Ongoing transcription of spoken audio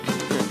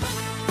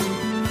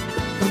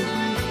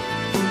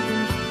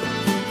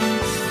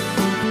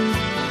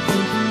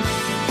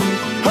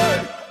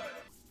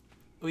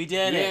We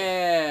did it.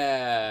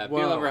 Yeah. Whoa,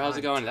 Beer Lover, how's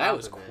it going? on That top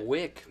was of it.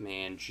 quick,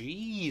 man.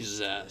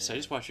 Jesus. I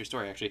just watched your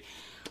story, actually.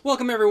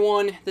 Welcome,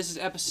 everyone. This is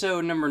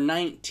episode number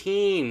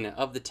 19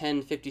 of the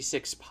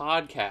 1056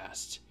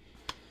 podcast.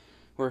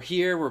 We're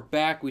here. We're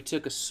back. We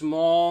took a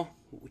small,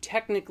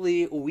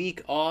 technically a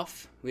week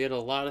off. We had a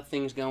lot of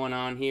things going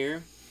on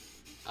here.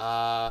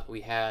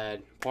 We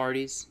had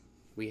parties.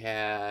 We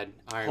had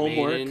Iron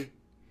Homework. Maiden.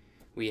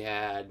 We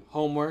had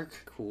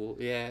Homework. cool.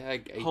 Yeah,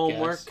 I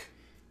Homework. guess.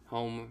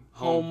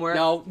 Homework.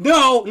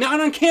 No, not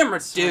on camera,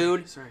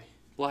 dude. Sorry.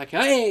 Black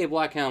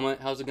Helmet.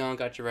 How's it going?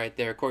 Got you right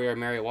there. Courtyard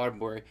Marriott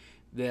Waterbury.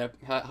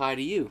 Hi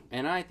to you.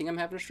 And I think I'm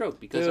having a stroke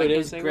because I Dude, it can't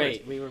was say great.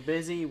 words. We were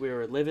busy. We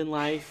were living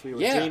life. We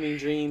were Yeah. dreaming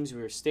dreams.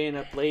 We were staying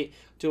up late,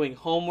 doing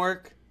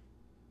homework.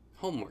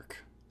 Homework.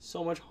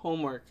 So much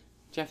homework.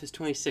 Jeff is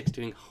 26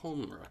 doing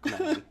homework,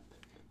 man.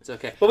 It's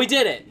okay. But we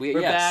did it.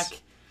 We're yes. back.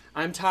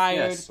 I'm tired,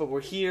 Yes. but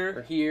we're here.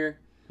 We're here.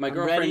 My I'm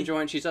girlfriend ready.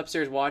 joined. She's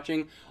upstairs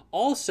watching.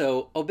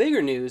 Also,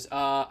 bigger news.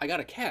 I got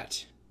a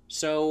cat.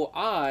 So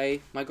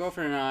my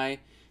girlfriend and I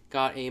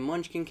got a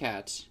Munchkin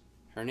cat.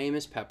 Her name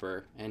is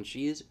Pepper, and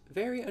she is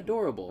very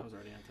adorable. I was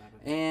already on top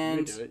of it. And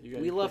You can do it. You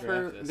gotta we love her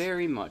photograph this.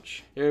 very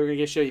much. Here, we're going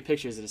to show you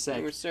pictures in a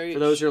sec. We're sorry- For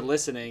those who are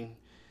listening,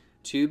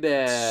 Too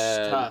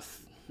bad. it's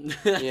tough.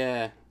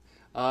 Yeah.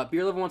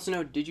 Beer Lover wants to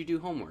know, did you do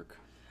homework?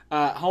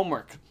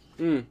 Homework.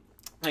 I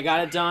I got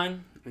it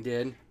done.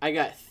 did. I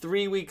got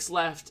 3 weeks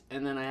left,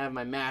 and then I have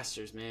my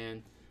master's,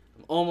 man.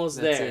 I'm almost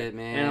That's there. it,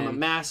 man. And I'm a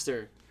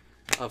master.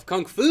 Of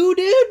Kung Fu,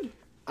 dude?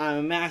 I'm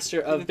a master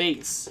of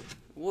baits.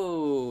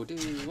 Whoa, dude.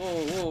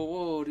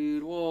 Whoa,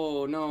 dude.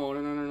 Whoa. No.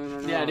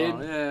 Yeah, dude.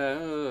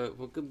 Yeah.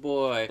 Well, good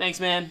boy. Thanks,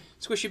 man.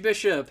 Squishy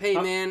Bishop. Hey,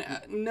 Oh. man.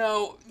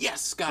 No.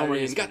 Yes, got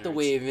it in. Got the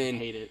wave in.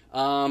 Hate it.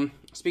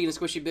 Speaking of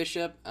Squishy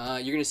Bishop,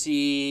 you're going to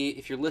see,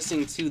 if you're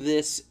listening to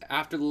this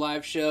after the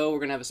live show, we're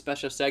going to have a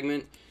special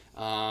segment.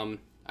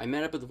 I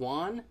met up with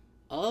Juan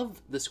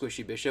of the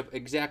Squishy Bishop,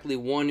 exactly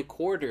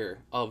 1/4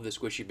 of the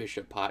Squishy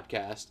Bishop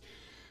podcast.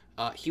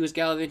 He was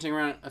gallivanting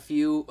around a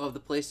few of the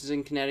places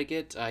in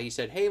Connecticut. He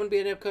said, hey, I'm going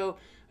to be at NEPCO.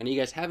 I know you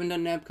guys haven't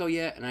done NEPCO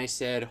yet. And I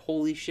said,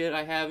 holy shit,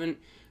 I haven't.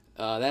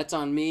 That's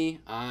on me.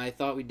 I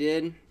thought we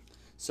did.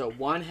 So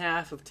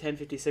 1/2 of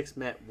 1056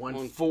 met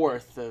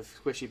 1/4 of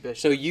Squishy Bishop.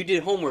 So you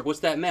did homework. What's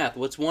that math?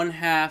 What's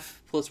 1/2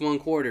 plus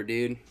 1/4,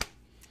 dude?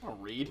 I'll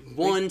read.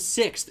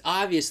 1/6,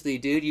 obviously,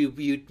 dude.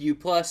 You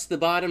plus the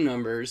bottom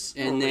numbers,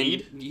 and then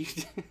Read? you,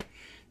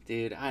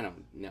 dude. I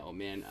don't know,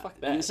 man. Fuck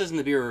that. This isn't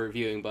the beer we're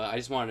reviewing, but I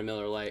just wanted a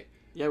Miller Lite.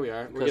 Yeah, we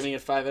are. We're Because- giving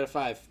it 5 out of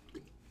 5.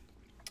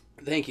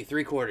 Thank you,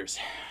 3/4.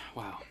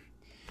 Wow,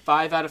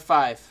 5 out of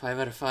 5. 5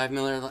 out of 5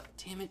 Miller Lite.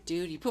 Damn it,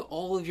 dude. You put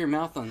all of your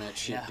mouth on that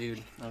shit, Yeah.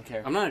 dude. I don't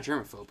care. I'm not a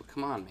germaphobe, but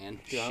come on,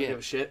 man. Dude, I don't Shit. give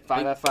a shit.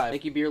 5 out of 5.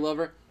 Thank you, beer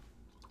lover.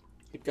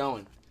 Keep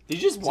going.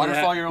 Did you just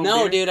waterfall your own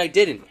No, beer? dude, I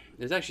didn't.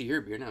 There's actually your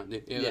beer now,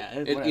 dude. Yeah,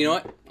 You know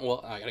what?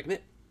 Well, I gotta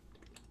commit.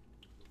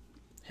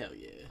 Hell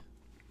yeah.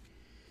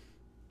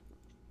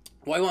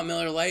 Why want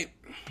Miller Lite?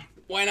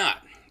 Why not?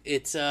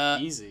 It's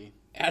Easy.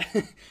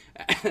 it's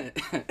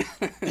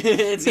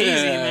It's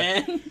easy,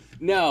 man.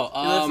 No,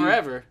 You live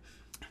forever.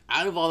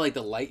 out of all like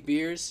the light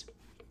beers,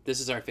 this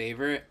is our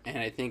favorite, and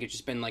I think it's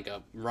just been like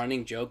a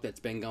running joke that's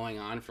been going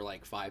on for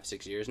like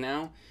 5-6 years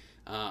now.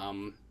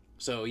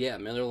 So yeah,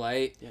 Miller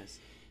Lite, Yes.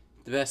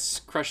 the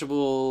best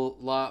crushable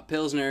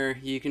pilsner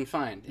you can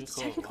find. It's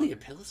call it technically a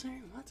lager.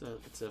 pilsner. What?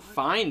 It's a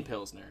fine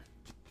Pilsner.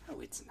 No,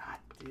 it's not,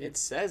 dude. It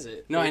says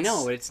it. No, I It's-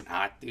 know it's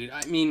not, dude.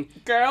 I mean,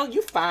 Girl,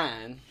 you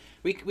fine.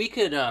 we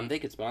could they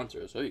could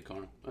sponsor us. Oh, you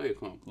can't. They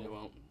won't.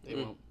 They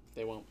won't.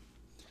 They won't.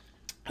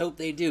 Hope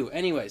they do.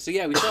 Anyway, so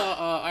yeah, we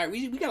saw.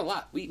 We got a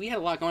lot. We had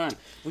a lot going on.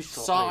 We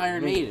Saw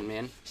Iron Maiden,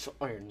 man. So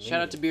Iron Maiden.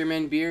 Shout out to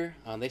Beerman Beer.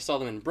 They saw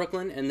them in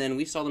Brooklyn, and then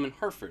we saw them in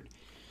Hartford.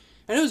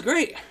 And it was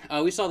great.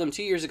 We saw them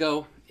 2 years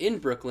ago in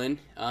Brooklyn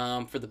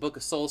for the Book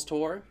of Souls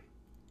tour.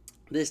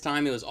 This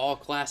time it was all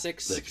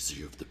classics.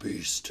 Legacy of the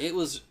Beast. It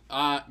was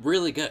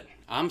really good.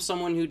 I'm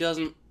someone who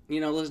doesn't,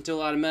 listen to a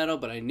lot of metal,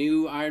 but I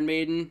knew Iron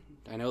Maiden.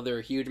 I know they're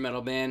a huge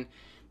metal band.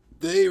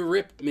 They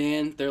ripped,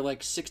 man. They're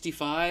like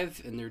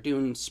 65, and they're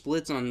doing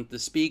splits on the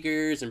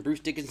speakers, and Bruce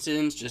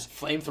Dickinson's just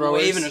Flamethrowers.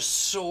 waving a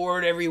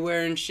sword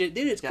everywhere and shit.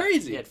 Dude, it's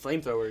crazy. He had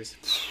flamethrowers.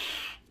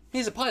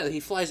 He's a pilot.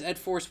 He flies Ed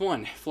Force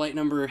One, flight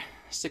number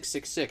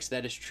 666.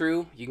 That is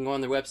true. You can go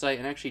on their website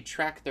and actually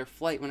track their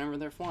flight whenever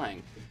they're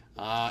flying.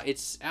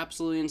 It's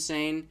absolutely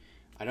insane.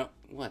 Do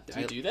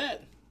you do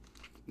that?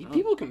 You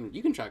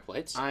can track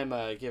flights. I'm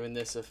giving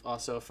this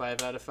also a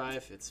 5 out of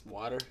 5. It's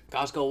water.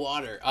 Costco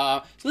water.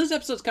 So this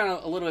episode's kind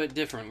of a little bit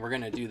different. We're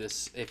gonna do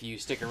this if you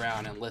stick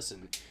around and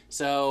listen.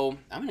 So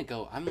I'm gonna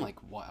go.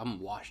 I'm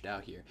washed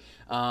out here.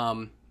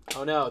 Oh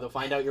no, they'll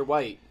find out you're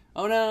white.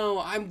 Oh no,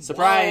 I'm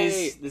Surprise!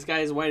 white. This guy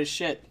is white as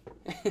shit.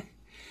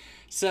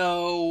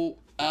 So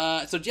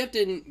Jeff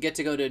didn't get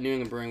to go to New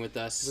England Brewing with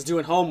us. I was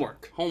doing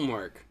homework.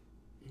 Homework.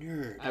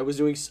 Nerd. I was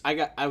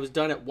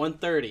done at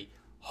 1:30.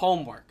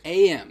 Homework.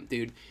 AM,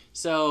 dude.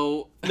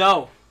 So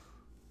No.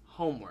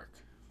 Homework.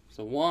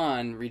 So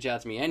Juan reached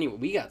out to me anyway.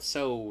 We got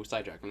so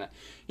sidetracked from that.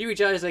 He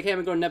reached out. He's like, "Hey,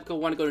 I'm going to Nepco.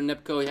 Want to go to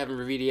Nepco? You haven't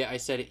reviewed it yet?" I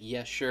said,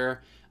 "Yes,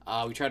 sure."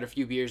 We tried a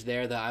few beers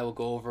there that I will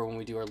go over when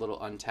we do our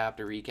little Untapped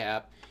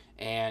recap.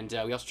 And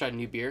we also tried a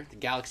new beer, the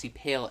Galaxy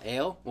Pale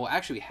Ale. Well,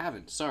 actually, we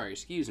haven't. Sorry,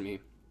 excuse me.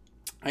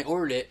 I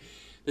ordered it.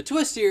 The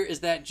twist here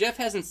is that Jeff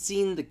hasn't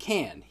seen the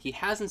can. He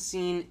hasn't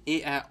seen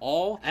it at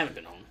all. I haven't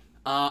been home.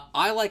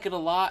 I like it a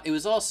lot.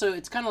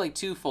 It's kind of like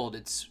twofold.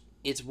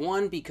 It's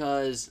one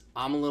because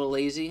I'm a little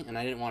lazy and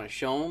I didn't want to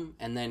show him,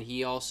 and then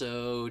he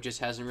also just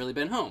hasn't really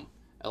been home.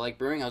 I like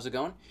brewing. How's it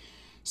going?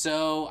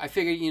 So I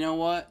figured, you know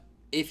what?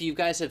 If you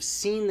guys have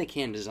seen the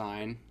can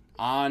design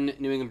on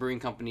New England Brewing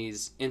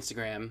Company's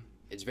Instagram,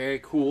 it's very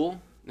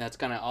cool. That's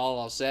kind of all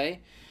I'll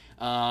say.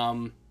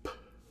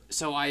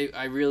 So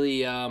I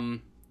really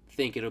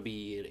think it'll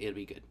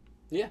be good.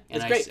 Yeah,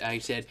 And it's great. I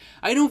said,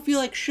 I don't feel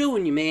like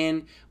showing you,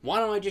 man. Why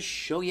don't I just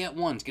show you at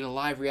once, get a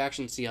live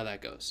reaction, see how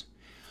that goes?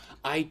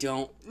 I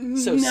don't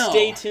So know.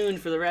 stay tuned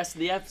for the rest of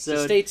the episode.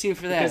 So stay tuned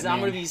for that, because I'm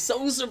man. gonna be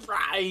so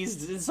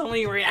surprised and so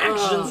many reactions.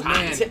 Oh,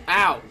 man.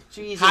 Ow,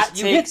 Jesus, Hot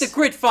you takes. hit the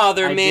grit,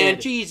 father, I man.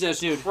 did.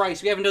 Jesus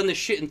Christ, we haven't done this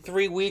shit in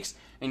 3 weeks,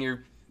 and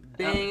you're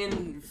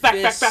banging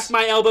Back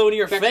my elbow to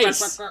your Back,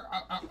 face. back.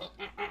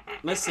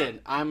 Listen,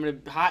 I'm gonna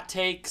hot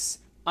takes,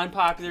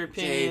 unpopular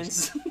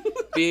opinions.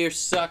 Beer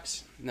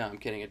sucks. No, I'm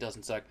kidding. It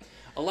doesn't suck.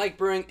 I like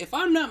brewing. If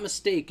I'm not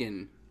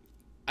mistaken,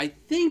 I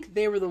think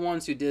they were the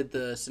ones who did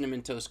the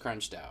Cinnamon Toast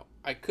Crunch Stout.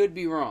 I could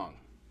be wrong.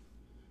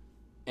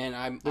 And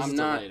I'm is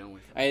not. delayed, don't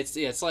worry.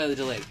 It's slightly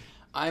delayed.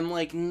 I'm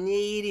like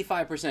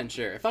 85%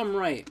 sure. If I'm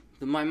right,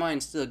 then my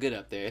mind's still good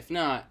up there. If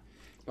not,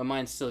 my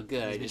mind's still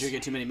good. You've been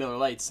drinking too many Miller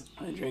Lights.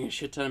 I drank a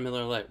shit ton of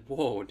Miller Lite.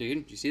 Whoa,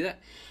 dude. Did you see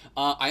that?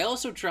 I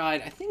also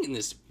tried, I think in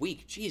this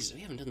week, Jesus, we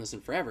haven't done this in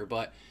forever,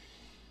 but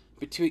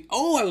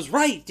I was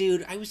right,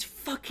 dude. I was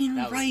fucking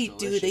That was right, dude.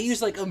 delicious. They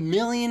used like 1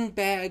 million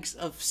bags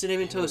of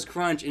Cinnamon Toast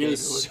Crunch, and it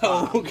was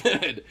so bomb.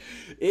 good.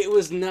 It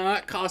was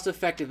not cost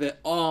effective at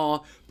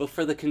all, but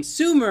for the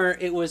consumer,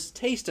 it was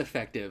taste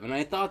effective, and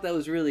I thought that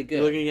was really good.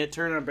 You looking to get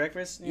turned on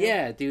breakfast?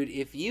 Yeah, dude,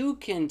 if you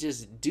can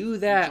just do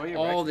that Enjoy your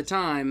all the breakfast.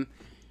 time,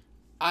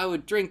 I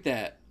would drink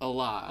that a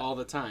lot. All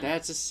the time.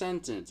 That's a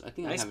sentence. I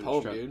think Nice I have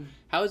poem, a dude.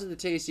 How is it the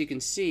taste you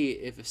can see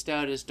if a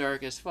stout is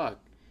dark as fuck?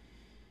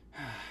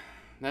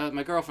 Now,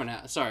 my girlfriend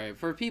asked, sorry,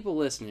 for people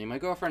listening, my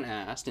girlfriend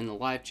asked in the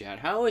live chat,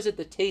 how is it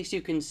the taste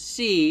you can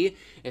see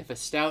if a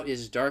stout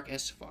is dark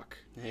as fuck?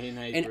 Hey,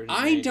 night, And Birdie,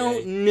 I night,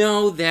 don't day.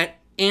 know that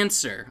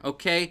answer,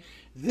 okay?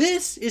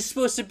 This is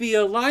supposed to be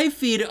a live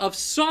feed of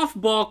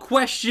softball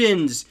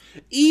questions.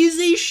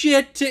 Easy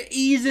shit to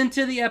ease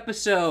into the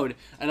episode.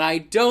 And I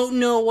don't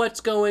know what's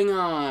going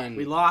on.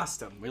 We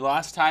lost him. We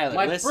lost Tyler.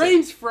 My Listen.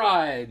 brain's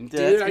fried,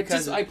 That's dude.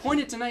 because I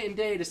pointed to Night and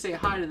Day to say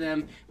hi to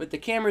them, but the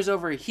camera's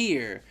over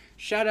here.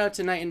 Shout out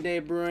to Night and Day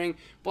Brewing,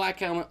 Black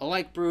Helmet, I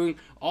Like Brewing,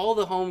 all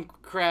the home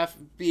craft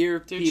beer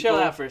Dude, people. chill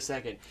out for a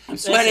second. I'm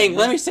sweating.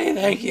 Let me say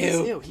thank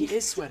you. Ew, he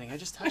is sweating. I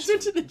just I touched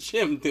went to him. the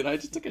gym, dude. I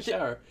just took a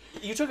shower.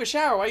 You took a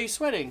shower. Why are you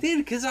sweating?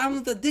 Dude, because I'm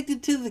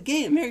addicted to the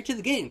game. Married to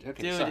the game.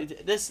 Okay, sorry.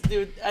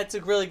 Dude, that's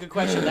a really good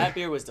question. That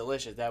beer was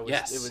delicious. That was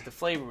Yes. it was the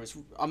flavor was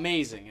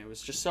amazing. It was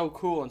just so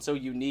cool and so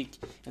unique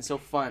and so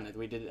fun that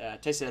we did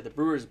tasted at the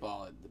Brewers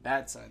Ball at the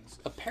Bad Sons.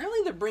 Apparently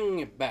they're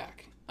bringing it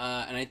back.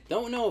 And I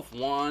don't know if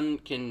Juan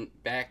can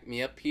back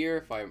me up here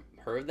if I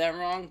heard that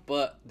wrong,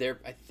 but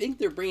I think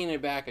they're bringing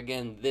it back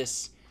again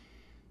this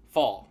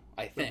fall,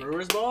 I The think.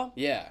 Brewers Ball?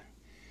 Yeah.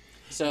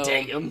 So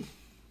Damn.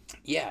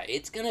 yeah,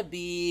 it's gonna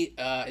be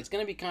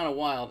kind of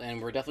wild,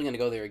 and we're definitely gonna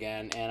go there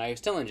again. And I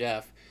was telling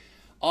Jeff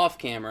off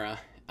camera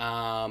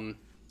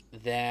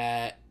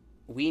that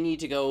we need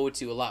to go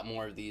to a lot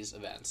more of these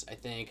events. I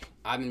think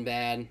I've been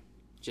bad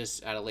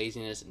just out of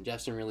laziness, and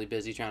Jeff's been really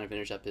busy trying to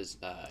finish up his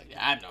I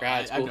have no,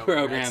 grad I school have no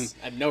program. regrets.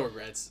 I have no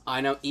regrets.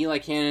 I know Eli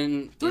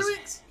Cannon. 3 is-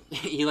 weeks.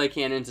 Eli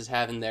Cannon's is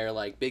having their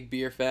like big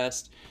beer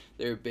fest,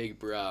 their big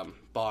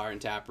bar and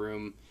tap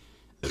room.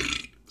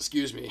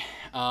 Excuse me.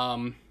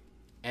 And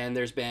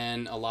there's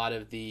been a lot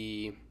of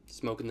the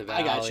Smoke in the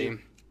Valley. I got you.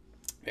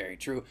 Very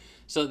true.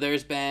 So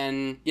there's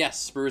been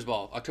Brewers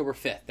Ball, October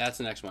 5th. That's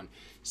the next one.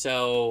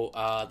 So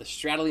the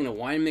Stradalina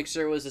Wine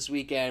Mixer was this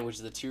weekend, which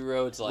is the Two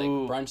Roads like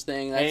Ooh. brunch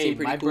thing. That Hey, seemed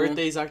pretty my cool.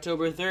 birthday's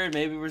October 3rd.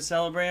 Maybe we're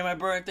celebrating my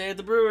birthday at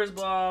the Brewers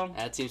Ball.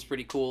 That seems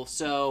pretty cool.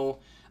 So,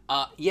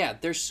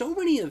 there's so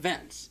many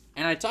events.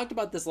 And I talked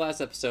about this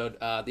last episode.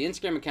 The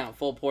Instagram account,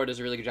 Full Pour, does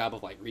a really good job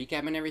of, like,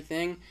 recapping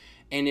everything.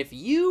 And if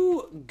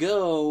you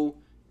go...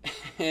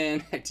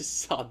 And I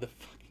just saw the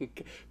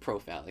fucking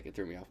profile. Like, it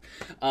threw me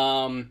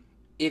off.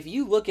 If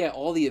you look at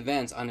all the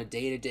events on a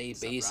day-to-day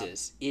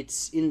basis,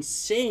 it's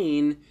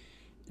insane.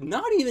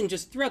 Not even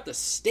just throughout the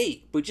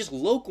state, but just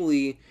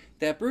locally,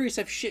 that breweries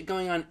have shit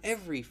going on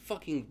every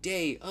fucking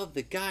day of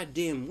the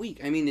goddamn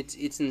week. I mean, it's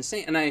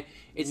insane, and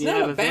it's You not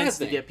have a bad events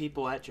thing. to get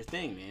people at your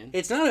thing, man.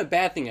 It's not a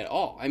bad thing at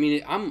all. I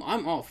mean, I'm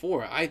all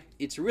for it.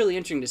 It's really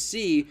interesting to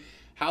see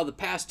how the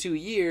past 2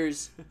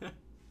 years,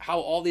 how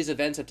all these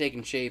events have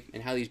taken shape,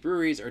 and how these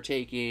breweries are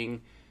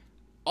taking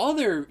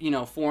other,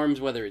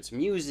 forms, whether it's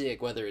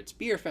music, whether it's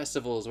beer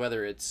festivals,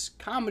 whether it's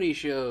comedy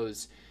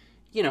shows.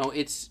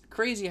 It's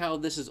crazy how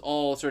this has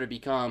all sort of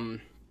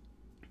become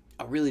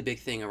a really big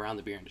thing around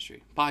the beer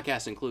industry,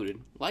 podcasts included,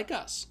 like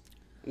us.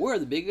 We're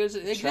the biggest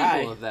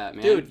example of that,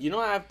 man. Dude, you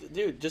don't have to...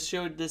 Dude, just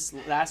showed this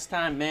last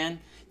time, man,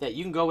 that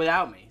you can go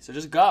without me. So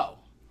just go.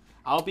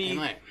 I'll be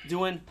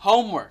doing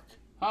homework.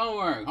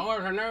 Homework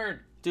for nerd.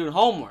 Doing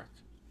homework.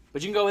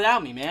 But you can go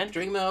without me, man.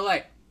 Drink Miller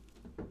Lite.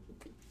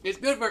 It's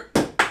good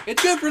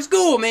for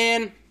school,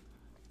 man.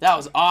 That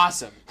was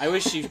awesome. I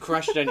wish you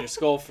crushed it on your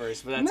skull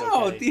first, but that's okay.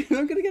 No, dude,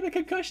 I'm gonna get a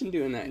concussion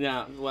doing that.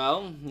 Yeah,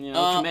 well,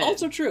 commit.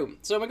 Also true.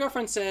 So my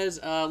girlfriend says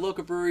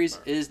local breweries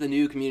is the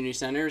new community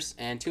centers,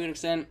 and to an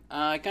extent,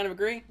 I kind of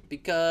agree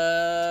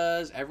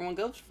because everyone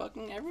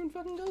fucking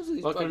goes to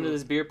these. Welcome to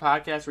this beer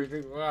podcast where you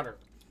drink water.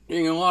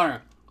 Drinking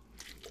water.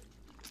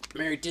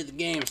 Married to the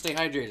game. Stay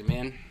hydrated,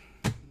 man.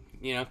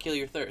 Kill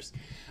your thirst.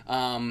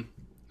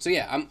 So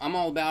yeah, I'm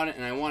all about it,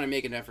 and I want to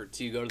make an effort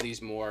to go to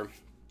these more.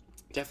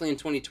 Definitely in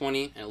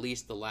 2020, and at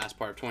least the last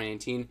part of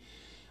 2019.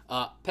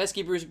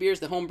 Pesky Brews Beers,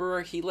 the home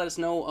brewer, he let us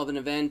know of an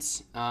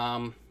event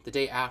the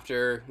day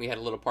after. We had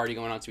a little party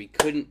going on, so we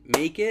couldn't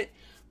make it.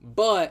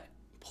 But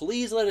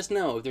please let us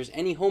know if there's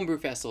any homebrew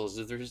festivals,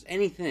 if there's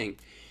anything.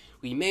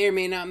 We may or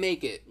may not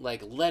make it.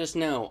 Let us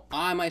know.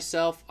 I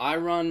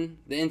run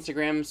the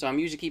Instagram, so I'm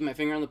usually keeping my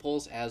finger on the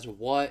pulse as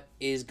what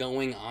is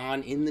going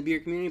on in the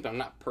beer community, but I'm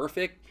not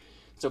perfect.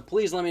 So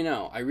please let me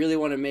know. I really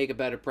want to make a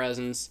better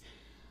presence.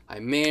 I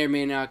may or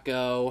may not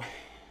go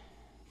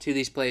to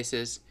these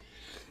places,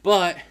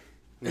 but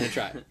I'm going to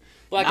try.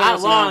 Not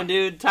long,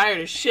 dude.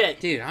 Tired as shit.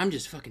 Dude, I'm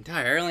just fucking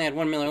tired. I only had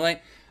one Miller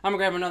Lite. I'm going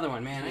to grab another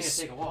one, man. I got to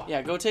take a walk.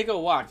 Yeah, go take a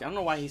walk. I don't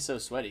know why he's so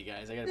sweaty,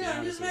 guys. I got to be honest.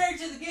 I'm just married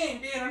to the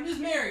game, dude. I'm just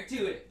married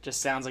to it.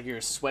 Just sounds like you're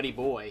a sweaty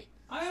boy.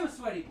 I am a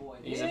sweaty boy,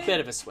 dude. He's a bit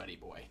of a sweaty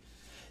boy.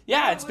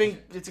 Yeah, it's been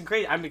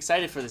great. I'm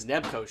excited for this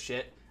Nebco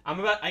shit.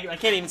 I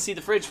can't even see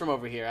the fridge from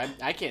over here.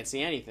 I can't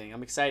see anything.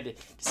 I'm excited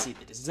to see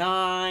the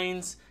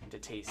designs, to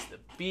taste the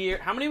beer.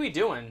 How many are we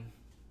doing?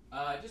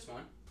 Just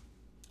one.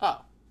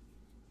 Oh.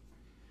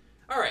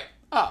 All right.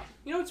 Oh.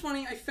 You know what's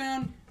funny? I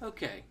found.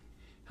 Okay.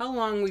 How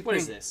long we've What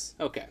been... is this?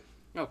 Okay.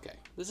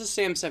 This is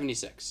Sam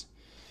 76.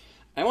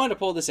 I wanted to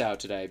pull this out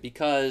today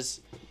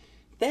because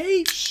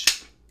they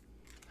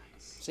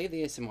save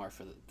the ASMR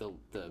for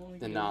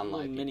the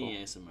non-live people. Mini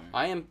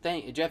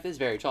ASMR. Jeff is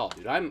very tall,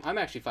 dude. I'm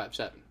actually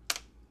 5'7".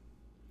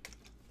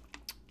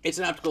 It's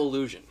an optical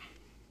illusion.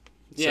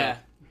 Yeah.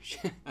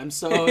 So. I'm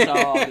so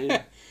tall, dude.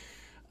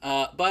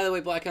 By the way,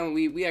 Black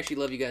Helmet, we actually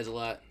love you guys a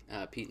lot.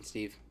 Pete and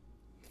Steve,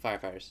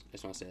 firefighters. I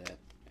just want to say that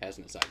as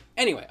an aside.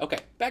 Anyway, okay,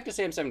 back to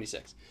Sam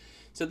 76.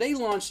 So they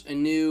launched a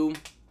new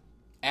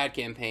ad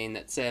campaign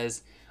that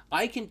says,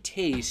 I can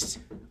taste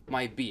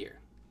my beer.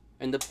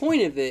 And the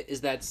point of it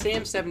is that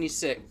Sam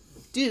 76,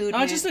 dude.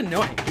 Oh, just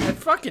annoying. That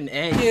fucking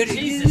A. Dude,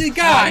 Jesus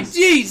God, Christ.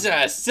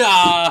 Jesus.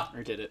 I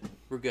did it.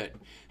 We're good.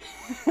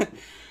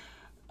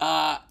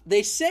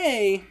 They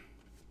say,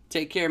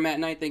 take care, Matt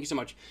Knight. Thank you so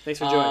much. Thanks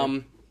for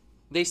joining.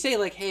 They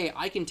say, hey,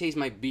 I can taste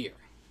my beer.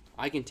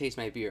 I can taste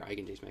my beer.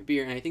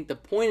 And I think the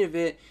point of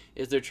it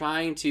is they're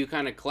trying to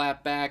kind of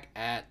clap back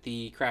at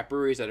the craft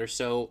breweries that are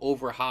so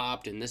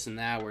overhopped and this and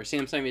that, where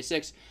Sam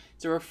 76,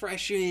 it's a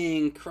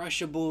refreshing,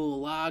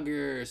 crushable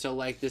lager. So,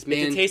 this man...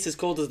 It can taste as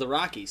cold as the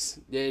Rockies.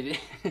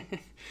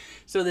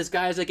 So this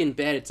guy's, in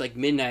bed. It's,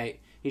 midnight.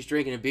 He's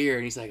drinking a beer,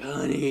 and he's like,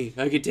 honey,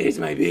 I can taste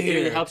my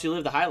beer. It helps you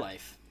live the high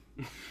life.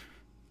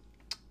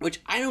 Which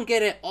I don't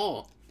get at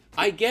all.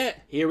 I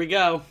get... Here we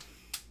go.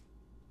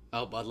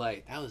 Oh, Bud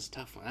Light. That was a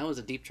tough one. That was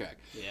a deep track.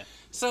 Yeah.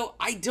 So,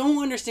 I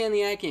don't understand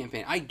the ad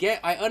campaign.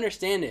 I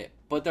understand it,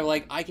 but they're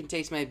like, I can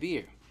taste my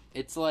beer.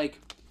 It's like,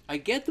 I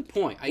get the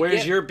point.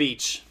 Where's your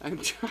beach? I'm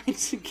trying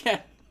to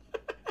get...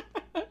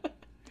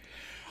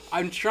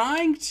 I'm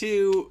trying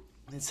to...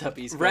 It's up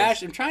East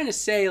Coast. I'm trying to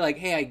say,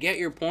 hey, I get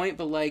your point,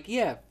 but,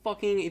 yeah,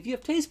 if you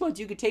have taste buds,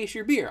 you could taste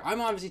your beer.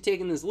 I'm obviously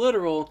taking this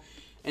literal,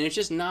 and it's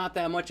just not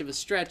that much of a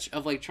stretch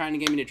of, trying to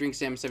get me to drink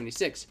Sam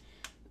 76.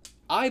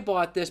 I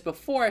bought this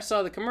before I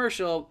saw the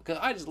commercial because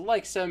I just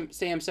like Sam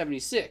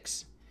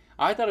 76.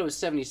 I thought it was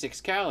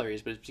 76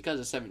 calories, but it's because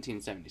of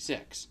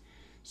 1776.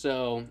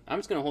 So I'm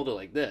just going to hold it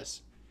like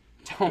this.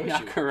 Don't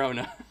knock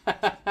Corona.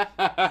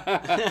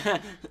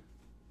 I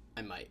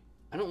might.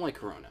 I don't like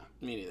Corona.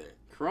 Me neither.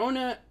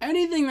 Corona,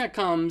 anything that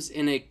comes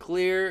in a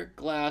clear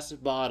glass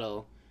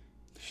bottle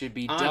should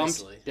be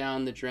dumped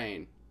down the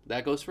drain.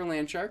 That goes for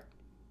Landshark.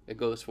 It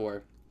goes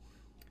for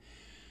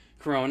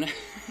Corona.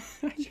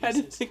 I tried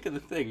to think of the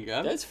thing,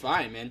 huh? That's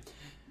fine, man.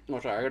 Oh,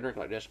 sorry, I gotta drink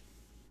like this.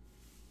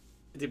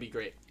 It'd be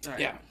great. All right.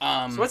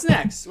 Yeah. So what's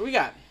next? What we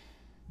got?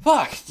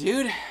 Fuck,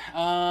 dude.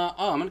 I'm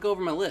gonna go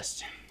over my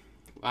list.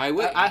 How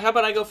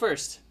about I go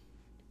first?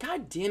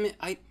 God damn it.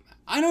 I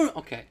don't...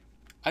 Okay.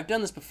 I've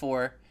done this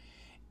before.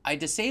 I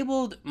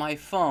disabled my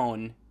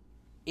phone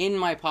in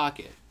my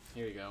pocket.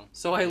 Here you go.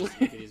 So I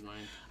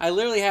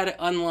literally had it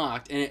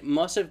unlocked, and it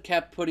must have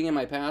kept putting in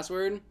my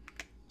password,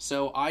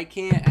 so I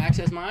can't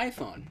access my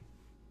iPhone.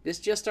 This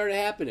just started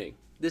happening.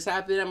 This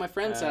happened at my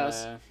friend's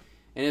house,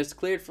 and it was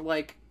cleared for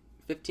like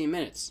 15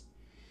 minutes.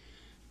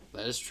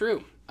 That is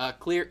true.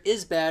 Clear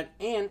is bad,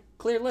 and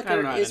clear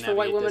liquor is for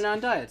white women on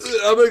diets.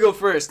 I'm gonna go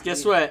first.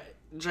 Guess what?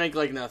 Drank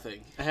like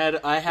nothing. I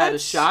had a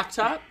Shock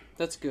Top.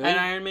 That's good. An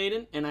Iron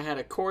Maiden, and I had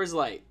a Coors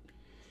Light.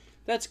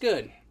 That's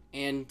good.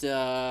 And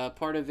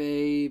part of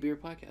a beer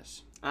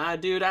podcast.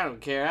 Dude, I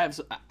don't care.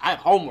 I have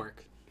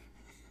homework.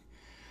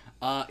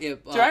 So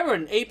I wrote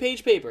an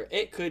 8-page paper.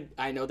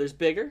 I know there's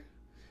bigger,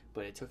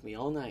 but it took me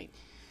all night.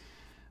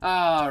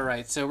 All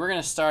right, so we're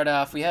going to start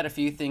off. We had a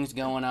few things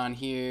going on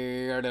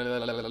here.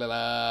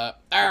 All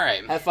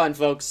right. Have fun,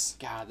 folks.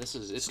 God,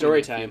 it's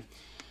story time.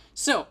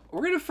 So,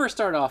 we're going to first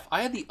start off.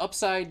 I had the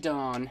Upside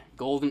Down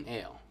Golden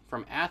Ale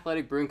from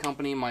Athletic Brewing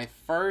Company. My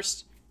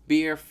first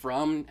beer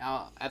from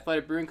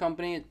Athletic Brewing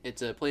Company.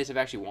 It's a place I've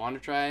actually wanted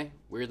to try,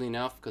 weirdly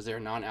enough, because they're a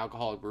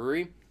non-alcoholic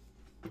brewery.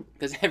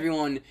 Because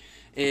everyone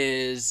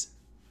is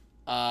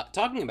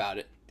talking about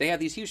it. They have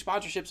these huge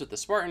sponsorships with the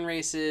Spartan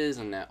races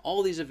and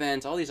all these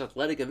events, all these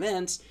athletic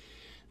events.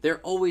 They're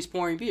always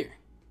pouring beer,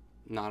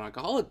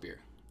 non-alcoholic beer.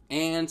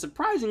 And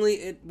surprisingly,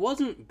 it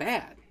wasn't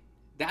bad.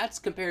 That's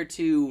compared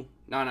to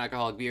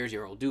non-alcoholic beers,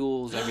 your old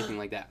Duels, everything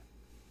like that.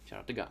 Shout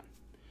out to God.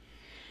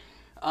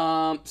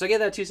 So I gave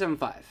that a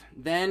 2.75.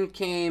 Then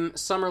came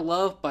Summer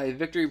Love by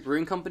Victory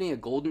Brewing Company, a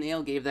golden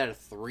ale. Gave that a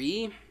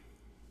 3.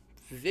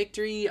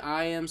 Victory,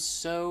 I am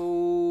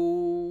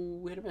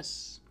so hit or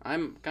miss.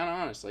 I'm kind of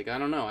honest. Like, I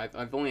don't know.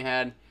 I've only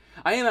had...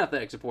 I am an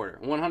athletic supporter,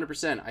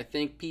 100%. I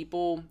think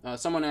people...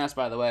 someone asked,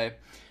 by the way,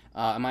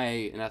 am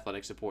I an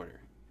athletic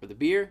supporter? For the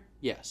beer?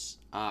 Yes.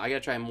 I got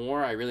to try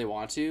more. I really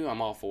want to.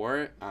 I'm all for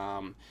it.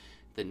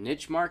 The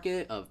niche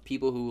market of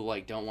people who,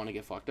 like, don't want to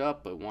get fucked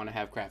up but want to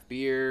have craft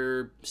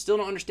beer, still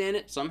don't understand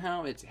it.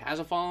 Somehow it has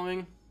a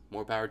following.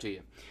 More power to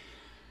you.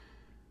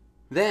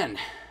 Then...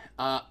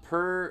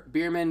 per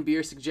Beerman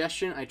Beer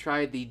Suggestion, I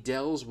tried the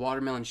Dell's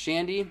Watermelon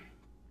Shandy.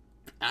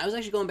 I was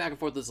actually going back and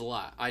forth with this a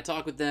lot. I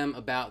talked with them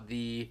about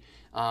the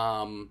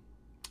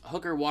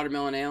Hooker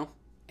Watermelon Ale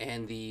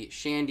and the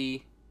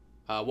Shandy,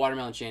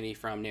 Watermelon Shandy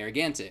from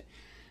Narragansett.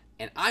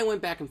 And I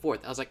went back and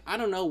forth. I was like, I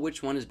don't know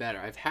which one is better.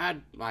 I've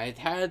had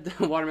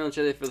the Watermelon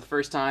Shandy for the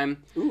first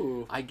time.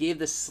 Ooh. I gave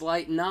the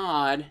slight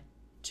nod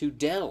to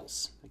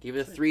Dell's. I gave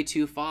it a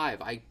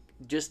 3.25.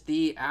 Just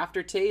the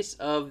aftertaste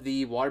of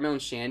the Watermelon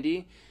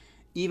Shandy,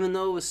 even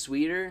though it was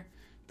sweeter,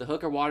 the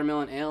Hooker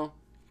Watermelon Ale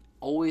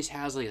always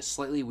has like a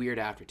slightly weird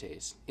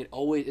aftertaste.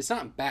 It's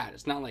not bad.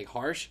 It's not like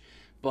harsh,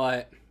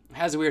 but it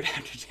has a weird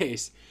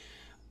aftertaste.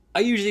 I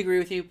usually agree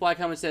with you. Black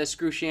Helmet says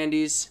screw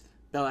shandies.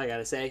 No, I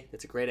gotta say,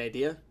 that's a great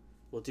idea.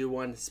 We'll do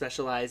one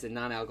specialized in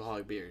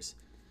non-alcoholic beers.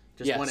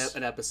 Just Yes.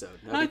 an episode.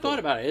 I thought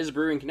about it. It is a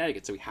brewery in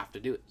Connecticut, so we have to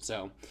do it.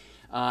 So,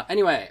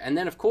 anyway, and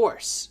then of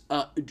course,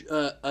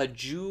 a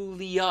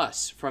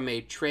Julius from a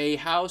Trey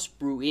House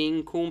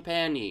Brewing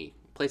Company,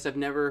 place I've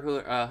never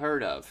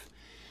heard of.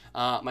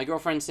 My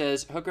girlfriend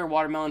says Hooker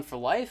Watermelon for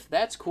life.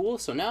 That's cool.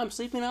 So now I'm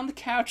sleeping on the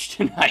couch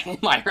tonight. Am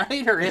I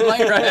right or am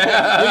I right?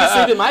 You can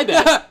sleep in my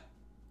bed.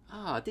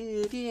 Oh,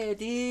 dude, yeah,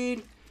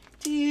 dude,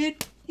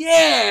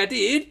 yeah,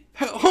 dude.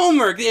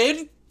 Homework,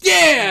 dude.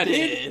 Yeah,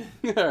 dude.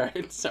 All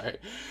right, sorry.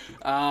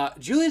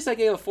 Julius, I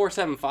gave a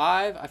 4.75.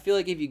 I feel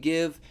like if you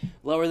give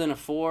lower than a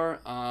 4,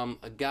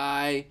 a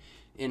guy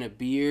in a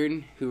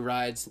beard who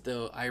rides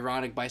the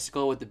ironic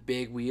bicycle with the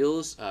big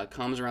wheels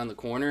comes around the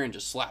corner and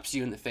just slaps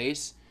you in the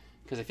face.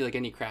 Because I feel like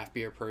any craft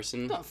beer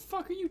person... What the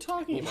fuck are you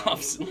talking about?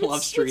 Loves Street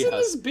What's in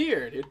House. this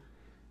beer, dude?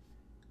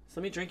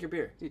 So let me drink your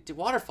beer. Dude,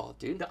 Waterfall,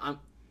 dude. No,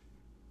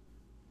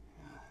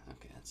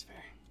 Okay, that's fair.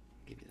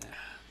 I'll give you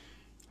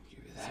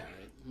that. Sorry,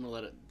 I'm gonna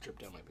let it drip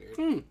down my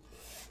beard.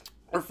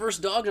 Our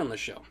first dog on the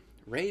show.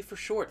 Ray for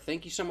short.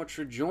 Thank you so much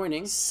for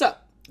joining.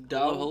 Sup,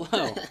 dog?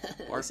 Hello.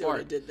 I see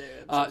what I did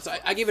there. So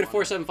I gave it a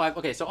 4.75.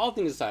 Okay, so all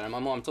things aside,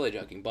 I'm totally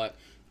joking, but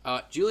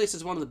Julius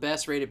is one of the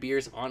best rated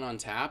beers on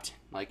Untappd,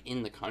 like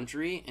in the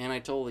country, and I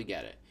totally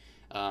get it.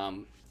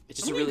 It's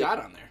just How a many really you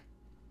got on there?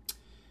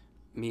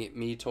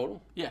 me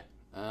total. Yeah.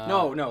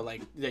 No,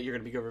 like that you're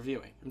gonna be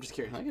reviewing. I'm just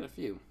curious. I got a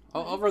few.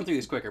 I'll run through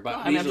these quicker, but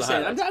I mean, I'm these just are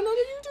the saying. I'm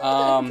highlights.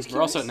 not you do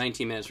We're also at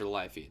 19 minutes for the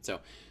live feed. So,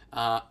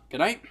 good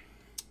night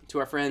to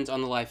our friends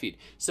on the live feed.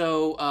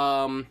 So,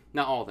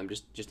 not all of them,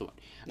 just the one.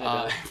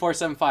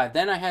 4.75.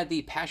 Then I had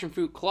the Passion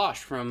Fruit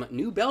Cloche from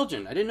New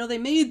Belgium. I didn't know they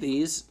made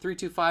these.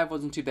 3.25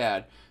 wasn't too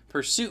bad.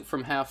 Pursuit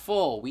from Half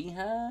Full. We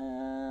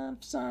have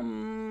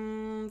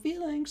some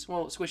feelings.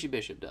 Well, Squishy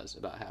Bishop does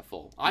about Half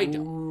Full. I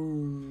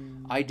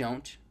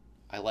don't.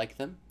 I like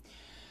them.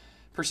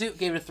 Pursuit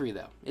gave it a 3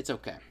 though. It's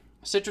okay.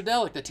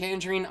 Citradelic, the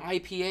Tangerine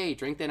IPA.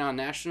 Drank that on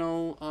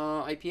National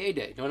IPA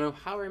Day. Don't know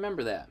how I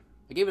remember that.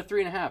 I gave it a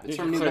 3.5. It's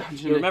from New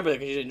Belgium. You remember that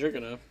because you didn't drink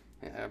enough.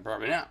 Yeah,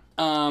 probably not.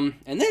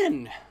 And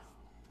then,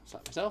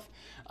 slap myself.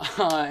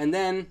 And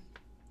then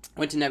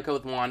went to Nebco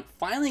with Juan.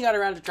 Finally got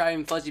around to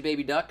trying Fuzzy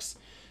Baby Ducks.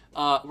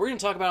 We're going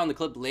to talk about it on the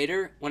clip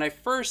later. When I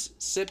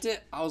first sipped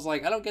it, I was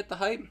like, I don't get the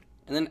hype.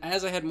 And then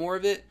as I had more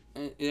of it,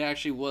 it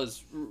actually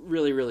was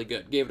really, really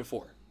good. Gave it a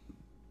 4.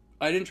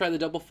 I didn't try the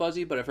Double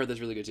Fuzzy, but I've heard that's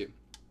really good too.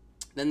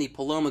 Then the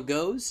Paloma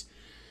Goes.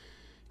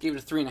 Gave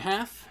it a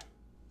 3.5.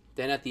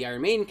 Then at the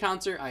Iron Maiden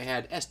concert, I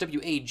had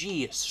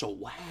SWAG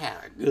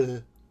swag.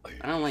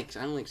 I don't like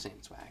saying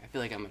swag. I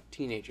feel like I'm a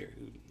teenager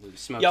who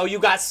smokes. Yo, you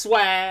got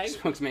swag.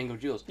 Smokes Mango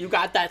Jules. You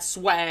got that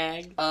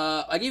swag.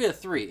 I gave it a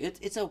 3.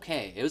 It's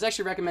okay. It was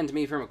actually recommended to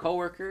me from a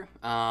coworker.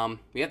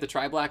 We have to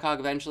try Black Hog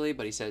eventually,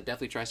 but he said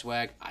definitely try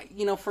swag.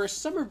 For a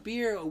summer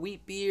beer, a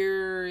wheat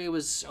beer, it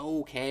was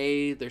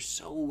okay. They're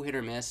so hit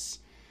or miss.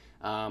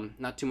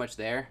 Not too much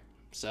there.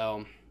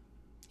 So,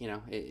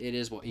 it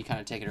is what you kind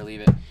of take it or leave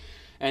it.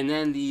 And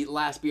then the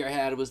last beer I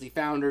had was the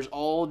Founders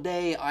All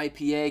Day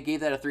IPA.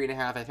 Gave that a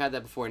 3.5. I've had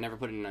that before. I never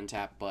put it in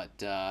Untappd,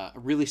 but a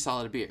really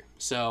solid beer.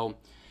 So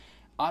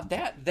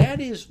that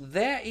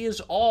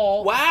is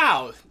all.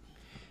 Wow.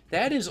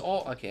 That is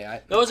all.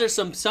 Okay. Those are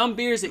some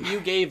beers that you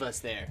gave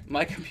us there.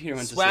 My computer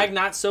went to Swag sleep.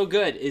 Not So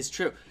Good is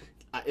true.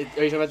 Are you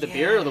talking about the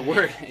beer or the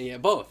word? Yeah,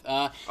 both.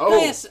 Fuck.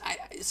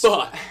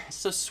 So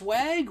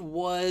swag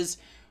was.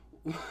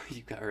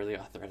 You got early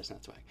arthritis,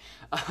 not swag.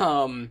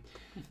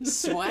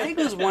 Swag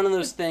was one of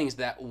those things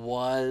that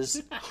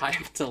was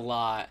hyped a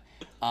lot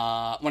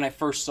when I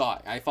first saw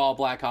it. I followed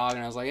Black Hog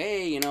and I was like,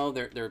 hey,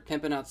 they're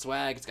pimping out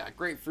swag. It's got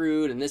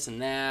grapefruit and this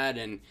and that.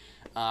 And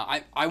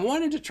I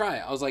wanted to try it.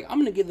 I was like, I'm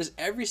going to give this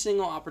every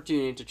single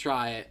opportunity to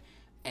try it.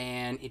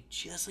 And it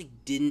just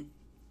didn't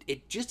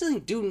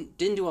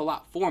do a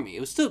lot for me. It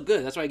was still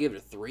good. That's why I gave it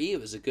a 3. It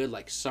was a good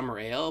summer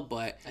ale,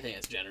 but I think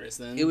it's generous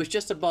then. it was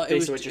just above.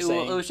 Based on what you're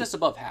saying. It was just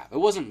above half. It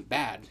wasn't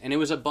bad, and it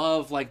was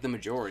above the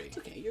majority. It's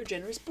okay, you're a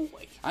generous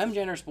boy. I'm a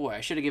generous boy.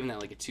 I should have given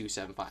that a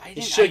 2.75.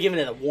 You should have given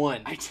it a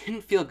 1. I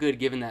didn't feel good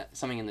giving that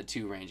something in the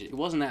 2 range. It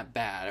wasn't that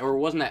bad, or it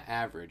wasn't that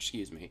average.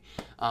 Excuse me.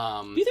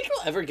 Do you think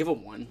you'll ever give a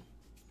 1?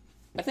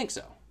 I think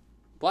so.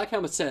 Black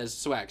Helmet says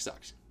swag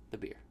sucks. The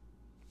beer.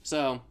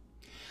 So,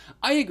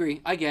 I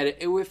agree. I get it.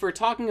 If we're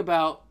talking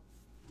about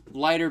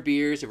lighter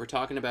beers, if we're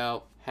talking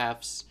about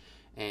hefts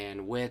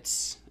and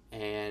wits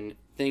and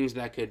things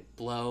that could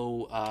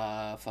blow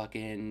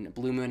fucking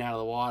Blue Moon out of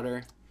the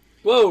water.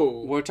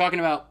 Whoa. We're talking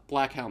about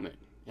Black Helmet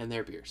and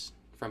their beers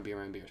from Beer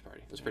Man Beers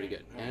Party. It was pretty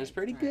good. And it was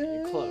pretty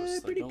good. You're close.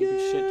 Pretty don't good.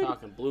 be shit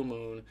talking Blue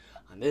Moon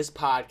on this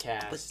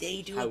podcast. But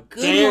they do How a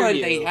good dare one.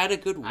 you. They had a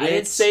good wits. I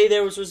didn't say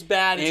there was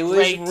bad. It's it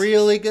great. was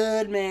really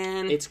good,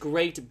 man. It's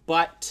great,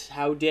 but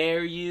how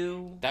dare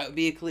you? That would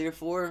be a clear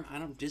 4.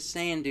 I'm just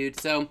saying, dude.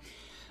 So,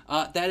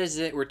 that is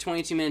it. We're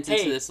 22 minutes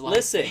into this live.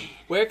 Listen,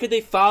 where could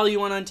they follow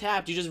you on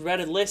Untappd? You just read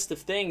a list of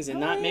things,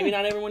 and maybe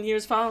not everyone here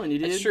is following you,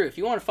 dude. That's true. If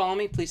you want to follow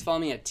me, please follow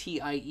me at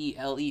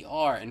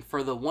TIELER. And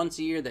for the once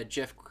a year that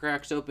Jeff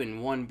cracks open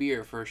one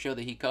beer for a show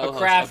that he co-hosts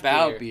craft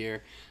about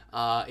beer,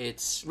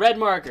 it's Red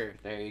Marker.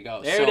 There you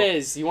go. There it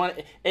is.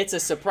 It's a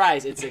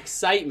surprise. It's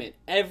excitement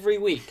every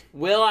week.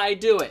 Will I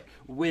do it?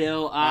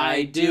 Will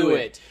I do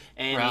it?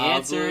 And Probably the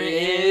answer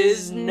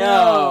is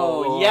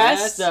no.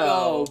 Yes,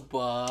 though.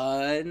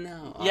 But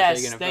no.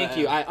 Yes, thank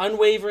you.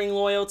 Unwavering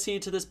loyalty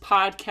to this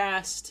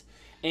podcast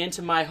and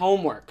to my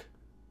homework.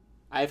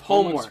 I have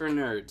homework. Homework's for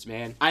nerds,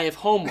 man. I have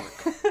homework.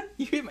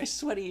 You hit my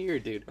sweaty ear,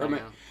 dude. I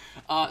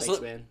know.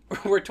 Thanks, man.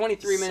 We're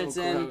 23 minutes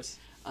So in. gross.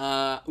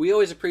 We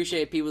always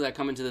appreciate people that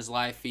come into this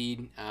live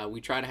feed.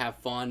 We try to have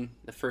fun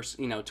the first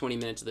 20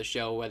 minutes of the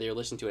show, whether you're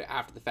listening to it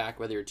after the fact,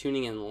 whether you're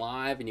tuning in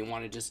live and you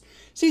want to just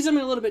see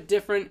something a little bit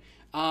different.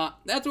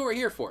 That's what we're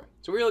here for.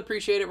 So we really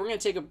appreciate it. We're going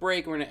to take a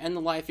break. We're going to end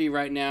the live feed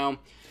right now.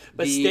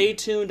 But stay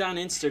tuned on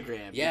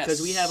Instagram. Yes.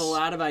 Because we have a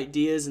lot of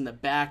ideas in the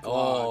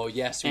backlog. Oh,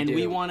 yes, we and do.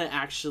 we want to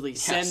actually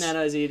send that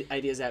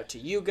ideas out to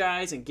you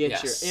guys and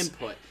get your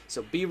input.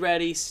 So be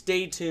ready.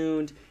 Stay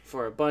tuned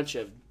for a bunch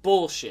of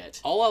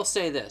bullshit. All I'll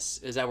say this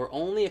is that we're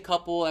only a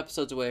couple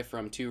episodes away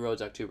from Two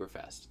Roads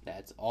Oktoberfest.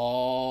 That's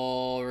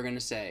all we're going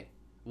to say.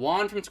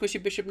 Juan from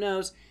Squishy Bishop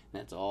knows.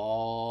 That's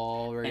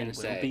all we're going to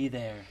say. We'll be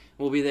there.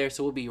 We'll be there,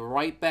 so we'll be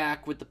right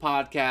back with the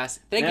podcast.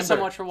 Thank you so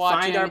much for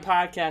watching. Find our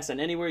podcast on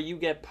anywhere you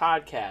get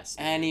podcasts.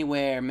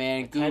 Anywhere,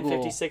 man. Google.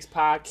 1056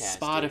 Podcast.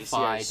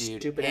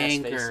 Spotify, dude.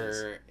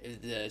 Anchor.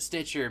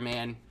 Stitcher,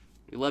 man.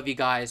 We love you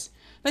guys.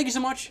 Thank you so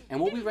much, and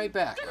we'll be right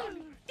back.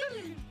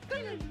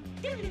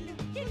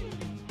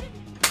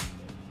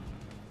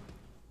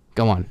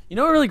 Go on. You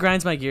know what really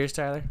grinds my gears,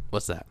 Tyler?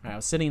 What's that? I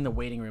was sitting in the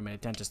waiting room at a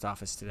dentist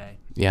office today.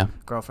 Yeah.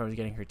 Girlfriend was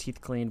getting her teeth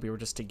cleaned. We were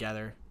just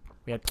together.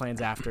 We had plans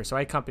after, so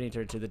I accompanied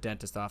her to the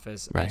dentist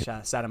office. Right.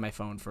 I sat on my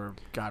phone for,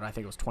 I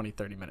think it was 20,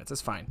 30 minutes.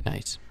 It's fine.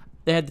 Nice.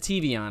 They had the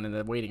TV on in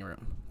the waiting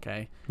room,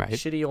 okay? Right.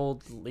 Shitty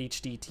old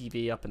HD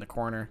TV up in the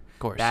corner. Of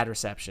course. Bad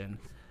reception.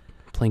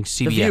 Playing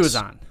CBS. The View is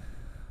on.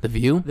 The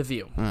View? The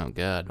View. Oh,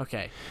 God.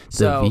 Okay.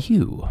 The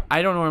View.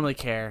 I don't normally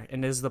care,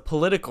 and this is the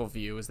political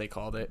view, as they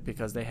called it,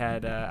 because they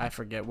had, I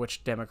forget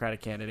which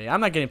Democratic candidate.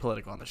 I'm not getting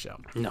political on the show.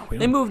 No,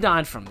 They moved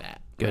on from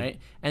that, Good. right?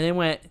 And they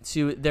went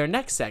to their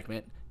next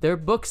segment, their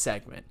book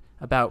segment,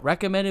 about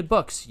recommended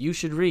books you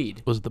should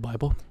read. Was it the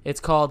Bible? It's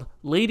called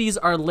Ladies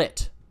Are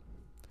Lit.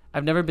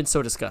 I've never been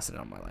so disgusted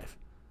in my life.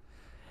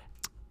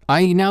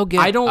 I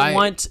don't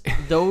want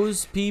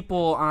those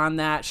people on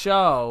that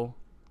show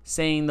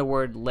saying the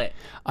word lit.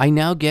 I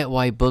now get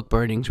why book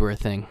burnings were a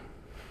thing.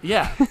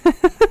 Yeah.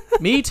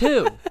 Me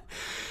too.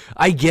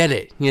 I get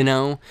it, you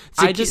know?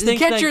 So I just think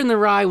Catcher that- in the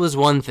Rye was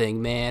one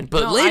thing, man,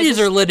 but No, Ladies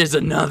Are Lit is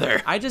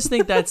another. I just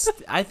think that's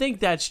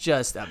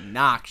just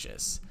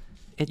obnoxious.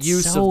 It's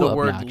Use so of the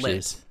word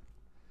obnoxious. lit.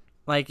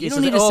 Like You it's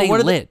don't just, need to say what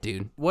are lit,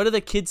 dude. What are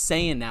the kids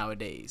saying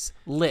nowadays?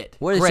 Lit.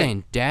 What are they Great.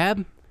 saying?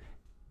 Dab?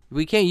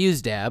 We can't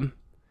use dab.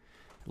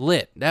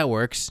 Lit. That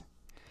works.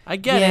 I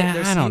get Yeah, it.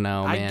 There's- I don't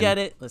know, I man. get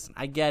it. Listen,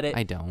 I get it.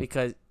 I don't.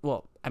 Because,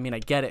 well, I mean, I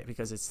get it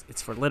because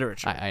it's for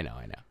literature. I know.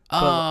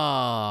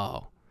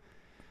 Oh.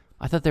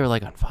 I thought they were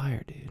like on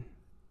fire, dude.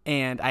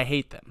 And I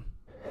hate them.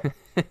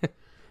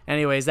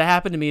 Anyways, that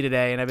happened to me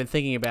today, and I've been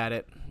thinking about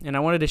it, and I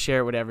wanted to share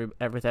it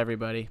with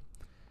everybody.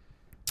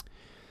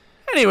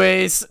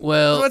 Anyways,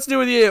 Well, what's new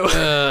with you?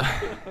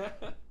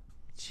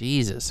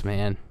 Jesus,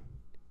 man.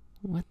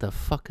 What the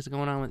fuck is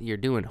going on with you? You're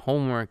doing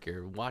homework.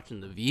 You're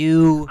watching The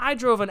View. I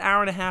drove an hour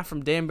and a half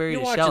from Danbury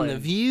You're to watching Shelton. The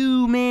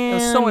View, man. It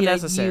was so You-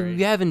 unnecessary.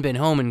 You haven't been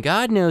home in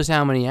God knows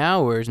how many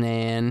hours,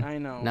 man. I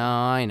know. No,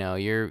 I know.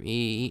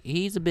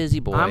 He's a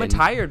busy boy. I'm a and-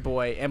 tired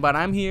boy, but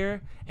I'm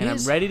here, and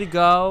Yes. I'm ready to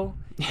go.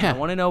 and Yeah. I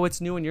want to know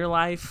what's new in your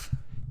life.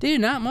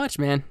 Dude, not much,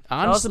 man.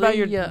 Honestly,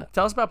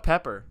 Tell us about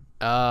Pepper.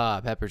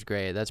 Pepper's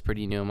great. That's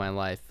pretty new in my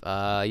life.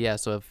 Yeah,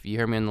 so if you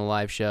heard me on the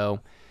live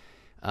show,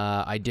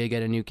 I did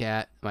get a new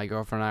cat. My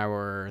girlfriend and I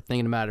were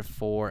thinking about it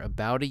for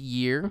about a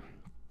year,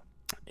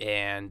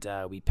 and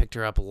we picked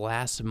her up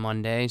last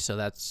Monday, so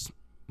that's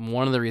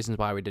one of the reasons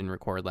why we didn't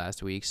record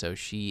last week. So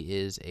she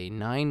is a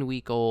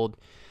 9-week-old,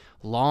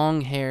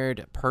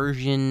 long-haired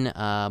Persian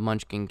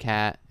munchkin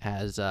cat,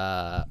 has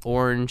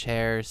orange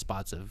hair,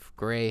 spots of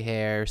gray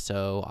hair,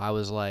 so I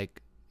was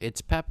like,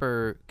 it's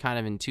Pepper kind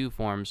of in two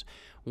forms.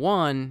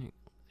 One,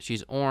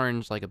 she's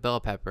orange like a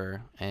bell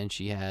pepper, and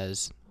she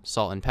has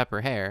salt and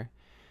pepper hair.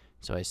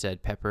 So I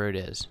said, Pepper it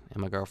is.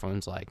 And my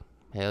girlfriend's like,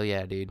 hell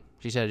yeah, dude.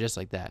 She said it just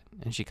like that.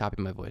 And she copied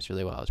my voice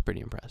really well. I was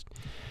pretty impressed.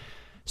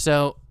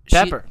 So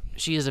Pepper.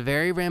 She is a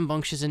very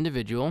rambunctious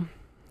individual.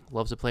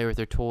 Loves to play with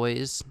her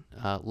toys.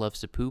 Loves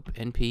to poop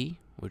and pee,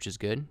 which is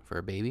good for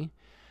a baby.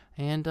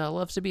 And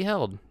loves to be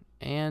held.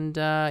 And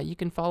you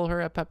can follow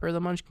her at Pepper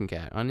the Munchkin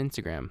Cat on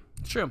Instagram.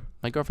 True.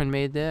 My girlfriend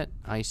made that.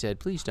 I said,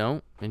 please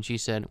don't. And she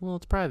said, well,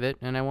 it's private,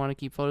 and I want to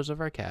keep photos of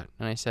our cat.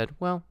 And I said,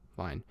 well,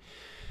 fine.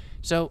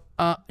 So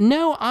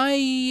now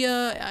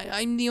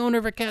I'm the owner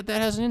of a cat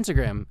that has an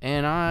Instagram,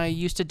 and I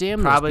used to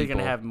damn Probably those people.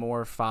 going to have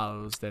more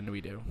follows than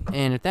we do.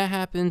 And if that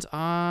happens,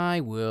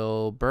 I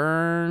will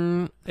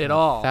burn It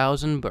all.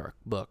 1,000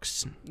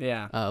 books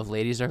Yeah. of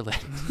Ladies Are Lit.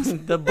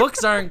 The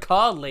books aren't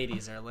called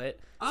Ladies Are Lit.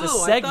 It's a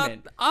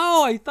segment.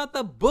 I thought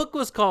the book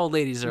was called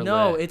Ladies Are Lit.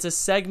 No, it's a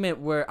segment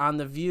where on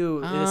The View,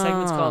 the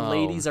segment's called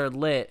Ladies Are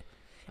Lit.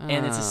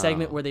 And it's a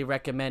segment where they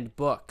recommend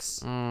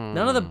books. None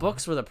of the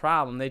books were the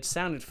problem. They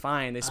sounded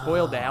fine. They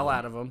spoiled the hell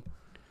out of them.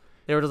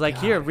 They were just like,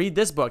 here, read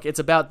this book. It's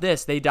about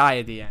this. They die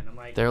at the end. I'm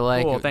like, They're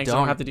like, cool, thanks. I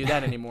don't don't- have to do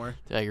that anymore.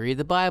 Like, read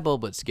the Bible,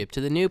 but skip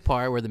to the new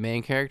part where the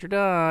main character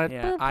died.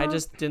 Yeah, I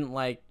just didn't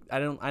like. I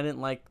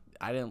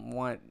didn't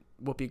want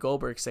Whoopi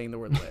Goldberg saying the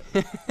word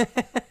lit.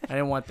 I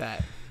didn't want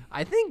that.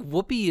 I think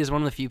Whoopi is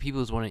one of the few people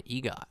who's won an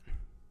EGOT.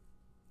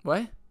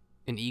 What?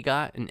 An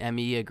EGOT, an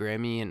Emmy, a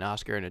Grammy, an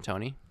Oscar, and a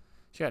Tony.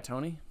 She got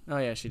Tony? Oh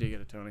yeah, she did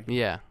get a Tony.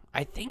 Yeah.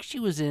 I think she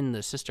was in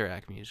the Sister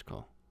Act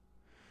musical.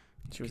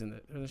 She was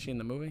wasn't she in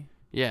the movie?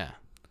 Yeah.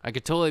 I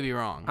could totally be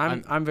wrong.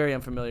 I'm very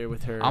unfamiliar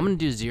with her. I'm going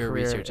to do zero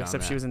career, research on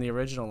except that. she was in the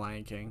original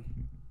Lion King.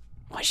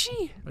 Was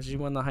she? Was she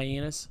one of the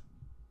hyenas?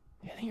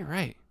 Yeah, I think you're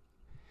right.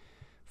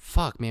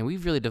 Fuck, man.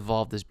 We've really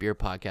devolved this beer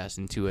podcast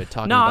into a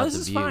talking No, about this the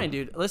is View. fine,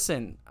 dude.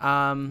 Listen,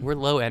 We're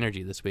low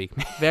energy this week.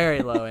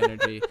 very low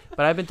energy,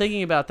 but I've been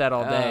thinking about that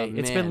all day. Oh,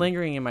 It's been man.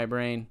 lingering in my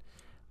brain.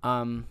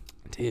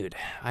 Dude,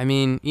 I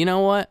mean, you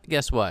know what?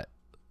 Guess what?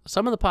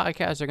 Some of the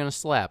podcasts are going to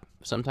slap.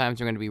 Sometimes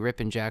they're going to be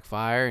ripping Jack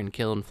Fire and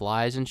killing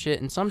flies and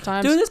shit. And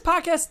sometimes... Dude, this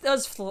podcast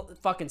does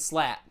fucking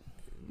slap.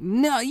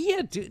 No,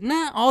 yeah, dude.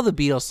 Not all the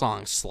Beatles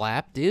songs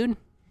slap, dude.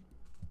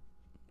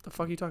 The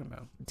fuck are you talking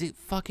about? Dude,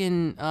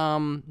 fucking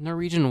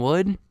Norwegian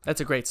Wood. That's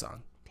a great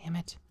song. Damn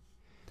it.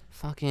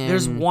 Fucking...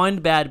 There's one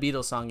bad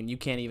Beatles song and you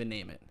can't even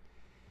name it.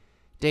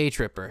 Day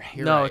Tripper.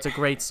 You're No, right. it's a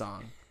great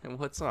song. And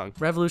what song?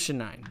 Revolution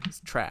 9. It's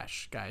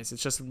trash, guys.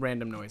 It's just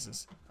random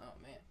noises.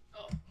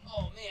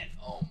 Oh, man.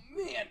 Oh,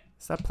 man.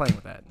 Stop playing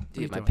with that. What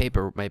are you Dude, my doing?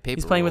 paper.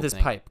 He's playing with roll his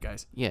thing. pipe,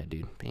 guys. Yeah,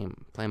 dude. Playing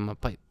my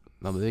pipe.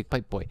 I'm a big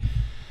pipe boy.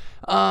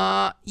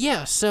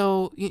 Yeah,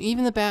 so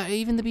even the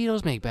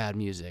Beatles make bad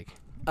music.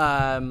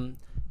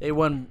 They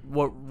won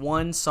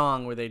one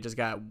song where they just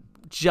got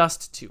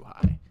just too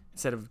high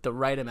instead of the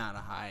right amount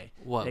of high.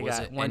 What They was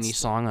got it? one Any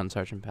song on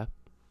Sgt. Pep?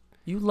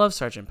 You love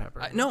Sgt.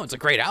 Pepper. No, it's a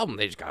great album.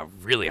 They just got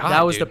really high.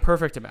 That was dude. the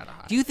perfect amount of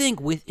high. Do you think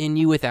In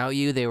You Without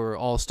You they were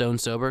all stone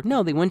sober?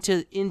 No, they went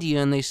to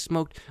India and they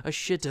smoked a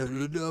shit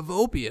ton of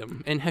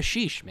opium and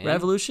hashish, man.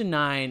 Revolution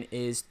 9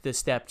 is the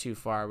step too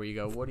far where you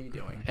go, what are you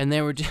doing? And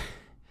they were just,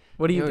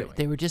 What are you doing?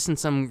 they were just in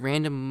some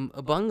random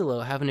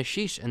bungalow having a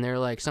sheesh, and they're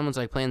like, someone's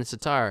like playing the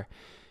sitar,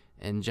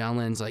 and John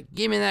Lennon's like,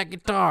 give me that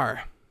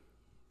guitar.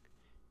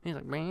 He's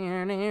like,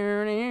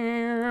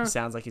 He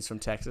sounds like he's from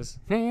Texas.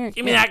 give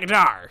Give me that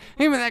guitar.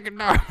 Give me that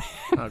guitar.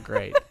 Oh,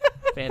 great.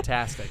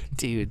 Fantastic.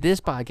 Dude, this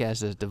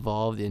podcast has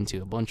devolved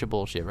into a bunch of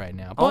bullshit right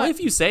now. Only But, if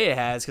you say it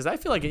has, because I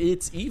feel like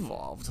it's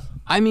evolved.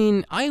 I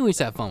mean, I always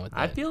have fun with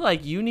I that. feel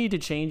like you need to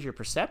change your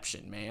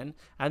perception, man.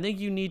 I think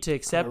you need to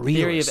accept the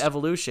theory of realist.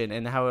 evolution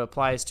and how it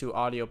applies to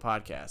audio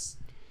podcasts.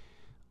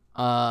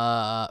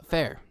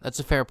 Fair. That's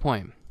a fair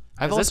point.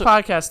 I've 'Cause also... this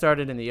podcast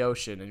started in the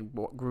ocean and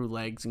grew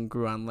legs and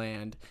grew on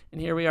land,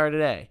 and here we are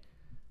today.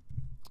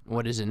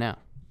 What is it now?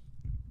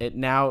 It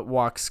now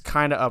walks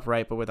kind of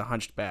upright, but with a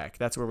hunched back.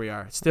 That's where we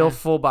are. Still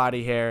full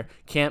body hair,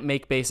 can't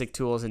make basic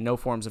tools, and no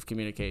forms of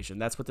communication.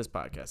 That's what this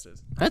podcast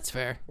is. That's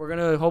fair. We're going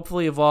to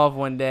hopefully evolve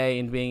one day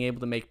in being able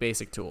to make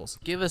basic tools.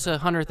 Give us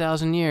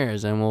 100,000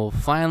 years and we'll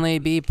finally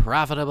be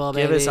profitable,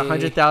 baby. Give us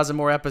 100,000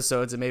 more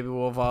episodes, and maybe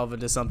we'll evolve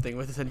into something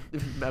with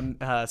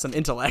some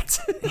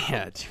intellect.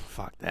 Yeah, dude,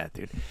 fuck that,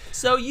 dude.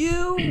 So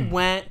you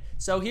went.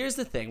 So here's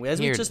the thing. As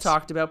we Here it just is.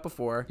 talked about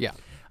before, Yeah.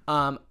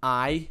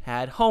 I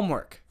had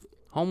homework,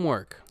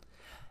 Homework.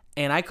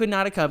 and I could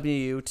not accompany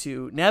you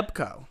to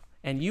Nebco.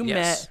 And you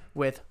Yes. met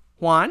with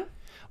Juan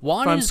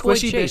Juan from and his boy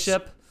Squishy Chase.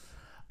 Bishop,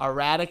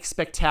 Erratic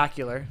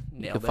Spectacular. You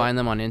Nailed can it. find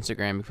them on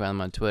Instagram, you can find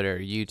them on Twitter,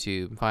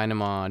 YouTube, find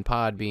them on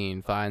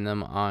Podbean, find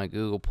them on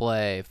Google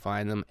Play,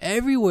 find them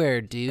everywhere,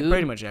 dude.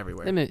 Pretty much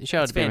everywhere.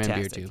 Shout out It's to Beer Man Beer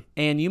fantastic. too.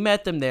 And you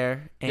met them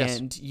there, Yes.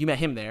 and you met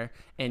him there,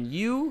 and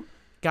you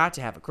got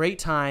to have a great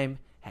time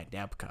at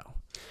Nebco.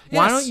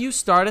 Why Yes. don't you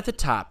start at the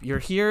top? You're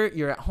here,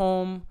 you're at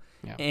home,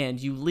 Yeah. and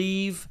you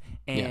leave,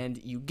 and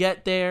you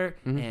get there,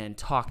 and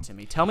talk to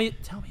me. Tell me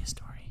a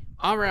story.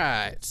 All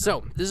right,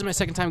 so this is my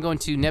second time going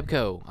to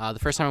Nebco. The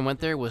first time I went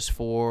there was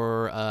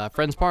for a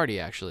friend's party,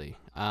 actually.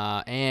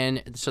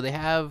 And so they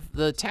have,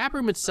 the tap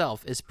room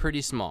itself is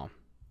pretty small.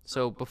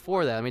 So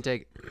before that, let me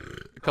take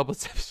a couple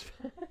steps.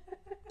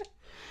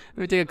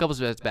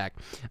 Back.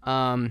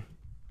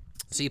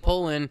 So you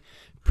pull in,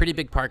 pretty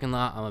big parking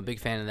lot. I'm a big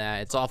fan of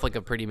that. It's off like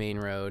a pretty main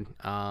road.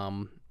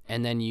 And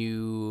then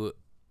you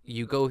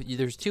go,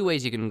 there's two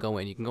ways you can go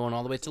in. You can go in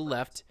all the way to the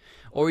left,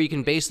 or you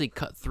can basically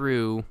cut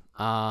through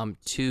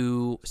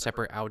two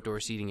separate outdoor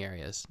seating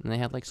areas. And they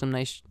had like some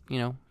nice,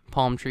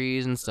 palm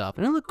trees and stuff.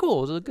 And it looked cool.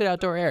 It was a good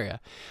outdoor area.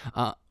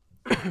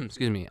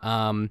 Excuse me.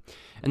 And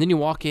then you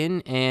walk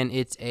in, and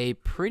it's a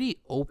pretty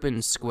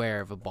open square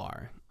of a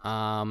bar.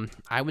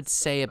 I would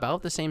say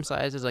about the same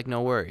size as like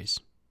No Worries.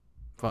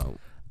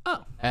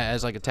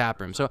 As like a tap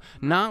room. So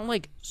not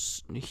like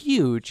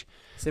huge.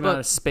 Same amount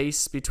of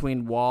space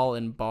between wall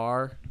and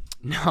bar.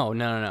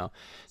 No.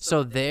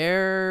 So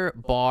their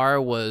bar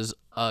was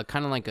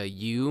kind of like a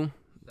U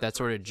that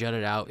sort of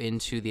jutted out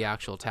into the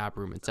actual tap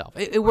room itself.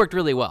 It worked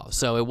really well.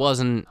 So it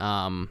wasn't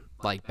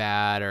like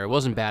bad, or it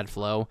wasn't bad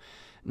flow.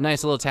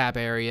 Nice little tap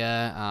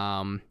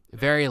area.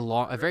 Very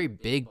long, a very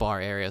big bar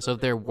area. So if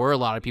there were a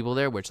lot of people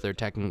there, which there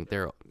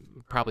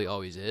probably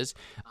always is,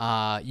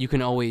 you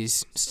can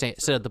always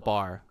sit at the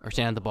bar or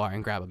stand at the bar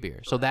and grab a beer.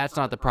 So that's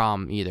not the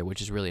problem either,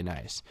 which is really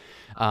nice.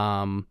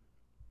 And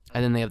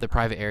then they have the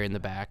private area in the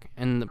back.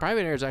 And the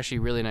private area is actually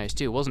really nice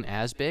too. It wasn't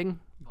as big,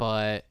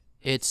 but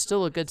it's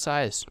still a good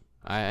size.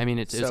 I mean,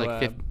 it's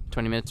like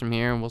 20 minutes from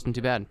here, and it wasn't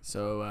too bad.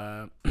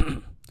 So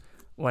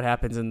what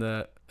happens in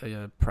the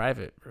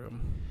private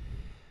room?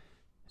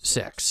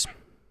 Sex.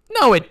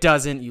 No, it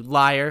doesn't, you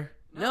liar.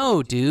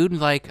 No, dude.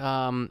 Like,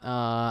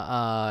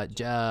 I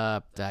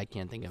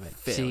can't think of it.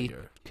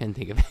 Failure. See? Couldn't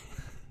think of it.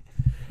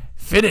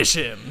 Finish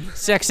him.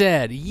 Sex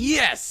ed.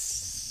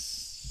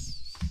 Yes.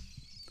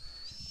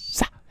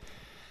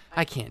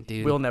 I can't,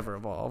 dude. We'll never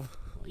evolve.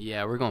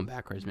 Yeah, we're going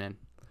backwards, man.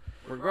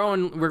 We're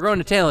growing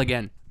a tail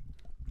again.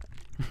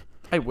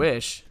 I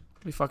wish.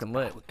 It'd be fucking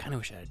lit. I kind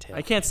of wish I had a tail.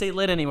 I can't say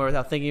lit anymore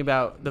without thinking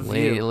about the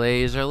view.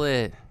 Lays are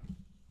lit.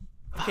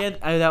 I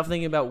can't without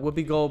thinking about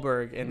Whoopi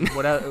Goldberg and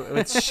what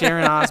it's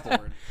Sharon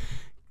Osbourne.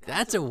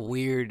 That's a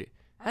weird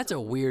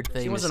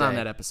thing. She wasn't to on say.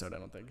 that episode, I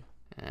don't think.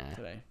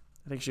 Today.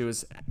 I think she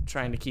was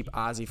trying to keep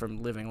Ozzy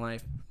from living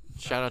life.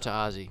 Shout out to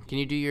Ozzy. Can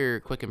you do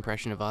your quick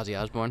impression of Ozzy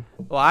Osbourne?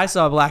 Well, I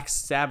saw Black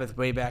Sabbath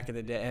way back in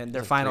the day, and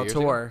their Like final 3 years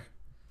tour.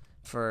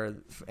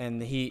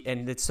 And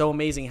it's so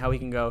amazing how he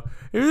can go,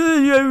 and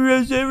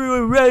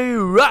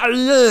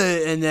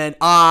then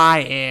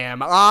I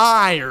am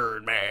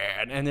Iron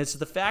Man, and it's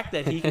the fact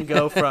that he can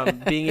go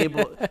from being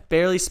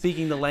barely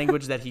speaking the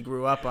language that he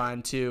grew up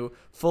on to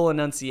full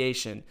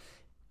enunciation,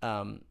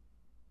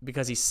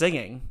 because he's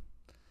singing.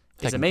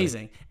 It's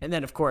amazing. And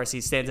then, of course,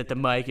 he stands at the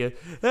mic and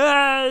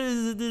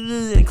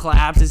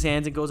claps his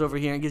hands and goes over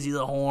here and gives you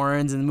the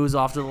horns and moves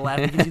off to the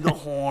left and gives you the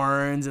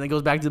horns and then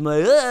goes back to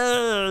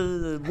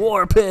the mic,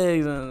 war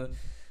pigs.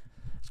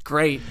 It's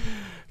great.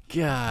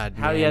 God,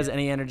 How man. he has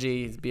any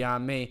energy is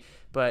beyond me.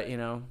 But, he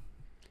has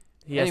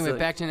Anyway,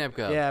 back to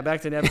Nebco. Yeah,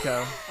 back to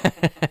Nebco.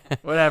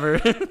 Whatever.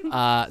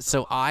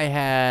 So I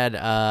had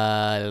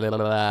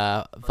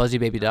Fuzzy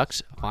Baby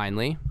Ducks,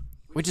 finally,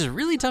 which is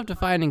really tough to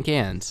find in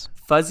cans.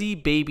 Fuzzy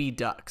Baby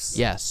Ducks.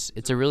 Yes,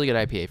 it's a really good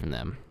IPA from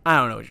them. I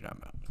don't know what you're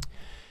talking about.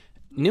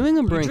 New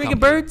England Brewing You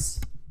drinking Company.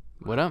 birds?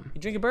 What up? You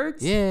drinking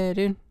birds? Yeah,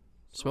 dude.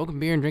 Smoking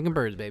beer and drinking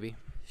birds, baby.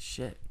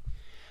 Shit.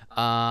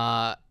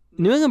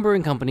 New England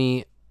Brewing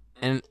Company,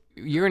 and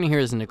you're going to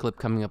hear this in the clip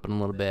coming up in a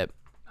little bit,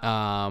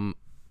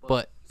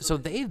 but so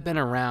they've been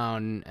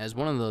around as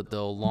one of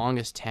the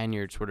longest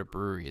tenured sort of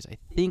breweries.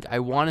 I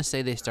want to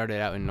say they started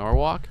out in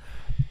Norwalk.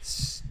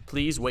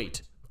 Please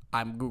wait.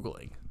 I'm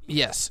Googling.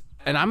 Yes,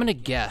 and I'm going to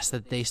guess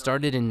that they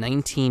started in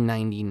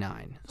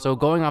 1999. So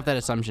going off that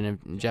assumption,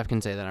 if Jeff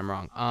can say that I'm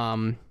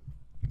wrong.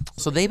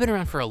 So they've been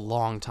around for a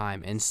long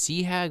time, and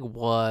Sea Hag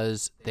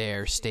was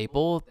their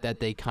staple that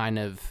they kind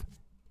of,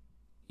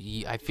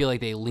 I feel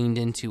like they leaned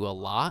into a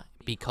lot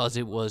because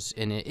it was,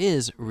 and it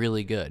is,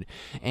 really good.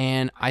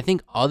 And I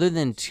think other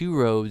than Two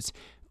Roads,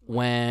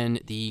 when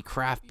the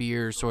craft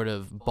beer sort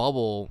of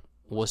bubble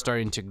was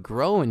starting to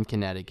grow in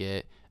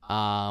Connecticut,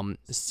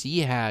 Sea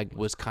Hag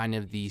was kind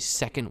of the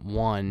second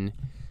one.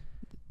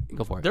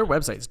 Go for it. Their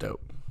website's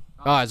dope.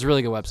 Oh, it's a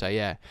really good website,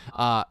 yeah.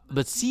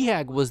 But Sea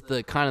Hag was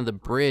the kind of the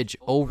bridge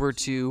over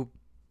to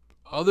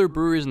other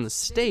breweries in the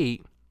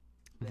state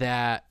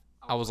that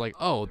I was like,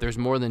 oh, there's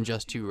more than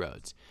just Two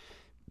Roads.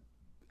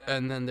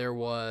 And then there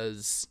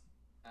was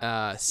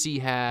Sea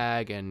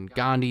Hag and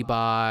Gandhi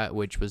Bot,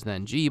 which was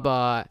then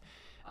G-Bot,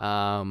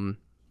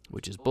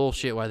 which is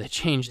bullshit why they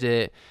changed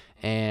it.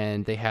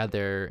 And they had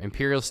their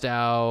Imperial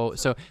Stout.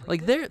 So,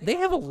 like, they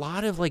have a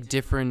lot of, like,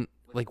 different,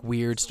 like,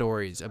 weird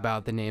stories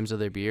about the names of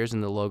their beers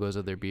and the logos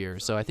of their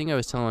beers. So I think I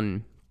was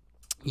telling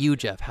you,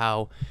 Jeff,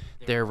 how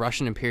their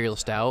Russian Imperial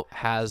Stout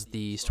has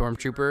the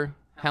Stormtrooper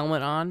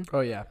helmet on.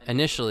 Oh, yeah.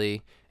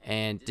 Initially,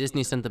 and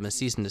Disney sent them a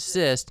cease and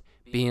desist,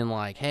 being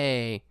like,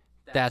 hey,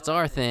 that's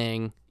our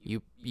thing.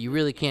 You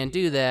really can't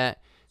do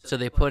that. So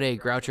they put a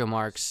Groucho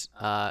Marx,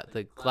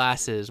 the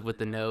glasses with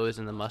the nose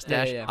and the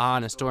mustache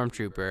on a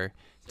Stormtrooper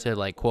to,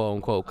 like, quote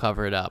unquote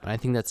cover it up. And I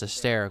think that's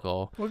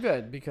hysterical. Well,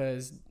 good,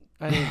 because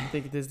I didn't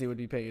think Disney would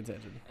be paying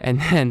attention. And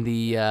then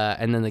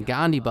the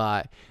Gandhi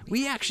Bot,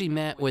 we actually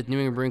met with New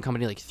England Brewing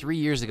Company like 3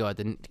 years ago at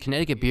the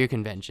Connecticut Beer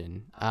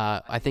Convention.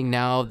 I think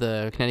now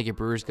the Connecticut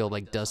Brewers Guild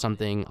like does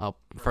something up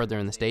further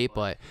in the state,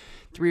 but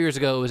 3 years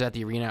ago it was at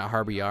the arena at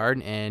Harbor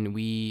Yard, and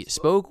we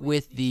spoke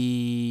with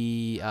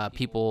the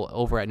people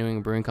over at New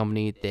England Brewing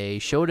Company. They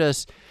showed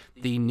us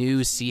the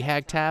new Sea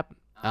Hag tap.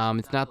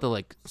 It's not the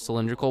like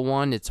cylindrical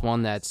one. It's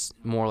one that's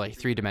more like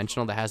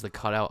three-dimensional that has the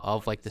cutout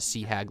of like the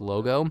Sea Hag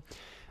logo.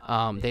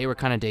 They were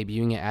kind of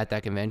debuting it at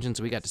that convention,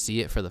 so we got to see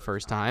it for the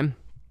first time.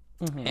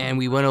 Mm-hmm. And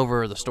we went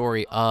over the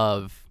story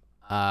of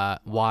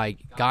why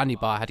Gandhi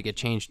Bot had to get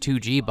changed to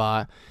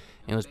G-Bot.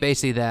 And it was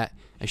basically that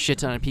a shit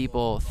ton of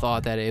people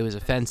thought that it was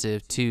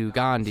offensive to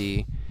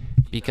Gandhi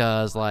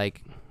because,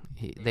 like,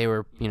 they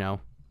were,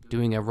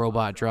 doing a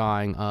robot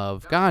drawing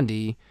of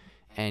Gandhi,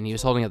 and he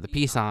was holding up the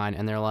peace sign,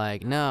 and they're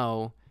like,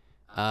 no,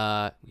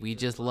 we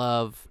just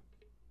love...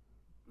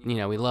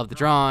 we love the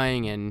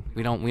drawing, and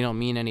we don't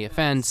mean any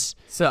offense.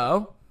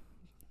 So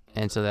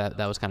that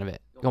was kind of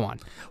it. Go on.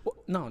 Well,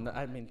 no,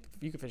 I mean,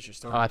 you can finish your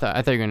story. Oh, I thought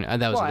you were gonna.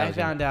 That was. Well, that I was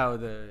found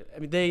out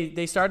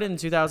they started in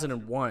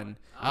 2001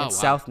 in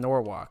South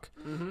Norwalk,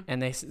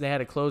 and they had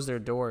to close their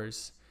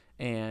doors.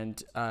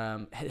 And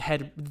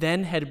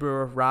head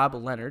brewer Rob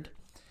Leonard,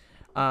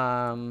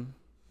 I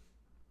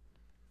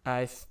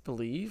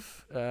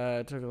believe,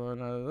 took a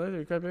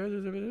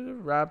little.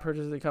 Rob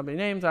purchased the company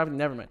names.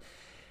 Never mind.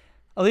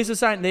 Elisa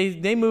signed.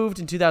 They moved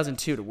in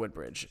 2002 to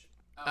Woodbridge.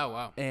 Oh,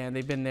 wow. And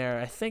they've been there,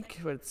 I think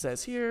what it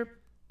says here,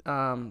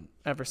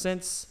 ever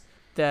since.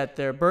 That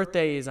their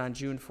birthday is on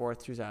June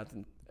 4th,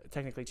 2000.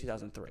 Technically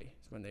 2003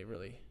 is when they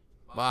really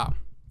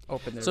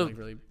opened there,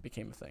 really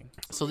became a thing.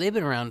 So they've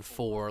been around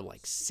for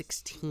like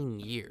 16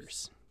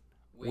 years,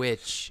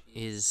 which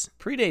is...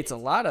 Predates a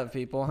lot of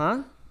people,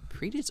 huh?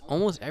 Predates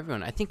almost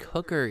everyone. I think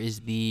Hooker is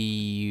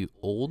the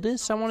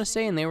oldest, I want to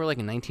say, and they were like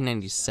in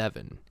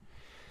 1997.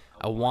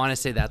 I want to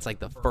say that's like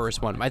the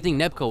first one. I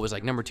think Nebco was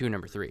like number 2 and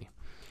number 3.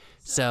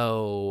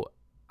 So,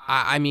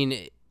 I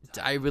mean,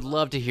 I would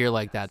love to hear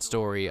like that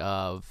story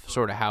of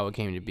sort of how it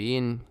came to be.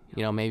 And,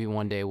 maybe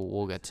one day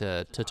we'll get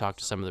to talk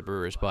to some of the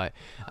brewers. But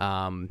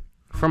from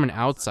an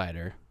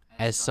outsider,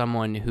 as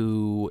someone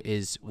who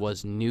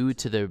was new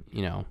to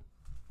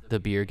the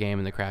beer game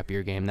and the craft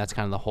beer game, that's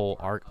kind of the whole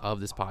arc of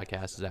this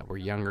podcast, is that we're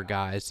younger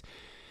guys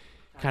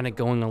kind of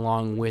going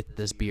along with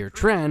this beer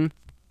trend.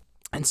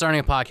 And starting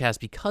a podcast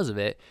because of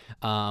it,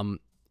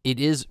 it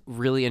is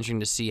really interesting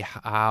to see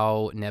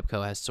how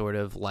Nebco has sort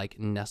of like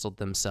nestled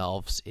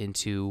themselves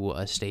into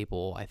a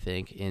staple, I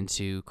think,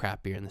 into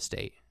craft beer in the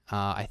state.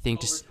 I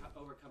think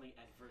overcoming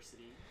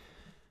adversity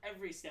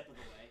every step of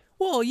the way.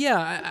 Well,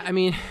 yeah, I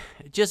mean,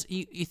 just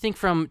you think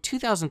from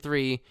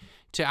 2003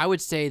 to, I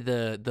would say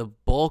the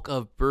bulk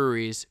of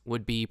breweries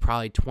would be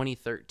probably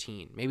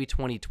 2013, maybe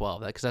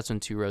 2012, because that's when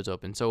Two Roads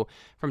opened. So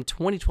from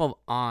 2012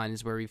 on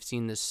is where we've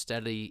seen this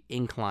steady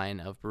incline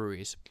of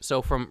breweries.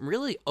 So from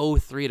really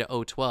 03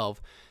 to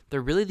 012,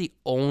 they're really the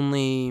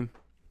only,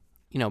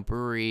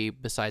 brewery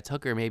besides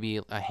Hooker,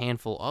 maybe a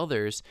handful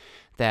others,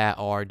 that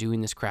are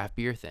doing this craft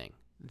beer thing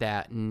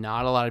that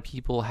not a lot of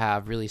people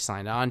have really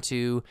signed on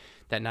to,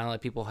 that not a lot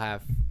of people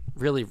have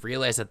really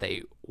realized that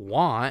they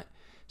want.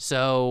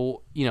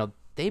 So,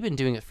 they've been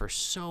doing it for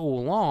so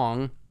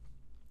long.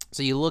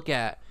 So you look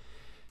at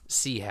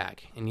Seahag,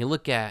 and you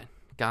look at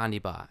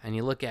Gandhiba, and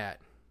you look at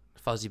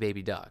Fuzzy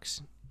Baby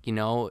Ducks. You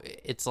know,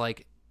 it's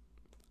like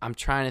I'm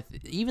trying to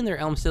even their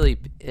Elm City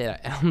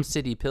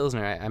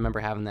Pilsner. I remember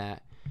having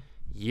that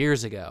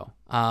years ago.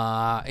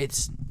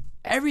 It's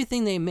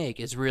everything they make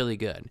is really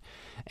good,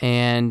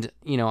 and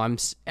you know,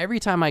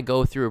 every time I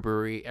go through a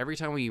brewery, every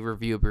time we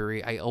review a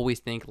brewery, I always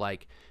think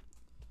like,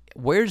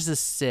 where does this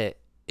sit?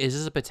 Is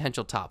this a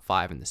potential top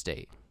 5 in the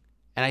state?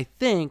 And I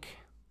think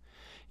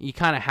you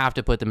kind of have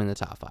to put them in the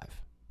top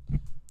 5,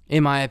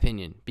 in my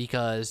opinion,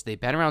 because they've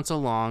been around so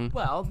long.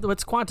 Well,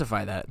 let's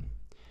quantify that.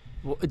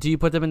 Do you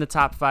put them in the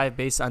top 5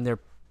 based on their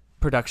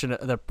production,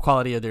 the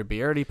quality of their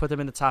beer, or do you put them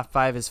in the top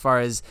 5 as far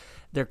as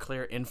their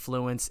clear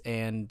influence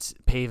and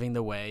paving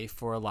the way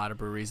for a lot of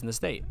breweries in the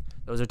state?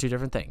 Those are two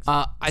different things.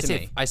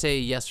 I say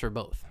yes for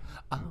both.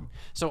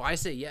 So I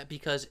say yeah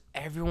because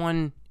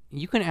everyone,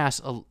 you can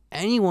ask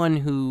anyone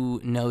who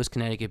knows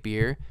Connecticut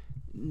beer,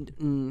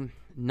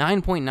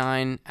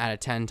 9.9 out of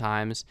 10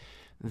 times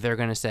they're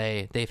gonna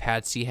say they've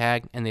had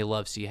Seahag and they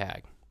love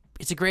Seahag.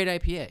 It's a great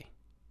IPA.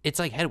 It's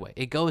like Headway.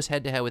 It goes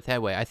head to head with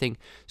Headway.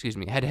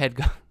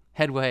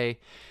 Headway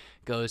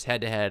goes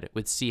head to head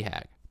with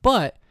Seahag.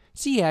 But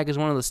Seahag is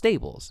one of the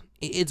staples.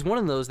 It's one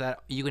of those that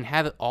you can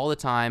have it all the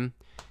time.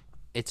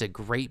 It's a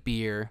great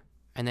beer,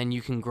 and then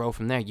you can grow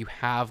from there. You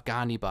have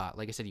Gandhiba.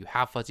 Like I said, you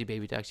have Fuzzy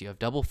Baby Ducks. You have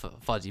double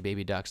Fuzzy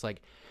Baby Ducks.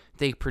 Like,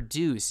 they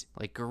produce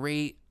like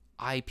great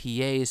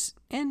IPAs,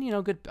 and you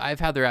know, good. I've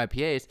had their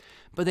IPAs,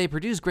 but they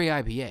produce great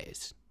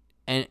IPAs.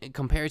 And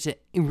compared to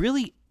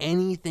really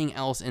anything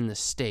else in the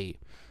state,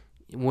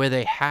 where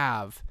they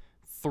have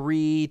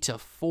 3 to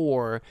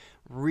 4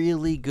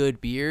 really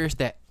good beers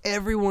that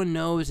everyone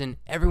knows and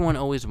everyone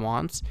always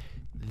wants,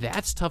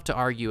 that's tough to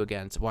argue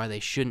against why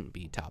they shouldn't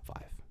be top 5.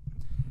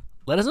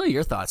 Let us know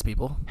your thoughts,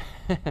 people.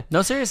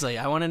 No, seriously,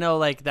 I want to know.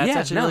 Like, that's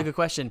actually a really good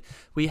question.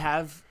 We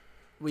have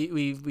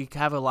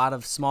a lot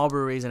of small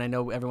breweries, and I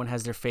know everyone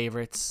has their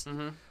favorites.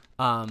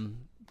 Mm-hmm.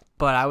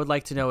 But I would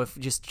like to know if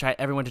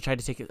everyone to try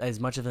to take as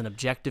much of an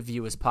objective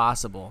view as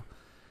possible.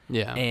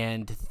 Yeah.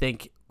 And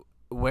think,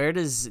 where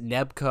does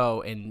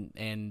Nebco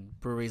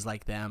and breweries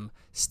like them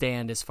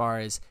stand as far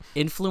as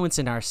influence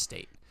in our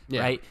state?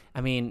 Yeah. Right?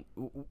 I mean,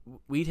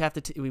 we'd have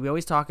to. We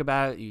always talk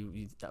about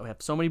we have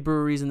so many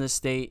breweries in this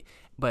state,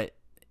 but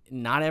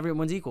not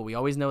everyone's equal. We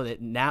always know that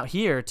now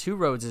here, Two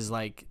Roads is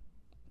like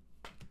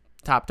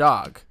top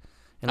dog.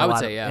 In a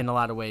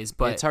lot of ways,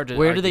 but it's hard to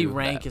where do they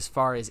rank as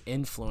far as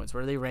influence?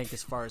 Where do they rank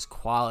as far as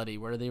quality?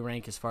 Where do they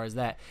rank as far as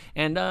that?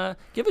 And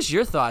give us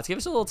your thoughts. Give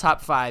us a little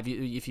top 5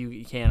 if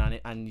you can on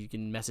it. You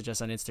can message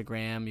us on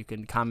Instagram. You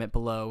can comment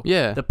below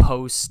the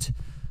post.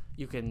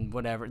 You can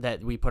whatever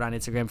that we put on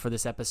Instagram for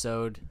this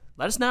episode.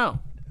 Let us know.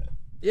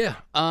 Yeah.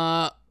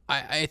 I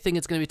think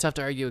it's gonna be tough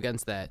to argue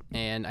against that.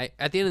 And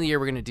at the end of the year,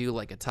 we're gonna do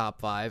like a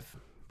top 5.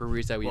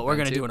 Breweries that we're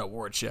going to do an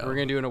award show. We're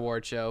going to do an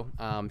award show.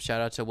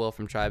 Shout out to Will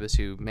from Tribus,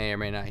 who may or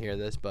may not hear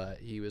this, but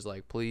he was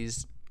like,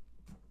 please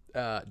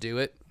do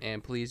it,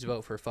 and please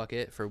vote for Fuck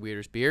It for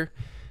Weirdest Beer.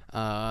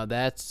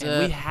 That's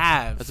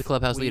a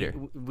clubhouse leader.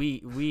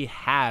 We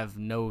have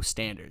no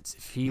standards.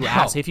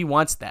 If he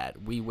wants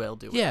that, we will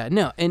do it. Yeah,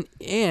 no,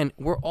 and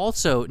we're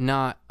also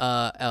not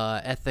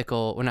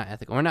ethical. We're not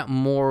ethical. We're not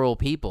moral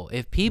people.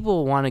 If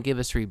people want to give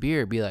us free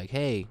beer, be like,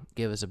 hey,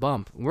 give us a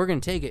bump. We're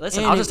gonna take it.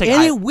 Listen,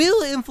 it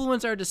will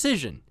influence our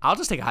decision. I'll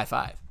just take a high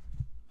 5.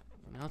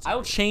 I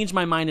will change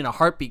my mind in a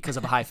heartbeat because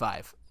of a high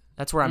 5.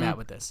 That's where I'm at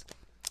with this.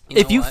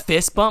 If you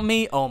fist bump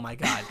me, oh my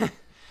god.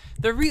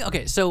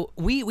 Okay, so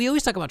we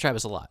always talk about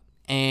Travis a lot,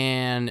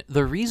 and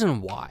the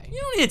reason why. You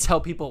don't need to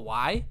tell people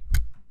why.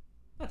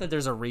 Not that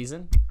there's a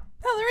reason.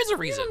 No, there is a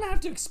reason. You don't have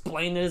to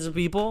explain it to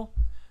people.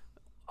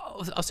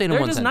 I'll say it in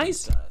one sentence. They're just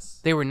nice to us.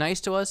 They were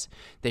nice to us.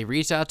 They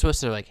reached out to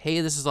us. They're like,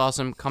 hey, this is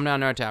awesome. Come down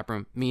to our tap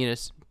room. Meet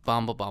us.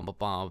 Bomb.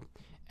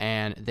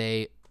 And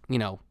they,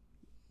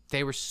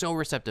 they were so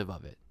receptive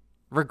of it.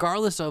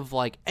 Regardless of,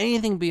 like,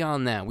 anything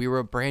beyond that, we were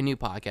a brand new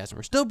podcast, and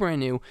we're still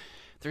brand new.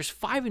 There's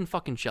 5 in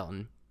fucking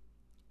Shelton.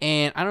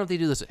 And I don't know if they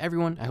do this with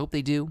everyone. I hope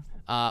they do.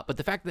 But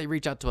the fact that they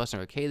reach out to us and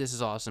are like, hey, this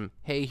is awesome.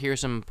 Hey, here's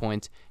some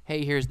points.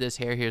 Hey, here's this.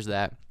 Here's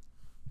that.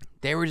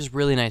 They were just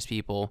really nice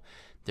people.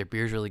 Their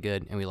beer's really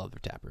good, and we love their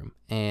tap room.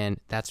 And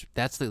that's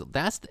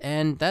the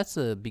end. That's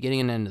the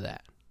beginning and end of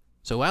that.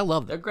 So I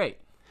love them. They're great.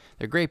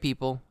 They're great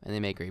people, and they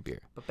make great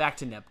beer. But back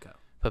to Nebco.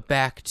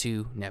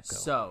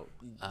 So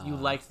you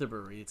liked the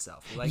brewery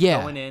itself. You liked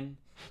going in.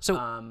 So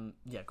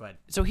go ahead.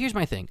 So here's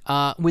my thing.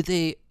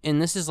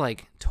 And this is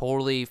like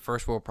totally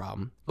first world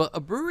problem, but a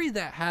brewery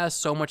that has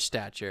so much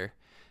stature,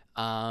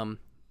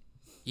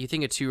 you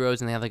think of Two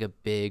Roads and they have like a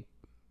big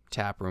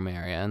tap room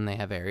area and they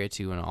have area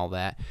 2 and all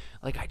that.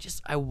 Like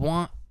I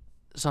want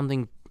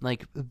something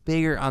like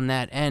bigger on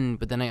that end,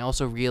 but then I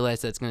also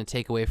realize that it's going to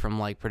take away from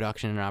like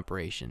production and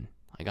operation.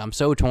 Like I'm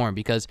so torn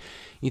because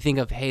you think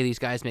of, hey, these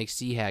guys make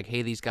Seahag,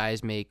 hey, these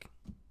guys make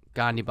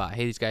Gandhiba,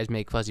 hey, these guys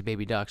make Fuzzy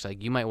Baby Ducks.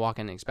 Like, you might walk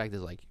in and expect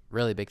this like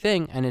really big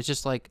thing, and it's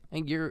just like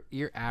your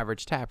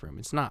average tap room.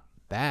 It's not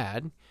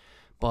bad,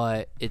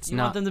 but it's You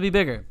not. want them to be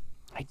bigger.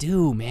 I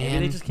do, man.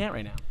 Maybe they just can't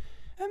right now.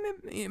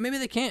 Maybe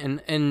they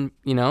can't, and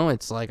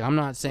it's like I'm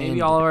not saying.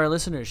 Maybe all of our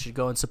listeners should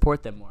go and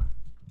support them more.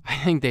 I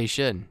think they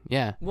should.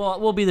 Yeah. Well,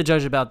 we'll be the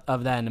judge of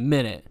that in a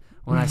minute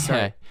when I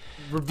start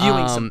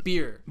reviewing some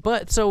beer.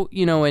 But so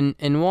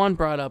and Juan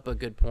brought up a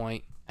good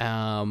point.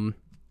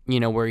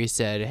 Where he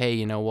said, "Hey,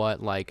 you know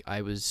what? Like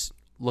I was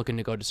looking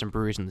to go to some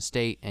breweries in the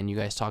state, and you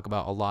guys talk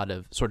about a lot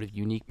of sort of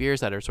unique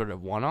beers that are sort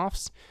of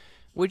one-offs."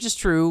 Which is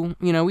true,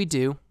 we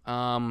do.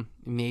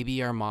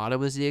 Maybe Armada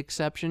was the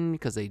exception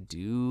because they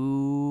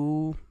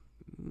do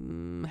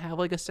have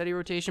like a steady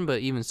rotation, but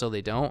even so,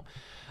 they don't.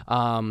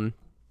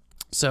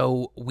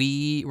 So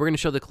we're gonna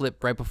show the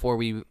clip right before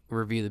we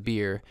review the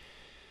beer.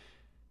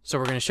 So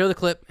we're gonna show the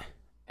clip,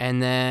 and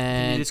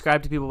then Can you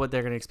describe to people what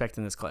they're gonna expect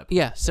in this clip?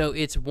 Yeah. So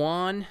it's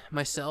Juan,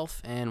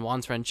 myself, and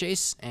Juan's friend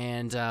Chase,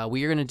 and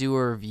we are gonna do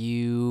a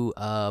review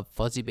of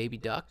Fuzzy Baby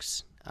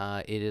Ducks.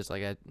 It is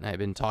like I've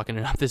been talking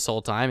it up this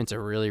whole time. It's a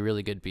really,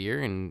 really good beer,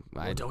 and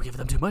Don't give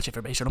them too much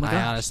information. Oh my I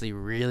gosh. honestly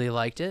really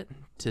liked it,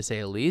 to say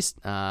the least.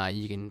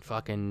 You can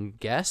fucking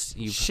guess.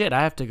 Shit,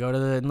 I have to go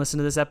and listen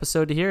to this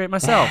episode to hear it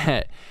myself.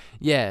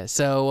 Yeah.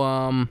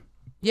 So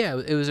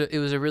it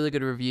was a really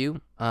good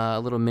review, a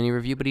little mini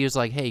review. But he was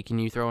like, "Hey, can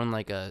you throw in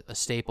like a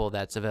staple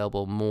that's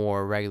available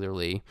more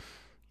regularly?"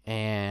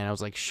 And I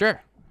was like,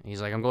 "Sure."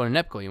 He's like, "I'm going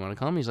to NEPCO. You want to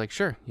come?" He's like,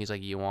 "Sure." He's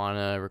like, "You want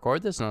to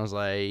record this?" And I was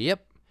like,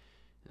 "Yep."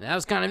 And that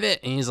was kind of it.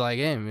 And he's like,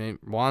 "Hey, man,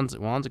 Juan's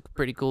a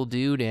pretty cool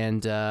dude,"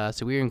 and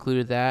so we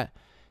included that.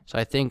 So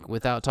I think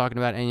without talking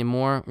about it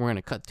anymore, we're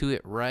gonna cut to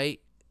it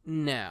right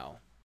now.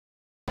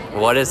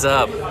 What is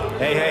up?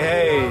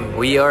 Hey.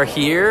 We are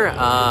here.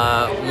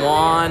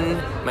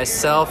 Juan,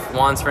 myself,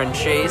 Juan's friend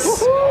Chase.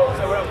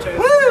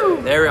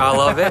 Woo! There, I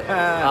love it.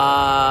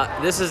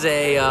 This is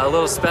a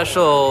little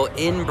special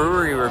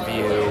in-brewery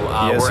review.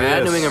 Yes, we're at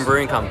yes. New England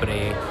Brewing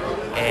Company.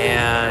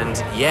 And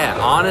yeah,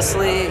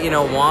 honestly,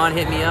 Juan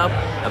hit me up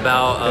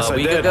about a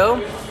week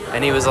ago,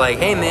 and he was like,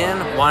 "Hey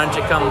man, why don't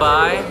you come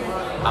by?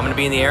 I'm gonna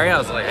be in the area." I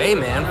was like, "Hey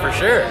man, for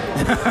sure."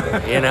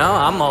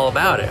 I'm all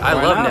about it. I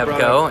love not, NEPCO,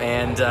 brother?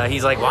 and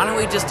he's like, "Why don't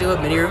we just do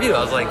a mini review?" I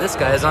was like, "This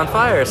guy's on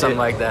fire," or something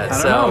like that.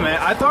 I don't know, man.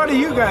 I thought of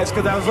you guys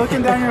because I was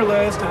looking down your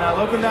list, and I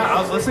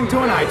was listening to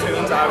it on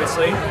iTunes,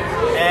 obviously,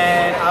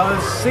 and I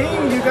was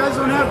seeing you guys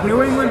don't have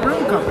New England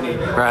Brewing Company.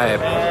 Right.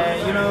 And,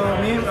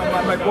 me and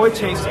my boy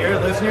Chase here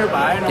lives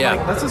nearby, and I'm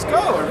like, let's just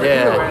go and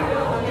review.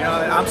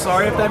 And, I'm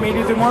sorry if that made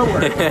you do more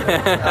work.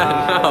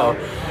 No.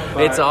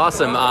 It's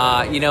awesome.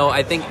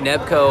 I think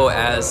NEPCO,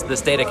 as the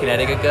state of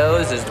Connecticut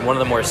goes, is one of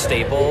the more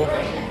staple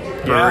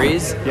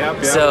breweries.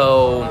 Yep.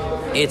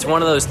 So it's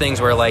one of those things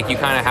where, like, you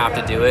kind of have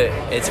to do it.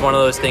 It's one of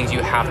those things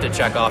you have to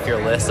check off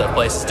your list of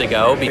places to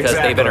go because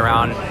they've been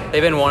around.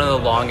 They've been one of the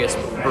longest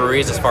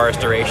breweries as far as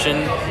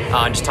duration,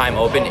 just time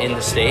open in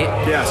the state.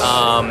 Yes.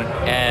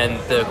 And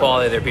the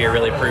quality of their beer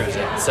really proves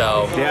it.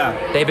 So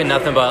they've been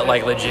nothing but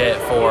like legit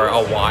for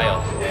a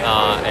while,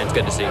 and it's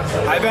good to see.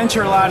 I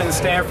venture a lot in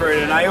Stamford,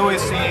 and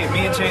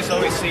me and Chase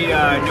always see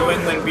New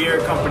England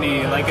Beer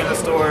Company like in the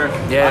store.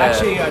 Yeah.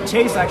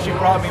 Chase actually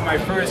brought me my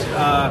first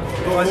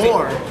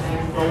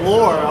The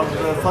lore of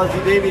the Fuzzy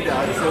Baby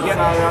Ducks. It's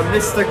a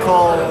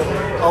mystical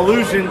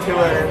allusion to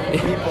it,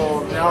 and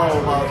people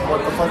know about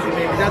what the Fuzzy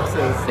Baby Ducks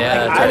is.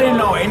 Yeah, I didn't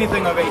know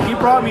anything of it. He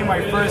brought me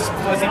my first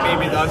Fuzzy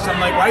Baby Ducks.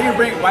 I'm like,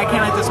 why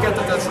can't I just get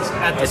this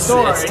at the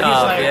store? It's and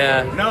tough, he's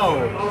like, no,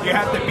 you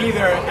have to be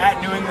there at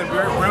New England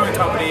Brewing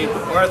Company,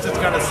 or else it's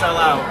gonna sell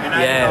out. And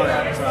I didn't know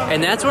that. So.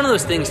 And that's one of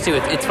those things too.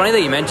 It's funny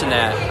that you mentioned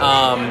that.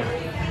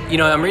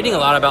 I'm reading a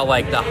lot about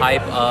like the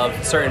hype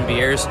of certain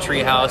beers.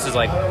 Treehouse is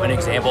like an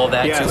example of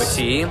that to a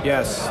T.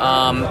 Yes.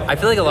 I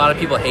feel like a lot of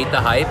people hate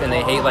the hype and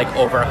they hate like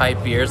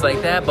overhyped beers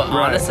like that. But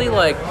honestly,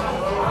 like,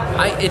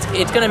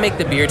 it's gonna make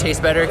the beer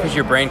taste better because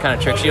your brain kind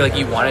of tricks you. Like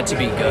you want it to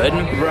be good.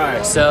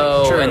 Right.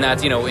 So, True. and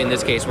that's in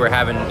this case we're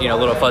having a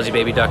little Fuzzy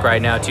Baby Duck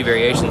right now, 2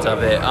 variations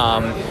of it.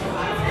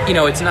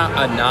 It's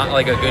not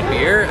like a good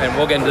beer, and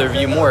we'll get into the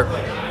review more.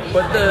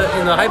 But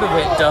the hype of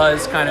it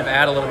does kind of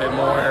add a little bit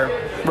more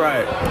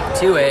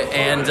to it,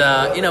 and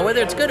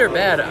whether it's good or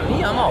bad,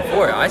 I'm all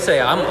for it. I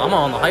say I'm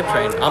on the hype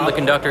train. I'm the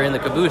conductor in the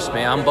caboose,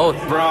 man. I'm both.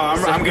 Bro,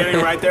 I'm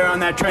getting right there on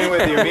that train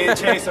with you. Me and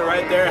Chase are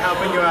right there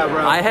helping you out,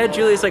 bro. I had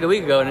Julius like a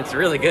week ago, and it's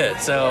really good.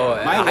 So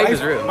hype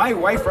is real. My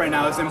wife right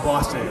now is in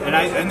Boston,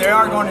 and they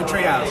are going to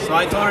Treehouse. So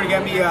I told her to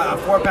get me a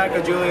 4-pack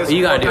of Julius.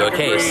 You gotta do a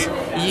case.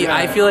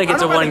 I feel like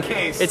it's a one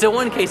case. It's a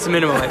 1 case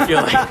minimum. I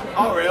feel like.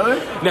 Oh really?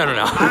 No.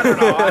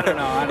 I don't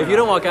know. If you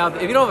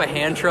don't have a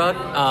hand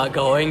truck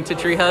going to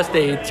Treehouse,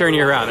 they turn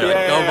you around. They're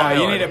like, go buy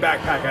you one. need a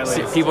backpack at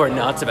least. People are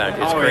nuts about it.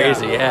 It's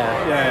crazy.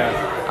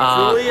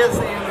 Yeah. Julius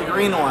and the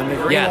green one. The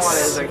green one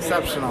is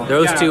exceptional.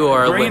 Those two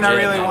are green. legit. I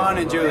really want,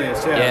 and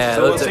Julius. Yeah.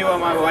 So we'll see what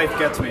my wife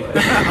gets me.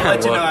 I'll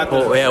let you know after.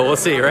 We'll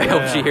see. Right? I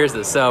hope she hears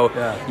this. So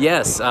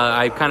yes,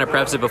 I kind of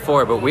prefaced it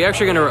before, but we're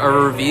actually going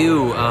to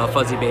review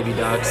Fuzzy Baby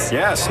Ducks.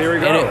 Yes, here we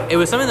go. And it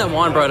was something that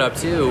Juan brought up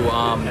too.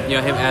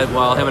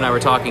 Him and I were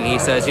talking. He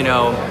says,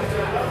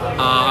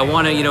 I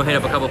want to, hit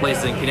up a couple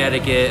places in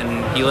Connecticut,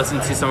 and he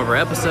listened to some of our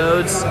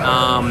episodes.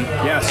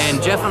 Yes.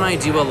 And Jeff and I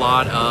do a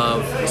lot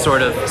of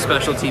sort of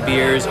specialty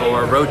beers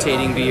or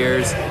rotating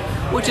beers,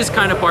 which is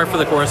kind of par for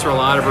the course for a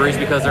lot of breweries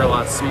because they're a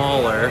lot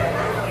smaller.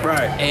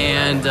 Right.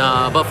 And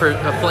but for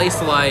a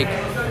place like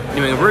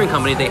New England Brewing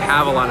Company, they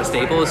have a lot of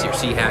staples. Your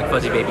Sea Hack,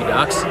 Fuzzy Baby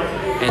Ducks.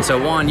 And so,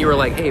 Juan, you were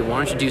like, hey, why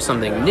don't you do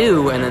something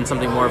new and then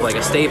something more of like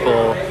a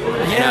staple?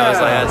 And I was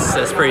like,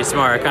 that's pretty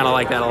smart. I kind of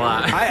like that a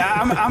lot.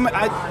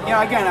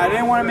 Again, I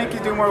didn't want to make you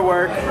do more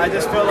work. I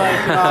just felt like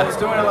I was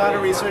doing a lot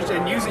of research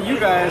and using you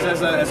guys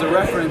as a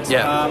reference.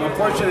 Yeah.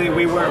 Unfortunately,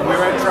 we were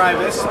at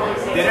Travis.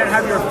 They didn't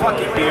have your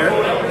fucking beer.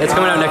 It's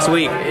coming out next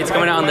week. It's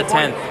coming out on the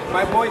 10th.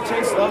 My boy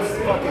Chase loves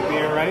fucking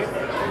beer, right?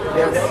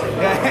 Yes.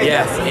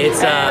 Yes,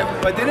 it's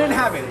but they didn't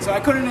have it, so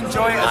I couldn't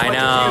enjoy it as much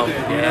as you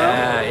did. You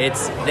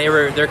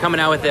know? They're coming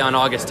out with it on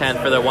August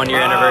 10th for their 1 year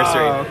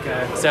anniversary.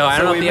 Okay. So I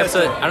don't know if we the missed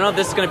episode. it. I don't know if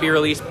this is going to be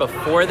released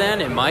before then.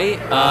 It might.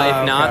 If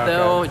not,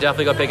 though,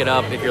 definitely go pick it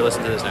up if you're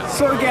listening to this now.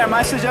 So again,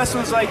 my suggestion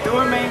was like do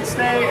a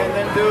mainstay and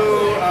then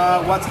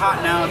do what's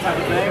hot now type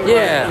of thing.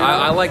 Yeah,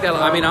 I like that.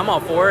 I mean, I'm all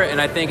for it, and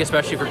I think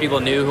especially for people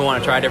new who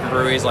want to try different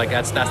breweries, like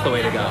that's the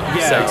way to go.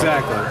 Yeah, So,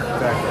 exactly.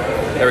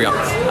 There we go.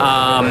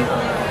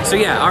 So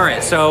yeah, all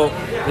right. So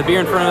the beer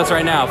in front of us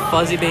right now,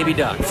 Fuzzy Baby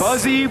Ducks.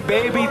 Fuzzy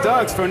Baby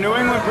Ducks from New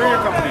England Brewer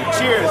Company.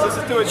 Cheers. Let's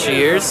just do a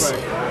cheers. Cheers. real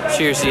quick.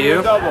 Cheers to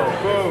you. Double.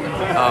 Boom.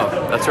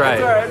 Oh, that's right.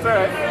 It's all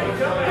right.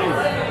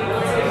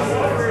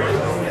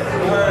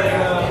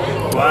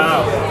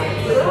 Wow.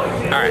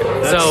 All right.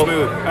 That's So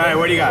smooth. All right,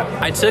 what do you got?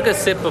 I took a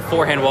sip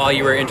beforehand while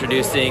you were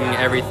introducing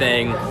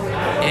everything,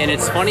 and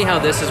it's funny how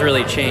this has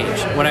really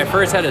changed. When I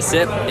first had a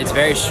sip, it's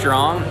very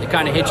strong. It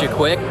kind of hits you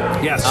quick.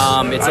 Yes,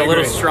 It's I a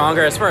little agree.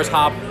 stronger as far as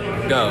hop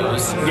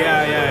goes.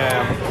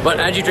 Yeah. But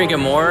as you drink it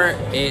more,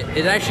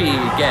 it actually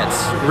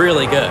gets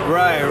really good.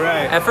 Right.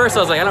 At first, I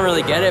was like, I don't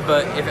really get it,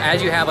 but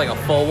as you have like a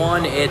full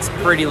one, it's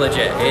pretty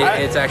legit.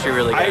 It's actually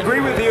really good. I agree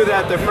with you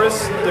that the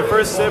first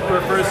sip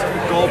or first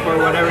gulp or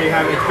whatever you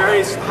have, it's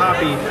very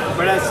hoppy,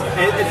 but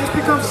it just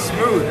becomes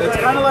smooth. It's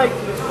kind of like,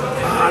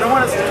 I don't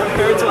want to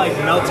compare it to like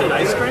melted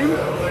ice cream,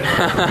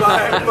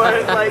 but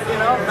like,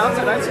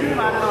 melted ice cream,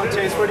 I don't know.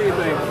 Chase, what do you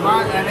think?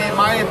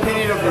 My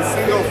opinion of the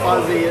single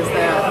fuzzy is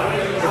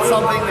that it's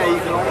something that you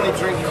can only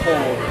drink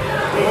cold.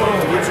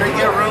 If you drink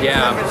it room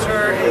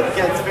temperature, it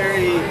gets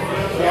very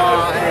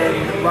blah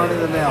and run of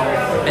the mill.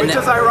 Which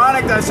is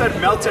ironic that I said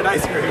melted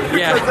ice cream.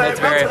 Yeah, because that's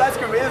very- melted ice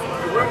cream is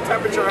room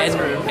temperature ice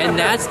cream. And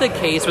that's the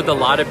case with a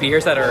lot of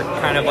beers that are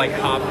kind of like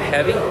hop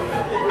heavy.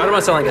 I don't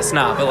want to sound like a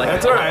snob, but like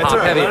That's all right, hop that's all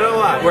right. heavy. Let it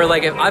lie. Where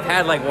like if I've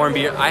had like warm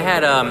beer, I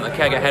had a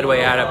keg of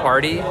Headway at a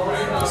party,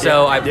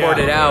 so I poured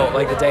it out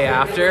like the day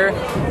after,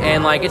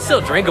 and like it's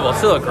still drinkable, it's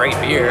still a great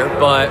beer,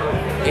 but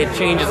it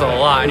changes a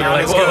lot, and you're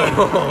like,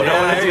 whoa, I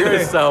don't want to do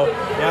this. So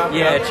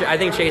I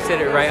think Chase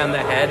hit it right on the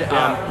head.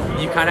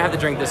 You kind of have to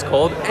drink this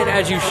cold, and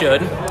as you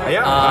should.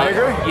 Yeah, I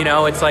agree.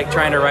 It's like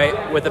trying to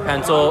write with a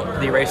pencil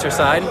the eraser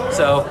side,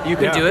 so you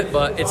can do it,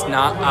 but it's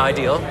not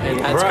ideal, and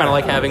that's kind of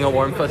like having a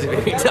warm fuzzy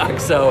baby duck.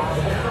 So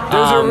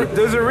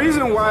there's a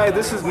reason why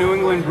this is New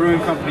England Brewing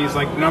Company's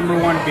like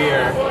 #1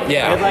 beer.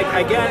 Yeah. And like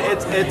again,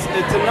 it's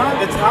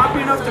hoppy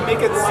enough to make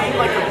it seem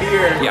like a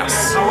beer.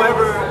 Yes.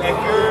 However, if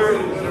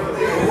you're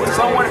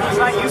someone who's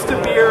not used to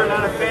beer or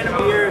not a fan of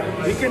beer,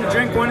 you can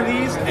drink one of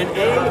these and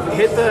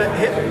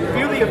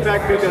feel the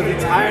effect because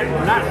it's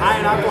not high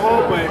in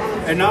alcohol,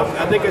 but enough.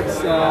 I think it's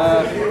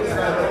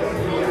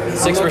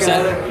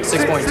 6%, 6.2.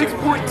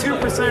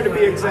 6.2% to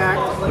be exact.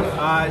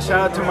 Shout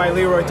out to my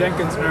Leroy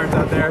Jenkins nerds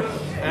out there.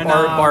 And,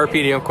 Bar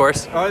repeating, of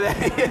course. And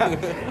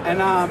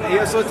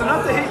so it's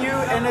enough to hit you,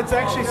 and it's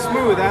actually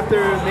smooth. After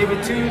maybe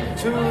two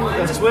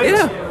swigs,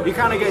 you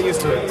kind of get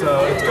used to it.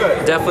 So it's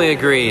good. Definitely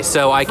agree.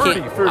 So I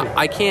Fruity.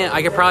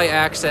 I could probably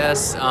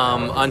access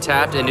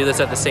Untapped and do this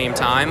at the same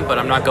time, but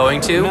I'm not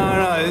going to.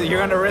 No, you're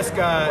gonna risk.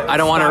 I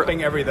don't want to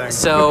stopping everything.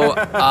 So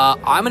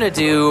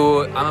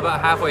I'm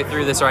about halfway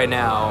through this right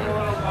now.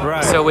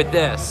 Right. So with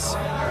this,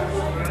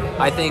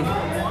 I think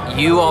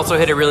you also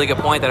hit a really good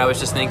point that I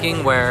was just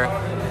thinking, where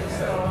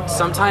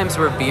sometimes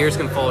where beers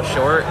can fall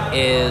short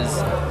is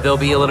they'll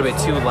be a little bit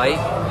too light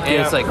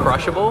and it's like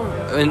crushable,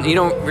 and you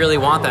don't really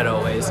want that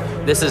always.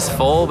 This is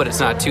full, but it's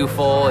not too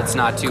full, it's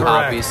not too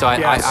hoppy, so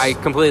I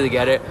completely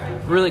get it.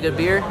 Really good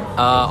beer,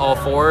 all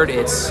forward,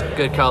 it's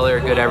good color,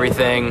 good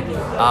everything.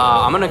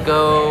 I'm gonna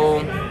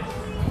go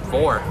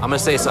 4. I'm gonna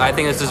say, so I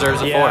think this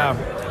deserves a 4.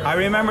 I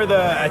remember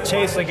the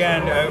Chase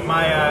again,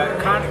 my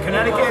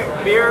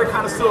Connecticut beer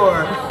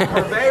connoisseur,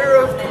 purveyor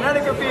of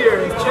Connecticut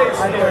beer, Chase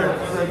here.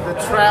 The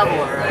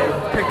traveler,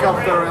 I pick up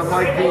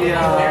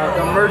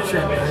the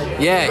merchant.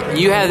 Yeah,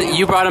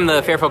 you brought him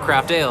the Fairfield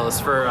Craft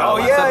Ales for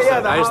last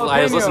episode.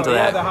 I just listened to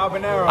that. the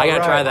habanero. I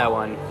gotta try that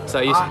one. So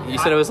you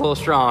said it was a little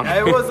strong.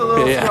 It was a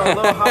little strong, a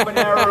little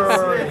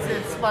habanero.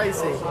 It's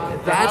spicy.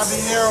 The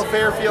That's- habanero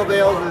Fairfield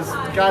Ales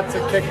has got to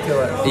kick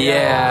to it.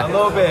 Yeah, A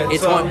little bit.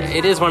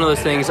 It is one of those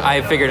things.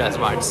 I figured as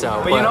much.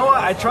 So, But you know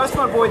what? I trust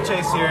my boy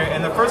Chase here,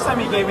 and the first time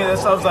he gave me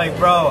this, I was like,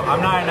 bro,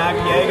 I'm not an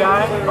IPA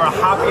guy or a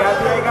hoppy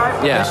IPA guy.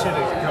 But Yeah. this shit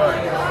is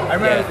good. I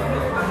remember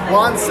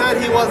Juan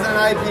said he wasn't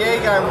an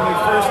IPA guy when we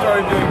first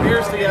started doing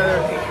beers together,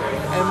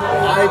 and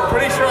I'm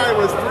pretty sure I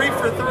was 3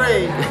 for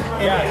 3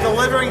 in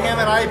delivering him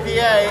an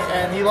IPA,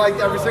 and he liked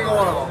every single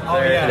one of them.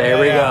 Oh, yeah. There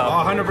we go.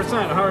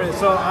 100%.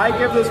 So I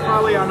give this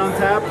probably on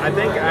Untappd. I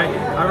think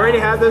I already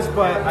had this,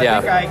 but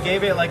I think I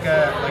gave it like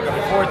a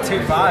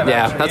 4.25.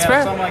 Yeah, actually. that's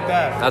fair. Something like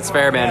that. That's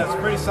fair, man. Yeah,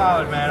 it's pretty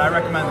solid, man. I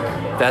recommend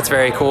it. That's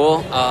very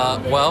cool.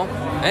 Well,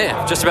 hey,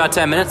 just about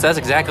 10 minutes. That's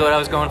exactly what I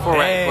was going for.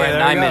 Hey, We're at there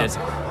 9 we go. minutes.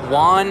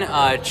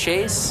 Juan,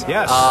 Chase.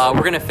 Yes. We're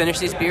going to finish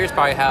these beers,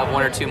 probably have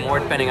 1 or 2 more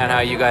depending on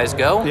how you guys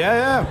go.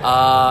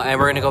 Yeah. And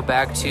we're going to go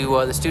back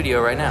to the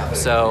studio right now.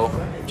 So,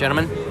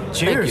 gentlemen,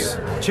 Cheers.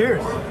 thank you.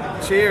 Cheers.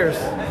 Cheers.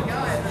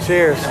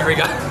 Cheers. There we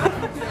go.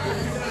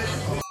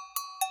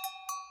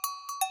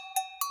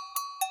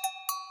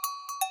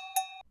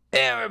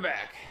 And we're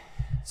back.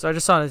 So I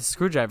just saw the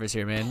screwdrivers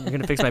here, man. You're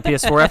gonna fix my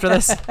PS4 after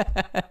this?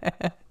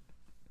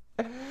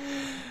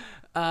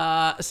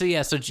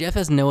 So Jeff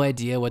has no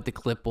idea what the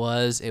clip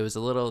was. It was a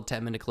little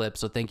 10-minute clip,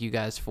 so thank you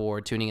guys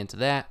for tuning into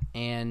that.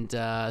 And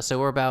so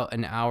we're about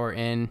an hour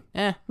in,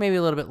 maybe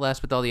a little bit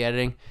less with all the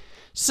editing.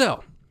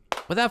 So,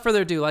 without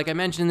further ado, like I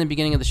mentioned in the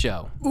beginning of the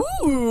show.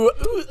 Ooh,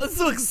 I'm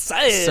so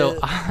excited. So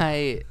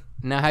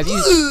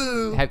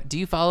do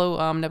you follow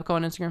Nebco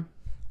on Instagram?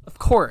 Of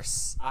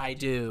course I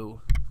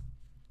do.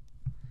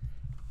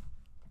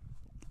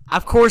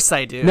 Of course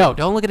I do. No,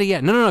 don't look at it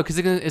yet. No, because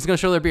it's gonna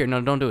show their beard.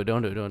 No, don't do it.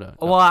 Don't do it.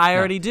 Well, I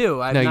already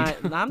do. I'm No, you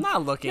I'm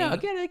not looking.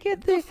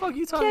 Get the fuck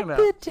you talking about?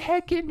 Get the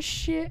heckin'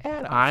 shit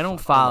out of. I don't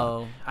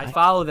follow. I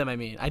follow them.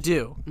 I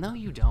do. No,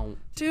 you don't.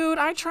 Dude,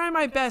 I try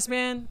my best,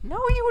 man. No,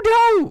 you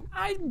don't.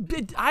 I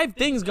have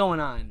things going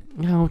on.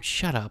 No,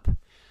 shut up.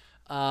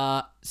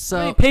 How So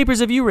many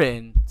papers have you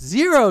written,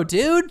 0,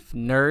 dude.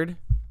 nerd?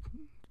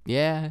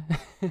 Yeah.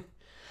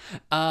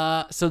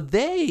 So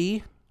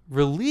they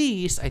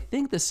released, I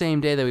think the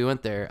same day that we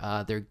went there,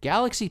 their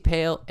Galaxy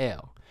Pale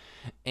Ale.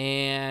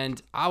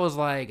 And I was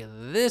like,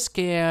 this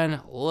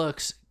can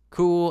looks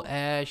cool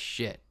as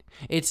shit.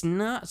 It's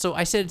not, so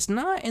I said it's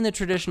not in the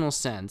traditional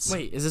sense.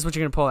 Wait, is this what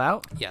you're gonna pull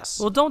out? Yes.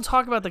 Well, don't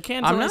talk about the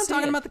can. I'm till I not see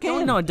talking it. about the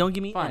can. No, don't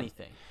give me Fine.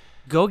 anything.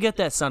 Go get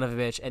that son of a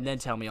bitch and then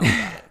tell me all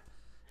about it.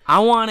 I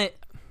want it.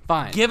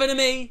 Fine. Give it to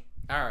me.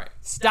 All right.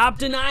 Stop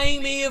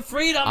denying me of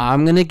freedom.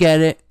 I'm going to get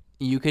it.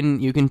 You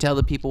can tell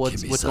the people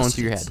what's going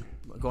through your head.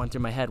 Going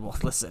through my head. Well,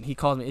 listen, he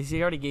called me. He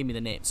already gave me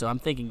the name, so I'm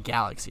thinking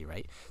Galaxy,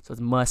 right? So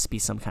it must be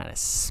some kind of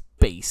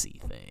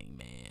spacey thing,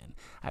 man.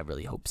 I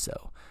really hope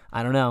so.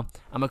 I don't know.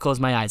 I'm gonna close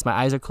my eyes. My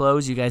eyes are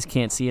closed. You guys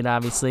can't see it,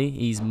 obviously.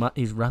 He's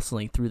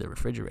rustling through the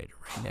refrigerator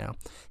right now.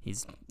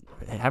 He's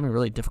having a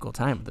really difficult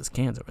time with his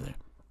cans over there.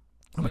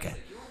 Okay.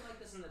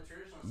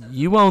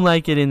 You won't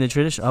like it in the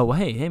traditional. Oh,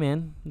 hey,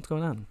 man, what's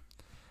going on?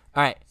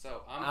 All right.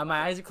 So my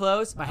eyes are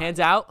closed. My hands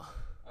out.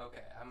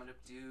 Okay, I'm gonna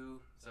do.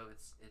 So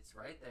it's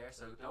right there.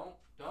 So don't.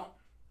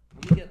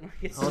 Let me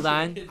get Hold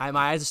on.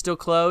 My eyes are still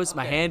closed.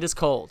 My hand is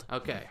cold.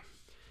 Okay.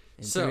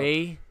 In So,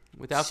 3,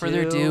 without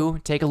further 2, ado,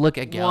 take a look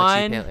at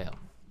Galaxy 1. Pale Ale.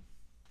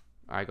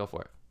 All right, go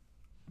for it.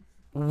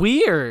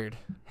 Weird.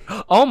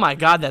 Oh my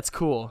god, that's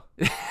cool.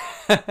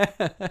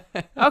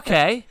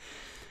 Okay.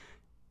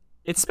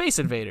 It's Space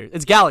Invaders.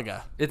 It's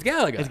Galaga. It's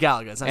Galaga. It's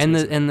Galaga. It's not And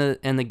Space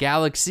Invaders. the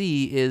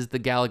Galaxy is the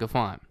Galaga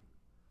font.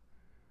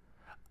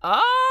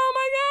 Oh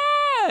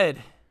my god.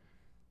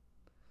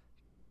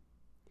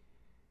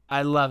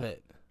 I love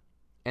it.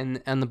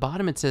 And on the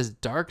bottom it says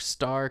Dark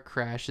Star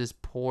crashes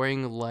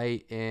pouring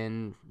light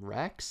in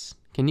Rex.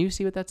 Can you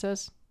see what that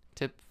says?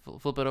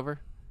 Flip it over.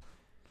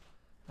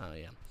 Oh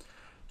yeah.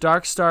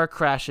 Dark Star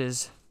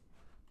crashes,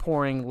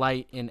 pouring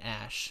light in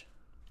ash.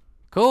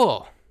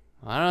 Cool.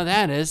 I don't know what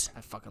that is.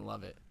 I fucking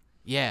love it.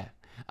 Yeah.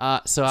 So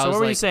I So was what were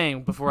like, you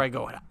saying before I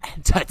go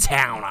to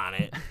town on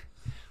it?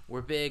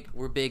 we're big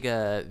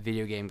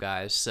video game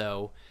guys.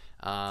 So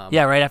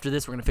Yeah, right after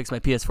this we're gonna fix my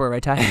PS4,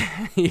 right,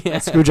 Ty? yeah.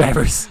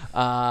 Screwdrivers.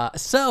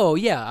 So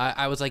yeah,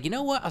 I was like, you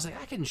know what? I was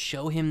like, I can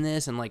show him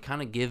this and like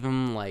kind of give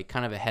him like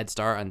kind of a head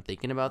start on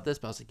thinking about this.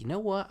 But I was like, you know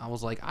what? I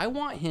was like, I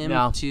want him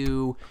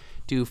to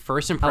do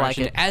first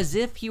impression it. as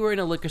if he were in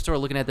a liquor store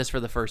looking at this for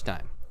the first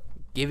time,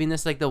 giving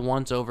this like the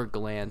once over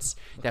glance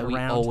that we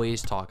around.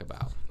 always talk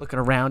about. Looking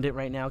around it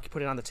right now.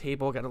 Put it on the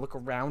table. Got to look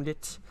around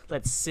it.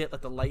 Let it sit.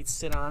 Let the lights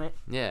sit on it.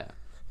 Yeah,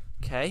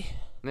 Okay.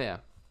 yeah.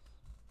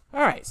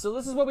 All right. So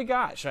this is what we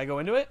got. Should I go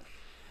into it?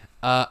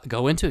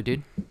 Go into it,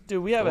 dude.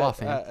 Dude, we have Go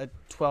off, man. a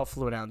 12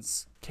 fluid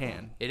ounce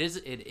can. It is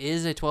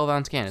a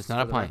 12-ounce can. It's not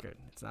For a the pint. record.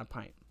 It's not a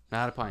pint.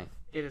 Not a pint.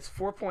 It is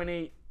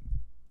 4.8%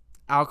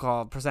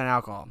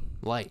 alcohol.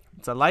 Light.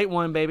 It's a light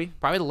one, baby.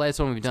 Probably the lightest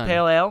one we've done.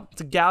 Pale ale.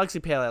 It's a Galaxy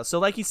Pale Ale. So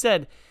like you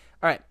said,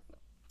 all right.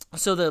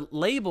 So the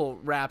label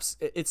wraps.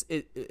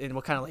 And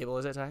what kind of label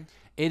is it, Ty?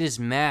 It is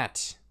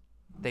matte.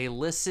 They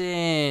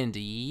listened.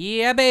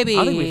 Yeah, baby. I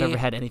don't think we've ever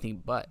had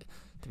anything but,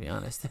 to be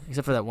honest,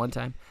 except for that one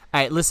time. All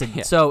right, listen.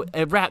 Yeah. So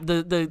it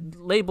the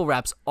label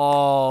wraps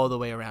all the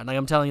way around. Like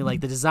I'm telling you,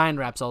 like the design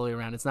wraps all the way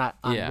around. It's not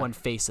on one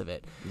face of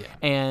it. Yeah.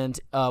 And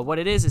what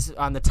it is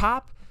on the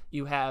top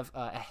you have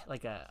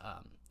like a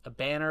a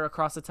banner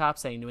across the top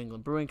saying New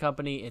England Brewing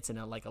Company. It's in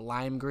a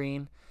lime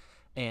green,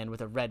 and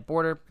with a red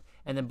border.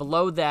 And then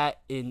below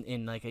that,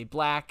 in like a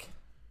black,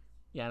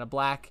 in a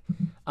black,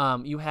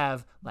 you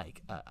have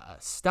like a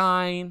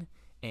stein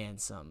and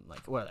some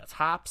that's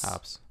hops.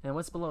 Hops. And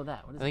what's below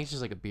that? What is I think it's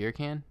just like a beer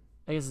can.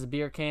 I guess it's a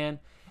beer can,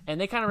 and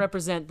they kind of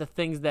represent the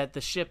things that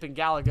the ship in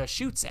Galaga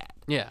shoots at.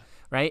 Yeah.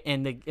 Right,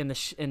 and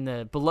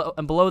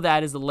below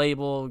that is the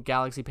label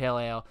Galaxy Pale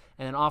Ale,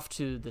 and then off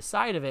to the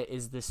side of it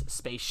is this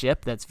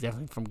spaceship that's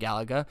definitely from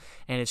Galaga,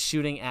 and it's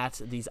shooting at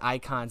these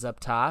icons up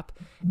top,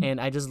 and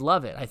I just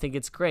love it. I think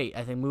it's great.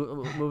 I think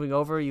moving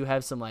over, you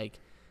have some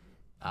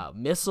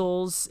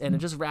missiles, and it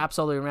just wraps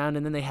all the way around,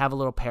 and then they have a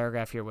little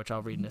paragraph here, which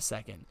I'll read in a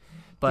second.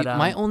 But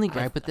my only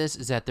gripe with this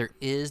is that there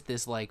is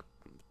this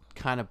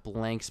kind of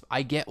blank.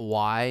 I get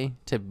why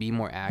to be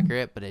more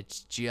accurate, but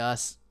it's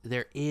just.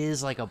 There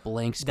is a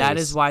blank space. That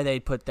is why they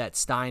put that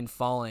Stein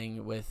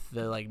falling with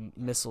the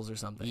missiles or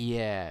something.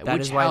 Yeah, that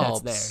which is why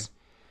helps. That's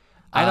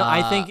there.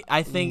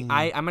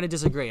 I'm gonna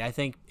disagree. I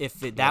think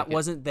if that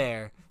wasn't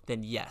there,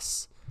 then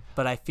yes.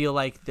 But I feel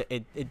like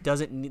it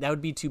doesn't. That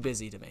would be too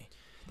busy to me.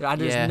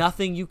 There's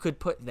nothing you could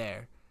put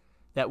there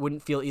that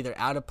wouldn't feel either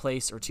out of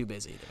place or too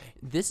busy to me.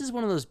 This is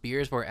one of those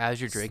beers where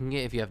as you're drinking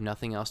it, if you have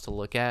nothing else to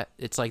look at,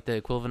 it's like the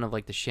equivalent of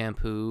the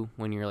shampoo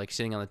when you're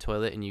sitting on the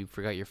toilet and you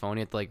forgot your phone.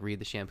 You have to read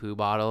the shampoo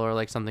bottle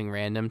or something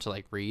random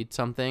to read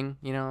something.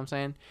 You know what I'm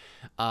saying?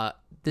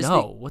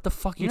 What the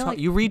fuck are you talking?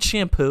 You read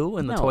shampoo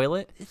in the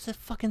toilet? It's a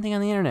fucking thing on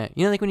the internet.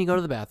 You know, when you go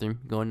to the bathroom,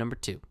 you go in number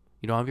 2.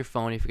 You don't have your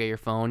phone. You forget your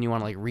phone. You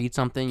want to read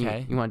something.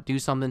 Okay. You want to do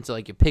something. So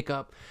you pick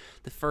up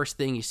the first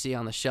thing you see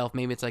on the shelf.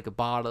 Maybe it's a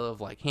bottle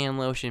of hand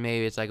lotion.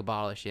 Maybe it's a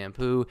bottle of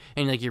shampoo.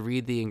 And you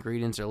read the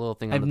ingredients or a little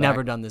thing on the back. I've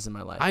never done this in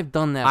my life. I've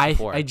done that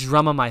before. I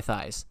drum on my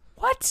thighs.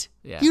 What?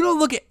 Yeah. You don't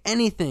look at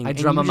anything. I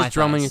drum on my thighs.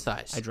 Drum on your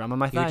thighs. I drum on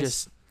my thighs. You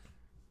just.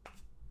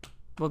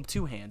 Well,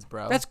 2 hands,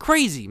 bro. That's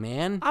crazy,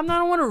 man. I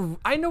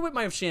know what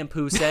my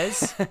shampoo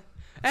says.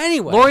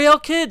 Anyway.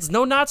 L'Oreal Kids,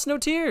 no knots, no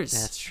tears.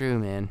 That's true,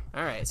 man.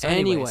 All right. So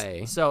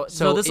anyway. So this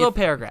little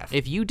paragraph.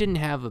 If you didn't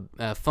have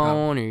a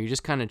phone or you're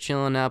just kind of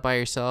chilling out by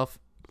yourself,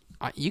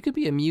 you could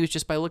be amused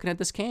just by looking at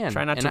this can.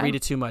 Try not to read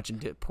it too much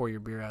and pour your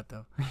beer out,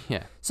 though.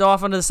 Yeah. So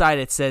off onto the side,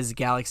 it says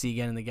Galaxy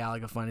again in the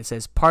Galaga font. It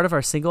says, part of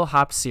our single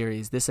hop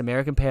series, this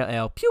American Pale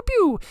Ale, pew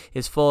pew,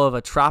 is full of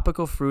a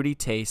tropical fruity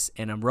taste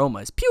and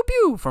aromas, pew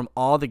pew, from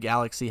all the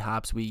Galaxy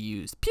hops we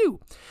used, pew.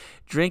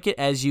 Drink it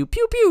as you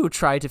pew pew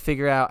try to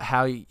figure out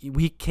how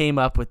we came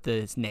up with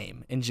this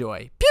name.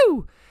 Enjoy.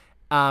 Pew!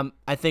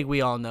 I think we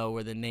all know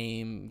where the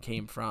name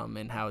came from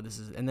and how this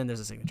is, and then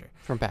there's a signature.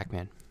 From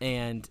Pac-Man.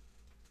 And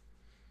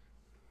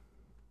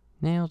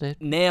nailed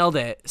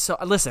it. So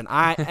listen,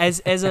 I'm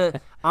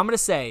gonna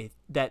say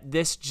that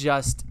this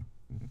just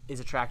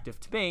is attractive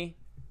to me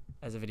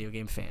as a video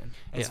game fan.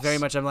 It's very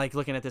much, I'm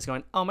looking at this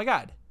going, oh my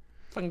god,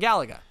 fucking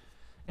Galaga,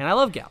 and I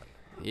love Galaga.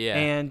 Yeah.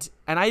 And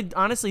I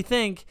honestly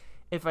think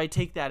if I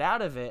take that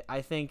out of it,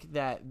 I think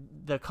that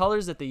the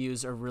colors that they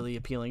use are really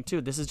appealing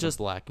too. This is just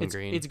black and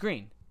green. It's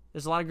green.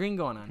 There's a lot of green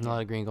going on. A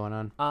lot of green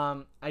going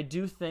on. I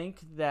do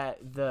think that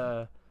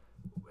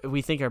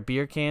we think our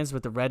beer cans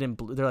with the red and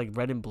blue, they're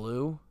red and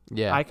blue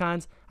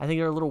icons. I think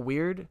they're a little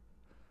weird,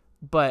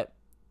 but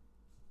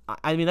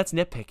I mean that's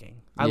nitpicking.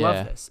 I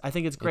love this. I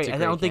think it's great. I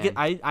don't think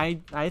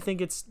I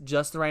think it's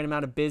just the right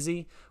amount of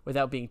busy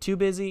without being too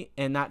busy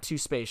and not too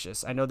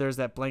spacious. I know there's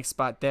that blank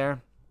spot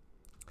there,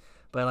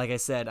 but like I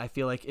said, I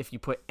feel like if you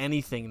put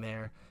anything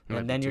there,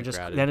 and then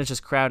it's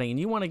just crowding, and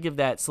you want to give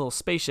that little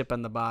spaceship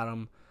on the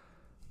bottom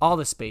all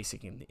the space it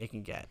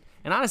can get.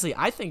 And honestly,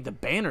 I think the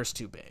banner's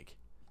too big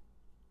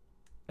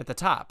at the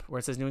top where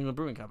it says New England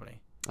Brewing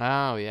Company.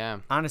 Oh yeah.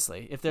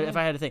 Honestly, if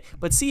I had to think,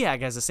 but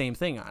SEAG has the same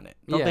thing on it.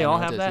 Don't they all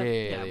have that?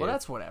 Yeah. Well,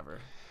 that's whatever.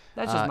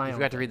 That's just my own. You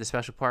forgot to read the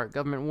special part.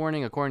 Government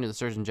warning: according to the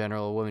Surgeon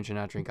General, a woman should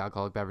not drink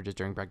alcoholic beverages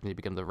during pregnancy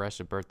because the rest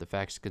of birth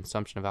effects.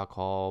 Consumption of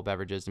alcohol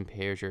beverages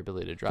impairs your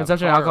ability to drive.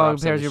 Consumption of alcohol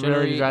impairs your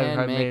ability to drive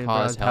and may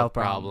cause health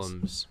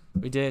problems.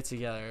 We did it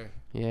together.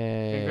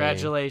 Yay!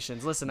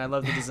 Congratulations! Listen, I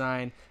love the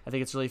design. I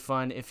think it's really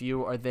fun. If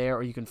you are there,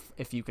 or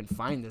if you can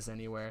find this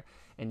anywhere,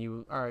 and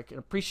you are an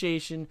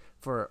appreciation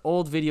for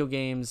old video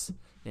games,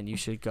 then you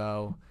should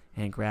go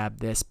and grab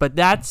this. But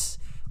that's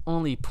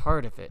only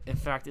part of it. In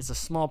fact, it's a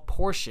small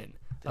portion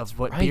of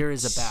what beer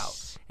is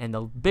about, and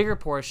the bigger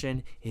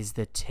portion is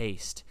the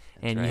taste.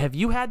 And have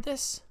you had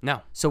this?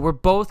 No. So we're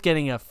both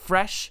getting a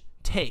fresh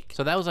take.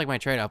 So that was my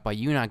trade-off by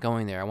you not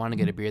going there. I want to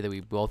get a beer that we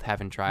both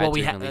haven't tried to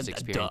at least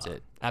experience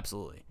it.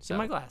 Absolutely. So. In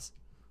my glass.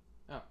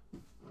 Oh,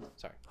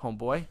 sorry,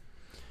 homeboy.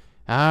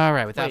 All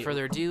right. Without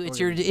further ado, it's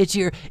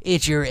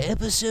your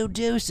episode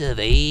dose of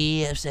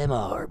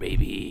ASMR,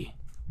 baby.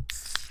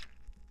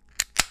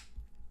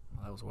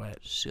 Well, that was wet.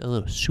 A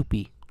little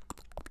soupy.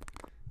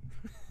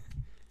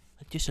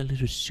 Just a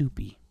little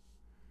soupy.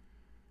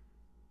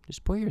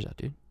 Just pour yours out,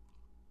 dude.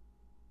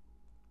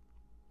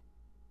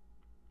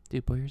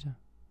 Dude, pour yours out.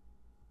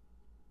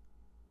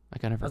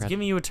 I was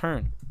giving you a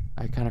turn.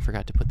 I kind of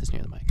forgot to put this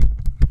near the mic.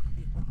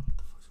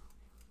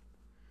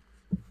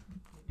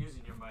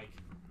 Using your mic.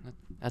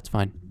 That's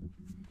fine.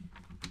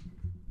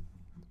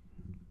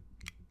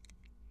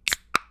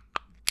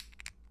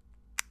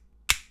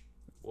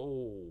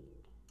 Whoa.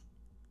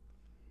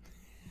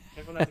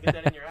 Careful not to get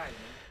that in your eye, man.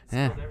 It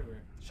Yeah. spills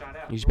everywhere. Shot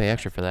out. You just pay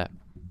extra for that.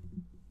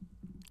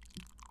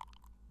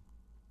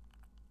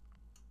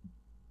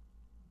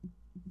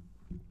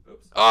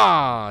 Oops.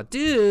 Aw,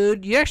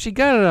 dude, you actually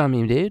got it on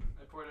me, dude.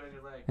 I poured it on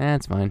your leg.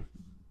 That's fine.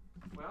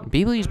 Well,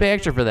 People use pay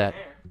extra for that.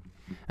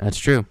 That's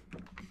true.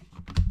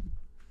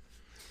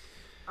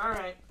 All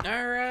right.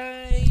 All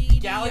right.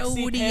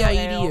 Galaxy Yodie, Pale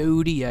Ale.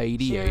 yodie,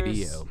 yodie, yodie,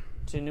 Cheers yo.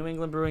 to New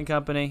England Brewing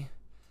Company.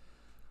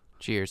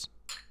 Cheers.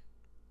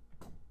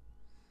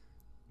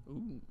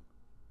 Ooh.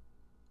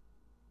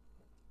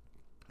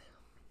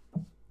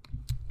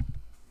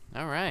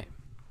 All right.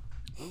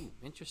 Ooh,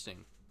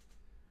 interesting.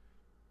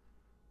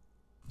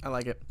 I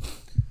like it.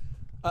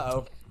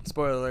 Uh-oh.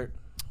 Spoiler alert.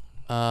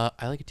 I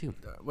like it too.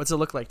 What's it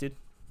look like, dude?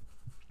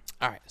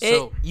 All right.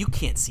 So You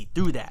can't see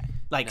through that.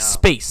 Like No.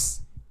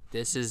 space.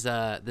 this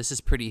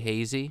is pretty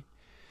hazy.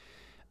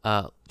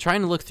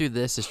 Trying to look through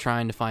this is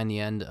trying to find the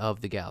end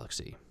of the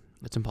galaxy.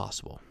 It's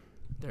impossible.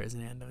 There is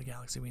an end of the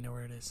galaxy. We know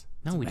where it is.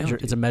 No, we Measure-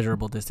 don't. It's a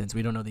measurable distance.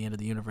 We don't know the end of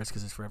the universe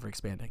because it's forever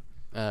expanding.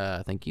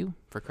 Thank you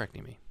for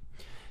correcting me.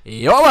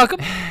 You're welcome.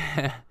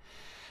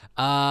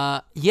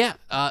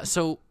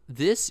 So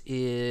this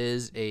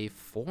is a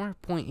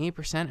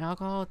 4.8%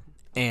 alcohol.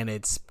 And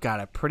it's got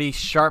a pretty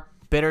sharp,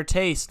 bitter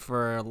taste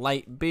for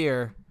light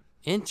beer.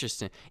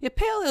 Interesting. Yeah,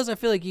 pale ales I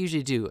feel like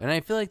usually do, and I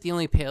feel like the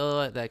only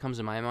pale ale that comes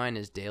to my mind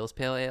is Dale's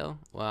Pale Ale,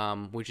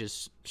 which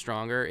is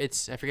stronger.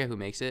 I forget who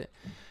makes it.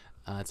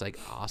 It's like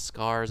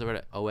Oscars or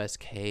whatever,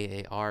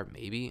 Oskar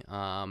maybe.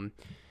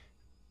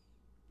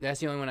 That's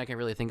the only one I can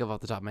really think of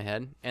off the top of my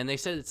head. And they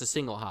said it's a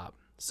single hop,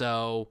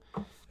 so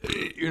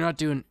you're not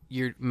doing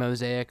your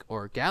Mosaic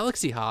or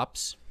Galaxy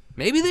hops.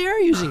 Maybe they are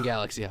using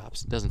Galaxy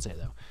hops. Doesn't say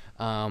though.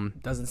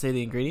 Doesn't say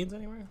the ingredients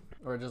anywhere?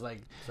 Or just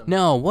like...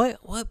 No,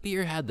 what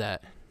beer had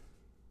that?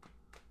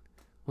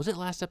 Was it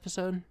last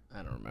episode?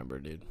 I don't remember,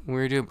 dude. We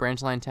were doing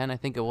Branch Line 10? I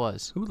think it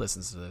was. Who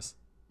listens to this?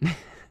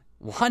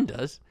 Juan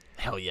does.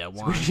 Hell yeah,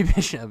 Juan. Squishy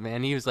Bishop,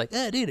 man. He was like, dude,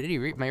 I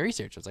did my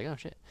research. I was like, oh,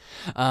 shit.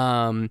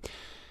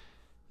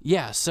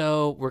 Yeah,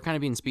 so we're kind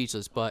of being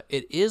speechless, but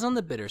it is on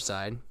the bitter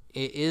side.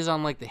 It is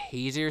on, like, the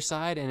hazier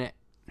side, and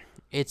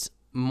it's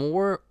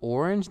more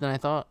orange than I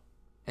thought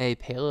a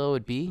pale ale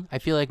would be. I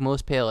feel like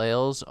most pale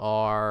ales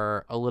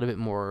are a little bit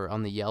more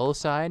on the yellow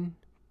side,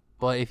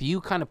 but if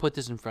you kind of put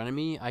this in front of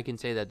me, I can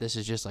say that this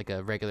is just like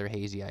a regular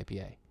hazy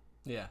IPA.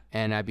 Yeah.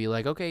 And I'd be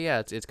like, okay, yeah,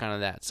 it's kind of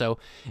that. So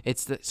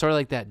it's sort of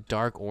like that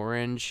dark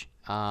orange.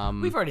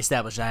 We've already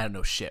established I don't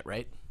know shit,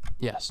 right?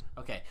 Yes.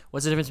 Okay.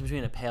 What's the difference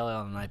between a pale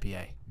ale and an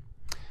IPA?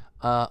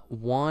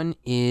 One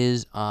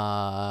is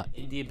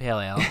Indian pale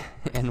ale.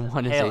 and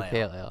one is Pale a ale.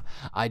 pale ale.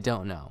 I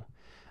don't know.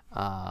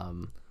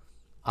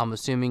 I'm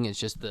assuming it's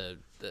just the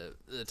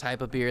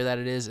type of beer that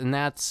it is, and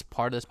that's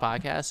part of this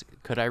podcast.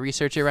 Could I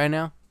research it right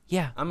now?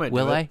 Yeah. I'm gonna do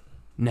Will it. I?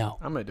 No.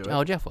 I'm gonna do it.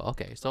 Oh, Jeff will.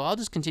 Okay, so I'll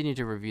just continue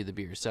to review the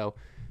beer. So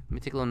let me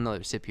take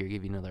another sip here,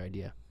 give you another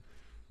idea.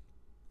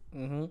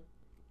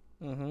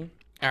 Mm-hmm.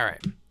 All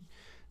right.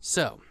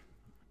 So,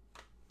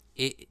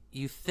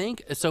 you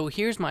think so?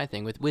 Here's my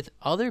thing with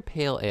other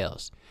pale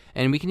ales,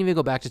 and we can even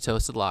go back to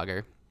Toasted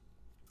Lager,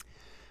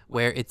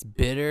 where it's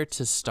bitter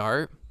to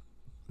start.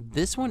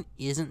 This one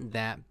isn't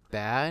that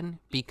bad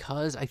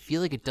because I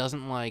feel like it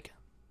doesn't like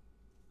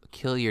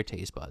kill your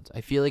taste buds. I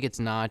feel like it's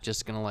not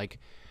just gonna like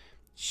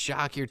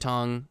shock your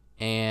tongue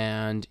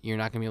and you're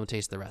not gonna be able to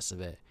taste the rest of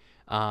it.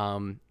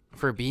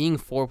 For being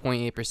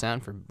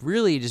 4.8%, for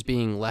really just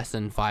being less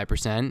than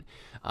 5%,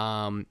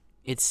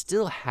 it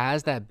still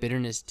has that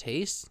bitterness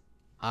taste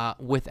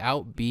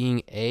without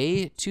being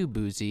A, too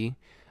boozy,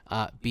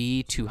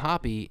 B, too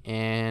hoppy,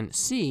 and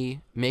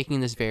C, making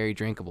this very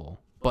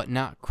drinkable, but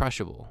not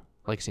crushable,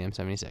 like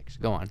CM76.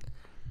 Go on.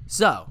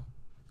 So,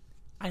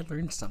 I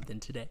learned something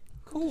today.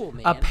 Cool,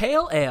 man. A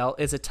pale ale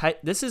is a type...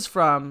 This is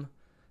from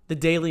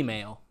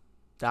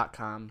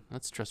thedailymail.com.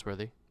 That's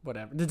trustworthy.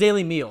 Whatever. The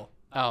Daily Meal.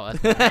 Oh,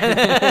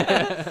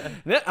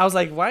 that's I was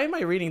like, why am I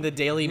reading the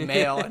Daily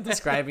Mail and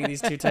describing these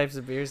two types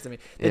of beers to me?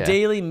 The Yeah.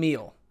 Daily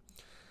Meal.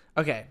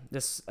 Okay,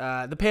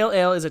 the pale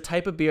ale is a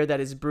type of beer that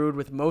is brewed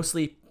with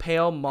mostly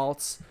pale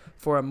malts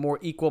for a more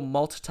equal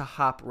malt to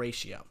hop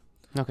ratio.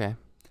 okay.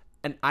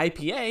 An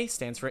IPA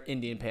stands for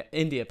India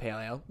Pale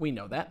Ale. We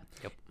know that.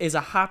 Yep. Is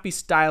a hoppy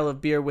style of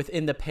beer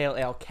within the pale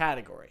ale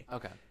category.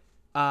 Okay.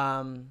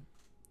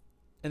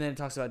 And then it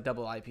talks about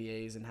double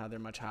IPAs and how they're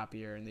much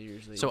hoppier and they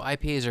usually... So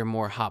IPAs are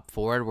more hop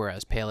forward,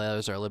 whereas pale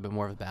ales are a little bit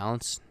more of a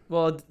balance.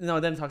 Well, no,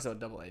 then it talks about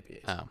double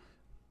IPAs.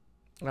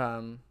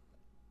 Oh.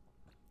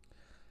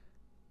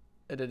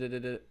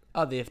 The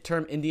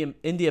term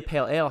India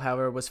Pale Ale,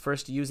 however, was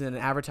first used in an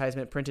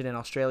advertisement printed in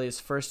Australia's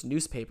first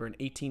newspaper in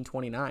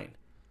 1829.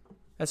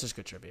 That's just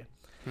good trivia.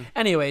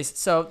 Anyways,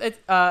 so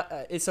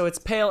it's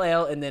pale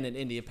ale and then an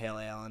India Pale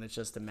Ale, and it's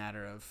just a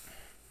matter of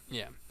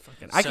Yeah.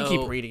 fucking. I can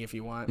keep So- reading if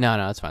you want. No,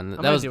 that's fine. That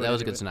gonna was do a it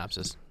good anyway.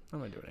 synopsis. I'm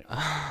gonna do it.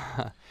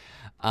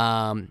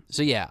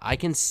 So yeah, I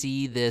can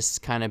see this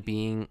kind of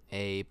being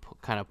a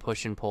kind of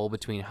push and pull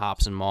between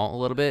hops and malt a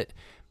little bit.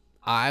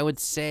 I would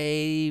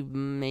say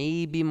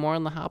maybe more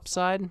on the hop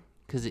side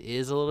because it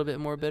is a little bit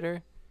more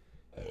bitter.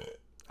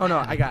 Oh no,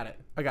 I got it.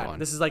 Go on.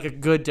 This is like a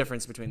good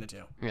difference between the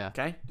two. Yeah.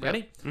 Okay,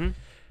 ready? Mhm.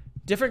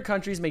 Different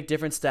countries make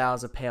different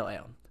styles of pale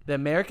ale. The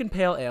American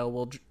pale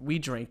ale we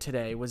drink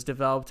today was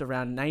developed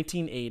around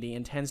 1980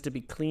 and tends to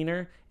be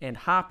cleaner and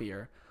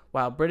hoppier,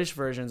 while British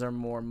versions are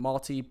more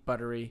malty,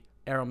 buttery,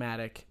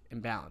 aromatic,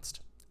 and balanced.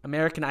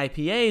 American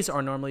IPAs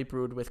are normally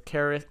brewed with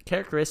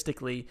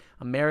characteristically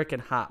American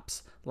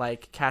hops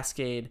like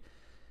Cascade,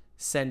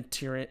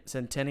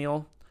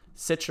 Centennial,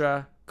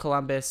 Citra,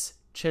 Columbus,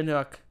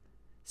 Chinook,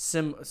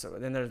 so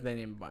then they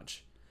name a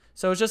bunch.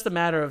 So it's just a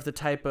matter of the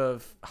type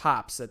of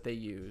hops that they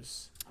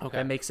use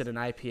that makes it an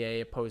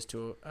IPA opposed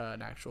to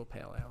an actual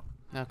pale ale.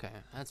 Okay,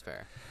 that's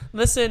fair.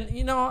 Listen,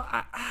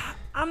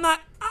 I'm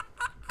not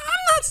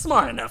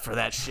smart enough for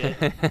that shit.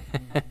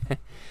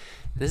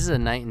 This is a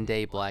night and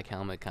day Black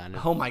Helmet kind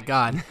of. Oh my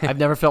god, I've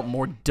never felt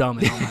more dumb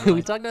in all my We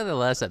life. talked about the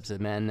last episode.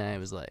 Matt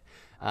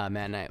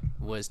and I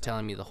was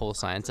telling me the whole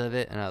science of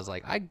it, and I was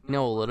like, I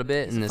know a little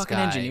bit, and this Fucking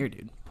guy engineer,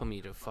 dude. put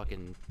me to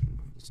fucking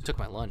took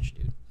my lunch,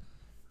 dude.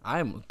 I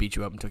almost beat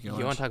you up and took your lunch.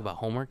 You want to talk about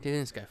homework, dude?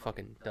 This guy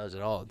fucking does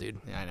it all, dude.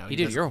 Yeah, I know. He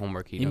did does- your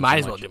homework. You might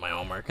as well do my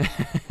homework. So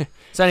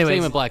Same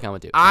anyways, with Black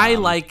Helmet, dude. I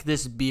like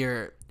this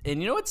beer,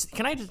 and you know what's?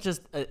 Can I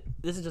just?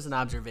 This is just an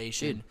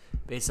observation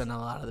based on a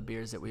lot of the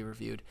beers that we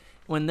reviewed.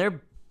 When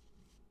they're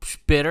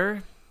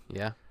bitter,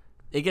 Yeah.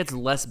 it gets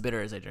less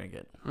bitter as I drink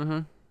it.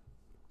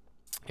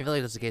 I feel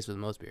like that's the case with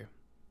most beer.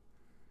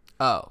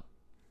 Oh,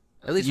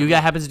 At least you for that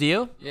me. happens to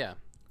you? Yeah.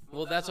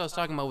 Well, that's what I was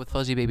talking about with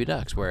Fuzzy Baby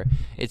Ducks, where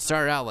it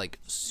started out like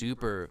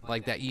super,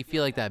 like that. You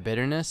feel like that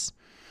bitterness.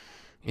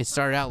 It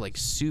started out like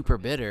super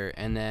bitter,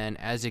 and then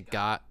as it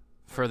got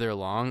further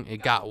along,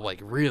 it got like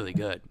really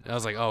good. I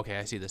was like, oh, okay,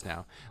 I see this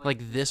now.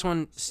 Like this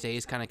one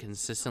stays kind of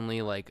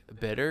consistently like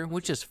bitter,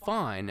 which is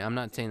fine. I'm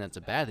not saying that's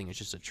a bad thing. It's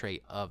just a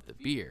trait of the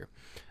beer.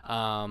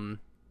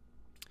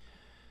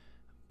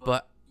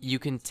 But you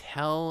can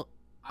tell.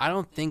 I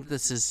don't think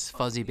this is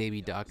Fuzzy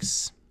Baby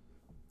Ducks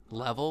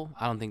level.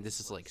 I don't think this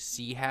is like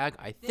Sea Hag.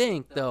 I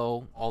think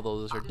though, although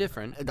those are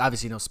different.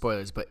 Obviously, no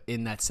spoilers, but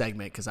in that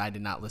segment, because I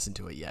did not listen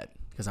to it yet,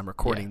 because I'm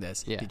recording Yeah,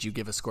 this. yeah. Did you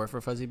give a score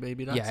for Fuzzy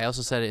Baby Ducks? Yeah, I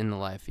also said it in the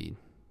live feed.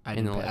 I in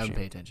didn't, the pay, live I didn't stream.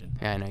 pay attention.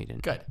 Yeah, I know you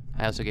didn't. Good.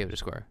 I also gave it a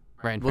score.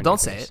 Right. In Well,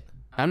 front don't of your say face. it.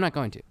 I'm not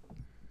going to.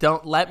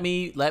 Don't let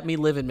me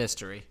live in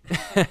mystery.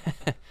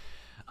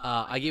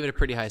 I gave it a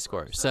pretty high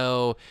score.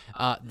 So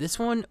this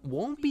one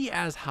won't be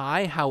as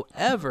high.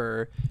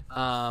 However,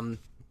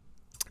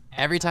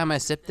 every time I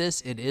sip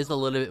this, it is a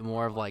little bit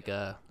more of like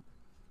a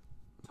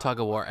tug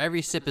of war.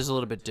 Every sip is a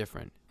little bit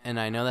different. And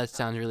I know that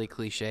sounds really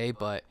cliche,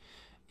 but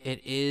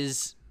it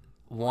is.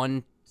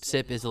 One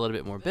sip is a little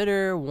bit more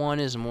bitter. One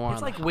is more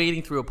It's on like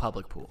wading through a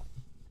public pool.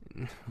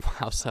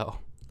 how so?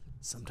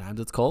 Sometimes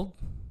it's cold,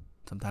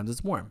 sometimes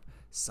it's warm,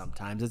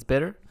 sometimes it's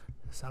bitter,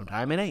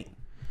 sometimes it ain't.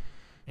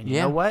 And you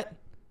Yeah. know what?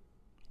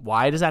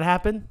 Why does that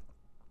happen?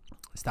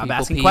 Stop People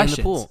asking pee questions.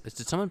 in the pool.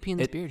 Did someone pee in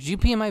this beer? Did you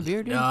pee in my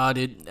beer, dude? No,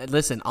 dude.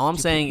 Listen, all I'm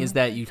saying is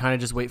that you kind of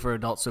just wait for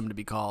Adult Swim to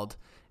be called,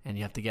 and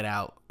you have to get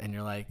out, and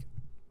you're like,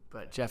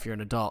 but Jeff, you're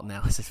an adult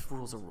now. It's just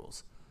rules are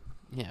rules.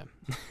 Yeah.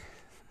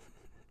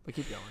 But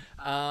keep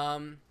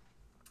going.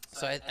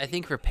 So I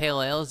think for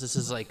pale ales, this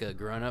is like a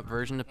grown-up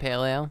version of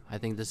pale ale. I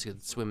think this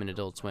could swim in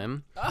Adult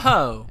Swim.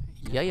 Oh,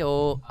 Yeah,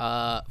 yo.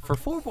 For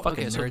 4. Fucking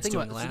Okay, so nerds think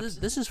doing about laps.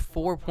 this is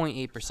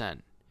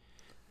 4.8%.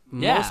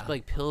 Yeah. Most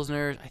like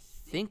pilsners, I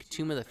think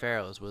Tomb of the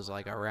Pharaohs was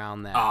like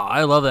around that. oh,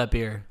 I love that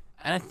beer.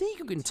 And I think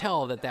you can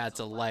tell that that's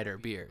a lighter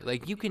beer.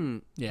 Like you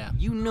can, Yeah.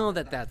 you know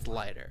that that's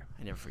lighter.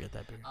 I never forget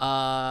that beer.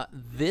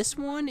 This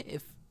one,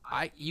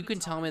 you can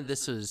tell me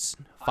this is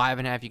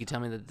 5.5. You can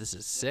tell me that this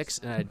is 6,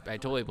 and I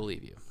totally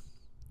believe you.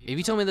 If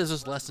you told me this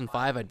was less than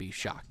 5, I'd be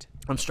shocked.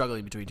 I'm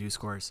struggling between two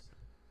scores.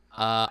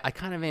 I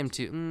kind of am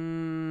too. I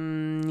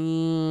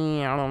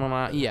don't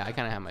know. Yeah, I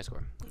kind of have my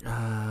score.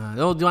 Why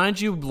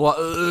don't you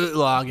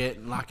lock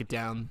it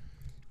down,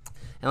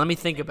 and let me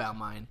think about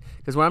mine.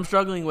 Because what I'm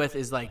struggling with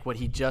is like what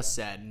he just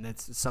said, and that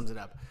sums it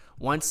up.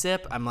 One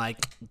sip, I'm like,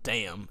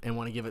 damn, and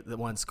want to give it the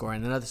one score,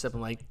 and another sip,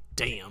 I'm like,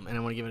 damn, and I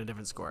want to give it a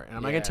different score. And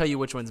I'm not gonna Yeah. tell you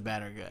which one's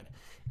bad or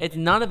good.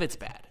 None of it's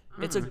bad.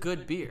 It's a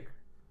good beer.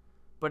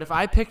 But if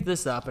I pick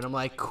this up and I'm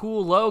like,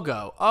 cool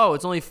logo, oh,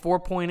 it's only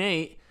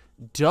 4.8,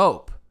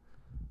 dope.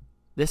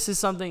 This is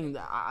something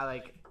that I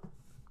like.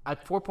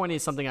 4.8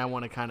 is something I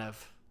want to kind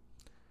of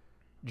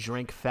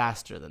drink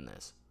faster than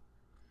this.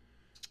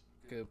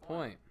 Good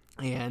point.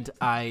 And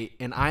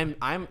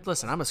I'm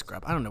listen, I'm a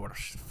scrub. I don't know what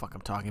the fuck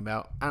I'm talking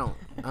about. I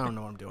don't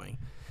know what I'm doing.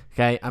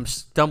 Okay? I'm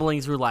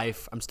stumbling through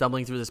life. I'm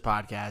stumbling through this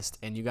podcast,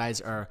 and you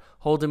guys are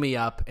holding me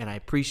up, and I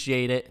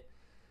appreciate it.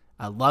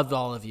 I loved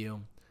all of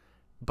you.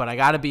 But I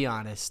got to be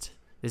honest.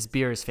 This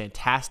beer is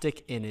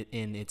fantastic in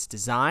its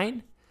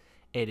design.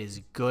 It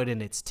is good in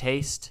its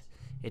taste.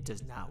 It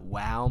does not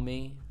wow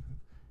me.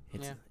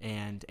 Yeah.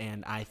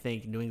 And I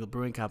think New England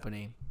Brewing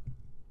Company,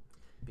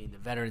 being the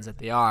veterans that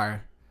they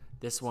are,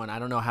 this one I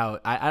don't know how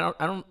I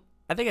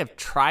think I've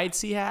tried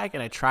Sea Hag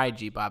and I tried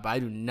G-Bob, but I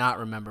do not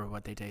remember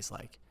what they taste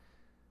like.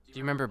 Do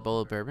you remember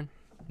Bullet Bourbon?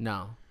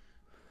 No.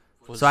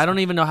 So I don't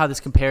even know how this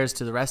compares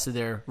to the rest of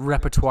their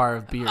repertoire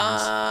of beers.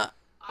 I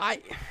All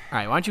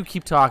right, why don't you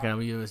keep talking? I'm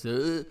gonna give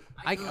this.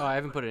 I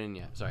haven't put it in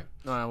yet. Sorry.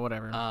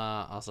 Whatever.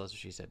 Also, that's what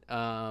she said.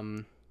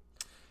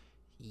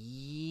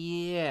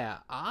 Yeah,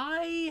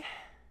 I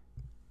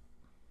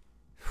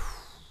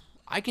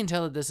can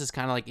tell that this is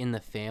kind of like in the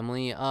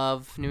family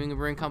of New England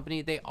Brewing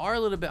Company. They are a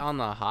little bit on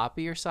the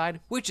hoppier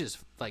side, which is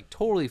like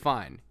totally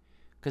fine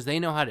because they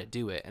know how to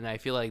do it. And I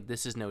feel like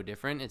this is no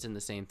different. It's in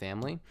the same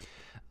family.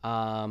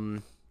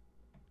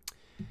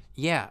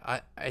 Yeah,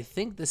 I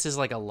think this is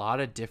like a lot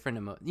of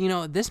different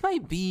this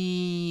might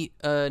be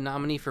a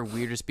nominee for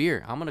weirdest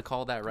beer. I'm gonna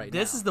call that right now.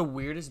 This is the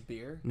weirdest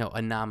beer. No,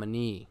 a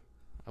nominee.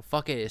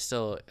 Fuck it is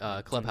still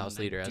clubhouse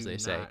leader, as they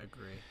say.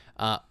 Agree.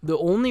 The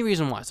only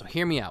reason why, so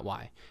hear me out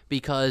why.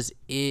 Because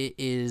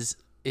if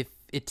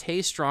it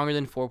tastes stronger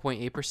than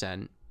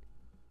 4.8%,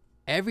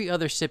 every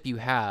other sip you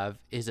have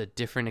is a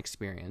different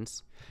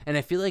experience. And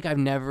I feel like I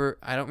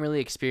don't really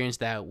experience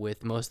that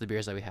with most of the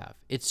beers that we have.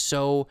 It's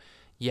so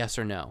yes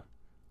or no.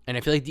 And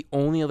I feel like the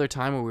only other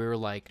time where we were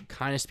like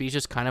kind of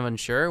speechless, kind of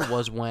unsure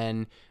was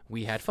when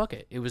we had Fuck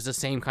It. It was the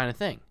same kind of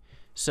thing.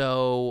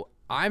 So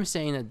I'm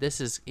saying that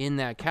this is in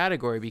that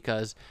category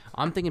because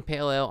I'm thinking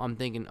pale ale. I'm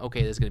thinking,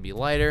 okay, this is going to be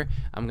lighter.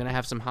 I'm going to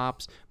have some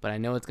hops, but I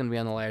know it's going to be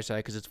on the lighter side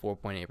because it's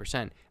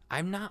 4.8%.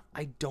 I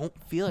don't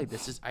feel like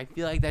this is, I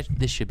feel like that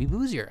this should be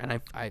boozier.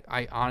 And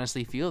I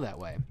honestly feel that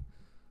way.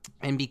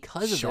 And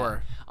because of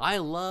that, I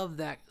love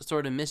that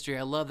sort of mystery.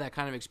 I love that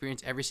kind of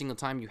experience every single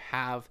time you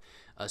have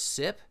a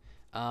sip.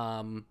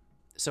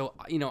 So,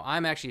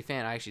 I'm actually a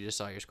fan. I actually just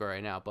saw your score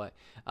right now, but,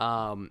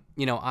 I'm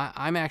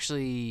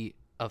actually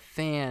a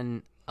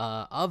fan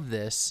of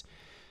this.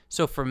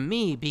 So for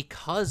me,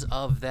 because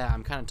of that,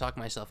 I'm kind of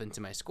talking myself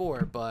into my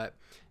score, but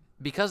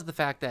because of the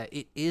fact that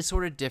it is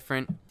sort of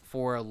different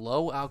for a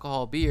low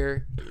alcohol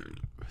beer,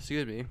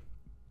 excuse me,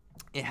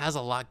 it has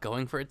a lot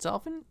going for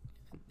itself, and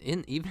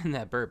even in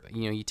that burp,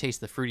 you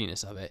taste the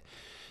fruitiness of it.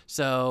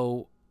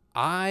 So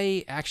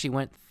I actually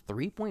went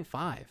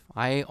 3.5.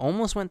 I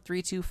almost went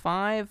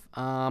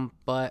 3.25,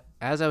 but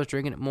as I was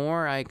drinking it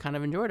more, I kind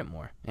of enjoyed it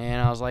more,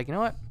 and I was like, you know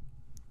what,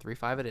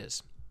 3.5 it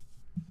is.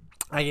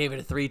 I gave it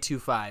a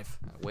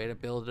 3.25. Way to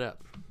build it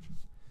up.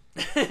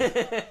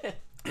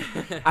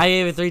 I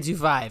gave it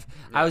 3.25. Yeah.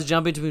 I was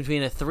jumping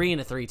between a 3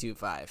 and a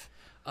 3.25.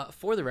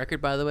 For the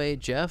record, by the way,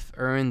 Jeff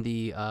earned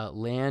the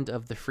Land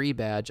of the Free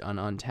badge on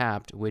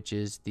Untappd, which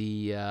is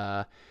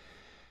the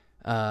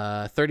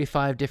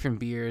 35 different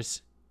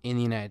beers in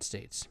the United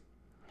States.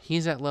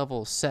 He's at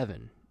level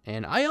 7,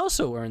 and I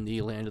also earned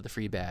the Land of the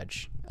Free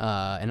badge,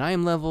 and I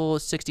am level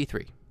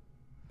 63.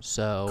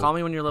 So call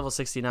me when you're level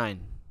 69.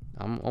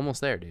 I'm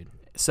almost there, dude.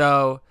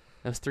 So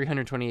that's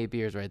 328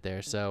 beers right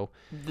there. So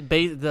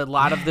the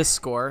lot of this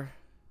score,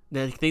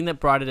 the thing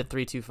that brought it at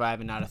 3.25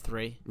 and not a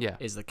 3,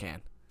 is the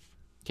can.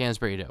 Can's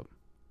pretty dope.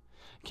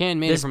 Can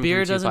made this it from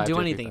beer doesn't do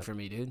anything for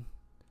me, dude.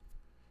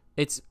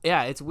 It's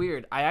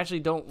weird. I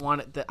actually don't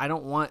want it. I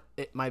don't want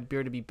my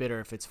beer to be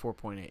bitter if it's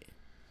 4.8,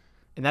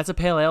 and that's a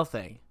pale ale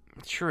thing.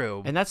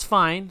 True, and that's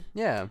fine.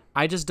 Yeah,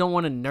 I just don't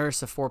want to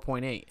nurse a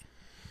 4.8.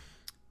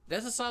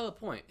 That's a solid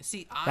point.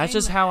 See, that's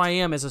just how I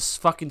am as a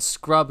fucking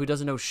scrub who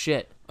doesn't know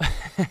shit.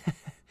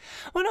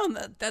 Well,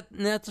 no,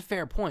 that's a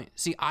fair point.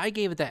 See, I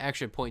gave it that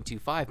extra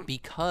 0.25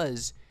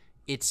 because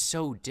it's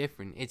so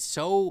different. It's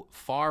so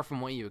far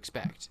from what you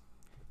expect.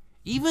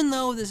 Even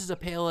though this is a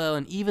pale ale,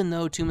 and even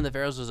though Tomb of the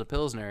Pharaohs was a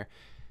Pilsner,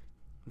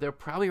 they're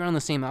probably around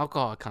the same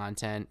alcohol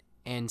content,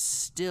 and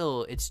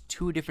still, it's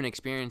two different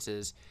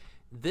experiences.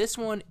 This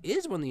one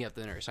is one that you have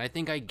to nurse. I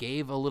think I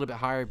gave a little bit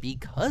higher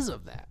because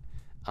of that.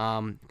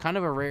 Kind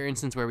of a rare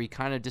instance where we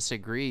kind of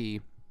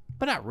disagree,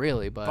 but not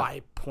really. But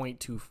by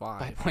 0.25.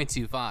 By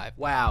 0.25.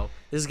 Wow,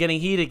 this is getting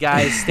heated,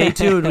 guys. Stay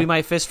tuned. We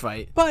might fist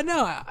fight. But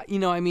no,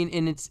 I mean,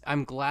 and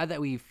I'm glad that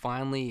we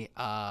finally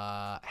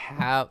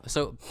have.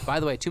 So, by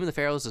the way, Tomb of the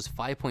Pharaohs is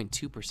 5.2%.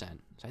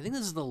 So I think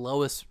this is the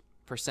lowest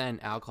percent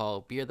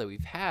alcohol beer that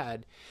we've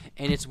had,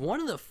 and it's one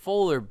of the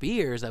fuller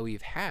beers that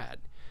we've had.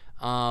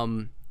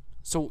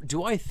 So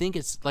do I think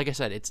it's, like I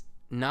said, it's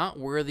not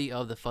worthy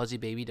of the Fuzzy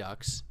Baby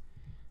Ducks,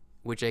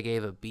 which I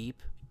gave a beep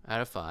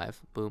out of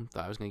 5. Boom.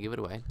 Thought I was going to give it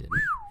away.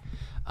 Didn't.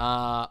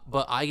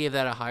 But I gave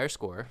that a higher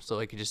score, so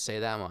I could just say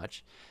that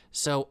much.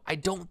 So I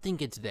don't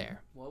think it's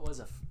there. What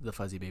was the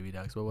Fuzzy Baby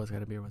Ducks? What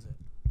kind of beer was it?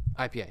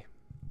 IPA.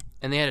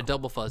 And they had a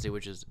double fuzzy,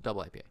 which is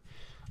double IPA.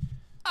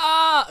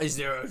 Is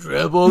there a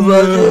triple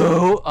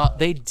fuzzy?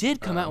 They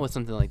did come out with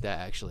something like that,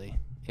 actually.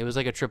 It was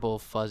like a triple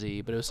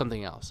fuzzy, but it was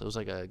something else. It was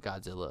like a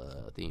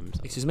Godzilla theme.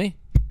 Something. Excuse me?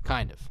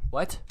 Kind of.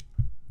 What?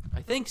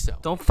 I think so.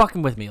 Don't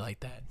fucking with me like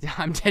that.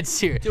 I'm dead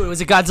serious. Dude,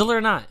 was it Godzilla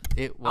or not?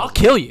 It wasn't. I'll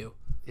kill you.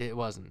 It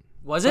wasn't.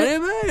 Was it?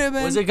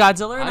 Was it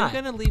Godzilla or not?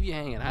 I'm going to leave you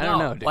hanging. I don't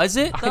know, dude. Was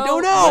it? I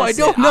don't know. I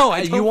don't know.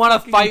 You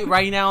want to fight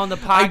right now on the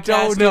podcast?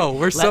 I don't know.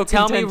 We're so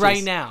Tell contentious. me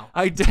right now.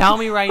 Tell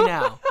me right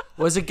now.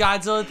 Was it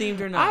Godzilla themed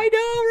or not? I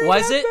don't remember.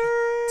 Was it?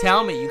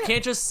 Tell me. You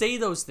can't just say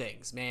those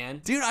things,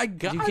 man. Dude, I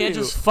got you. You can't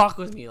just fuck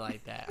with me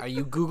like that. Are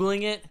you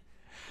Googling it?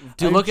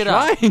 Dude, I'm look it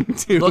up.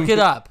 To. Look it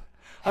up.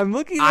 I'm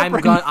looking. I'm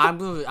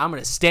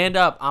gonna stand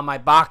up on my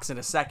box in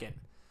a second,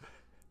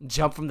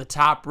 jump from the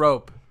top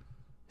rope,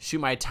 shoot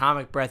my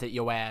atomic breath at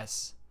your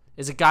ass.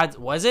 Is it God?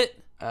 Was it?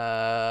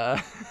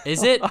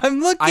 Is it? I'm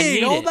looking. I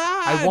need Hold it. on.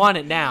 I want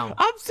it now.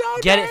 I'm so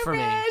Get nervous. it for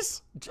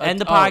me. End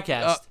the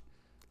podcast.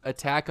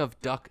 Attack of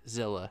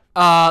Duckzilla.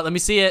 Let me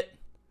see it.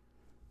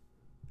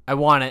 I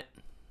want it.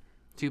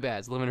 Too bad.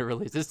 It's limited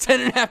release. It's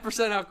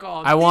 10.5%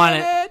 alcohol. I want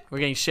Damn it. We're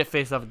getting shit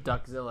faced off of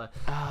Duckzilla.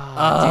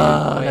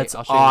 Wait, That's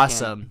I'll show you a can.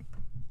 awesome.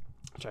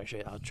 I'll try to show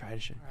you. All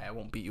right, I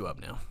won't beat you up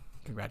now.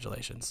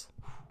 Congratulations.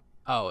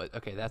 Oh,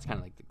 okay. That's kind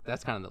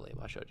of the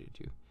label I showed you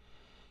too.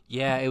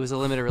 Yeah, it was a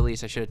limited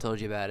release. I should have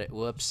told you about it.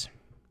 Whoops.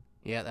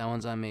 Yeah, that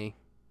one's on me.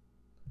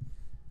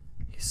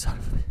 You son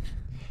of a...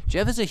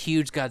 Jeff is a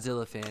huge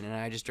Godzilla fan, and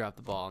I just dropped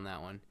the ball on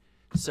that one.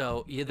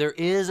 So yeah, there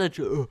is a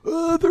Dude,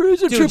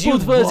 triple you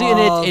fuzzy, and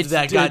love it's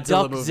that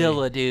Godzilla movie.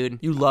 Duckzilla, dude.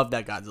 You love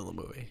that Godzilla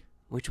movie.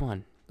 Which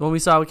one? The one we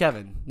saw with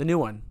Kevin. The new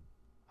one.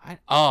 It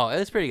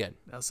was pretty good.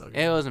 That was so good.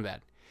 It wasn't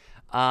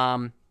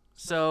bad.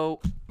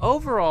 So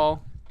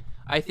overall,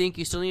 I think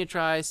you still need to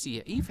try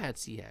Sea. You've had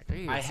Sea Hack.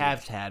 I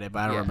have had it, but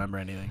I don't Yeah. remember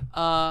anything.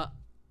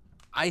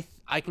 I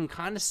can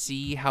kind of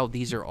see how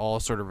these are all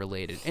sort of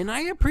related, and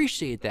I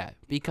appreciate that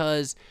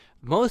because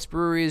most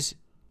breweries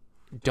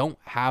don't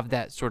have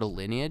that sort of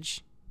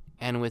lineage,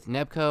 and with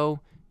Nebco,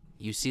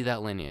 you see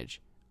that lineage.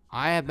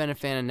 I have been a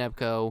fan of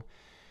Nebco.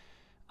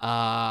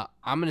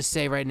 I'm gonna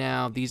say right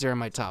now these are in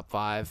my top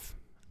 5.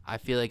 I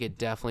feel like it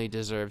definitely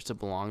deserves to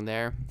belong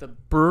there. The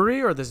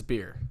brewery or this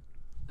beer?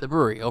 The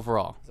brewery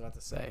overall. I was about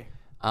to say.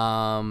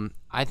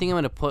 I think I'm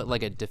gonna put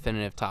like a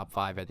definitive top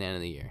 5 at the end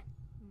of the year,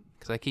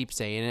 because I keep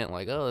saying it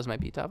like, oh, this might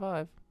be top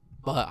 5,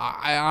 but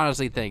I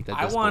honestly think that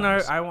this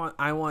belongs.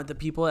 I want the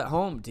people at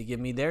home to give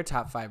me their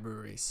top 5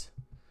 breweries,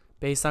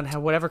 based on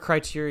whatever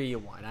criteria you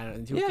want. I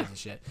don't. Who gives a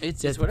shit?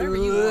 It's Just whatever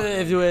you want.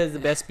 If it was the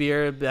best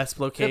beer, best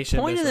location.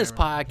 The point of best this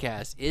whatever.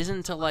 podcast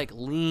isn't to like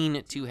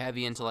lean too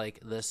heavy into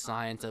like the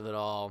science of it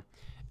all.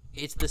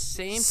 It's the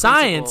same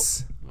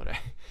Science? Whatever.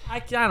 I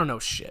don't know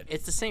shit.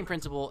 It's the same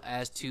principle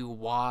as to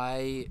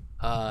why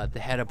the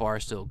head of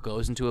Barstool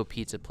goes into a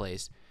pizza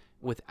place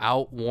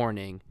without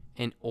warning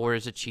and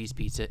orders a cheese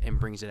pizza and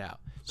brings it out.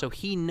 So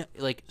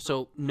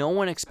so no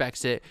one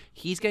expects it.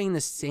 He's getting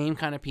the same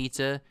kind of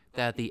pizza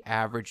that the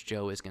average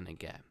Joe is gonna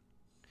get.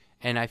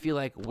 And I feel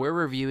like we're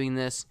reviewing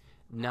this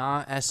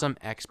not as some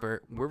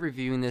expert. We're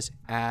reviewing this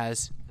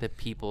as the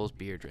people's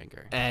beer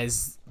drinker.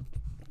 As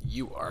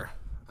you are.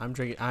 I'm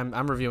drinking.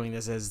 I'm reviewing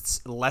this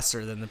as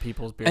lesser than the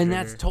people's beer. And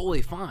drinker. that's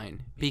totally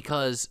fine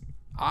because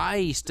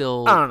I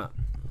don't know.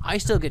 I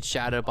still get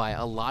shouted by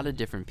a lot of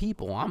different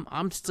people.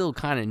 I'm still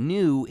kind of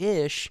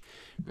new-ish.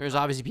 There's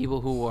obviously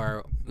people who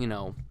are,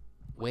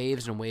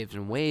 waves and waves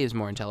and waves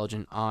more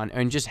intelligent on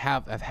and just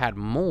have had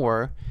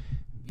more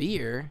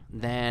beer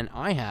than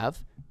I have.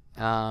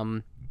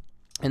 And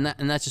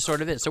that's just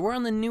sort of it. So we're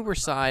on the newer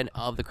side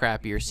of the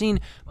craft beer scene,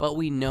 but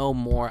we know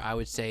more, I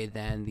would say,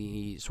 than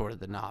the sort of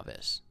the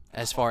novice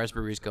as far as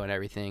breweries go and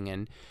everything.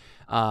 And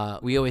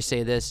we always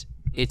say this,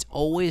 it's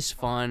always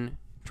fun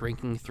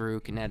drinking through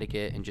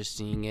Connecticut and just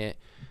seeing it.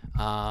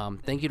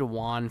 Thank you to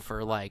Juan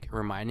for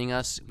reminding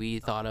us. We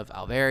thought of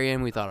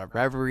Alvarian, we thought of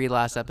Reverie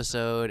last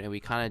episode, and we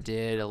kind of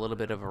did a little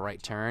bit of a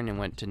right turn and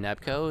went to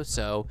Nebco.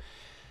 So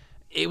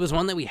it was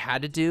one that we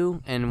had to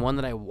do and one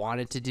that I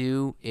wanted to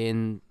do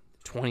in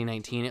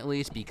 2019 at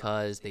least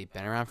because they've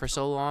been around for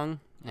so long.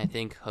 I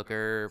think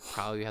Hooker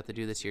probably have to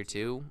do this year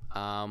too.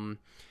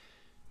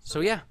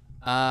 So yeah,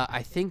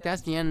 I think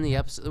that's the end of the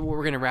episode.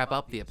 We're gonna wrap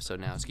up the episode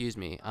now. Excuse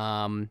me,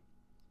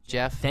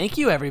 Jeff. Thank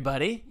you,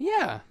 everybody.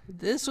 Yeah,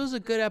 this was a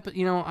good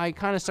episode. I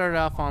kind of started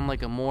off on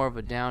a more of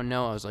a down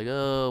note. I was like,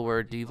 oh,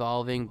 we're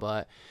devolving,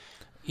 but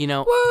Well, do we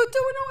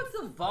know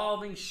it's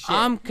evolving shit?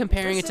 I'm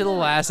comparing it to the Listen,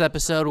 last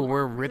episode where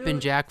we're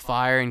ripping Jack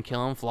Fire and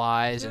killing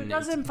flies. Dude, And it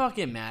doesn't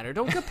fucking matter.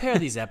 Don't compare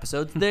these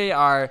episodes. They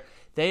are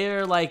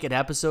like an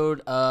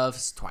episode of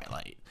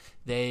Twilight.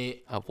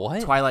 Of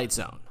what? Twilight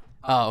Zone.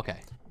 Oh, okay.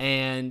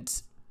 And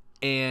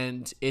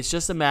it's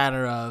just a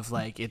matter of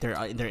if they're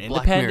Black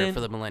independent. Mirror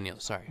for the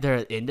millennials. Sorry, They're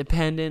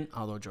independent,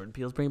 although Jordan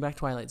Peele's bringing back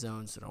Twilight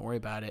Zone, so don't worry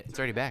about it. it's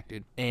already back,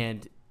 dude.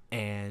 And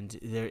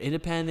they're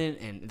independent,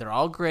 and they're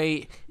all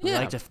great. I'd Yeah.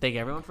 like to thank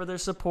everyone for their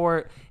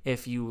support.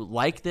 If you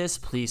like this,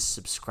 please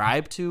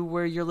subscribe to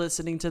where you're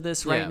listening to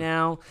this right Yeah.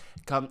 now.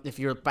 If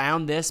you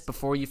found this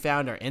before you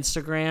found our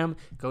Instagram,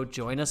 go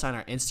join us on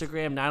our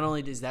Instagram. Not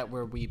only is that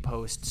where we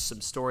post some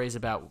stories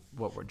about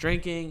what we're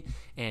drinking,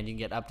 and you can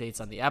get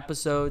updates on the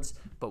episodes,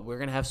 but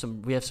we have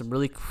some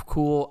really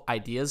cool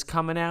ideas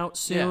coming out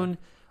soon.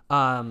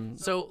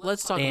 So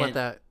let's talk about And-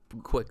 that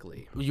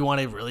quickly. You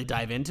want to really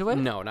dive into it?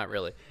 No, not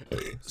really.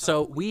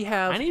 So we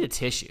have. I need a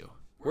tissue.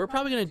 We're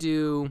probably gonna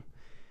do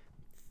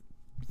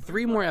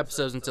 3 more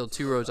episodes until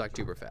Two Roads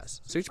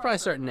Oktoberfest. So we should probably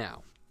start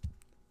now.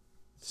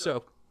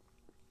 So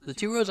the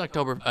Two Roads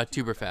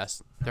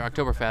Oktoberfest, their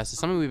Oktoberfest is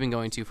something we've been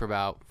going to for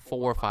about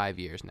 4 or 5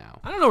 years now.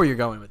 I don't know where you're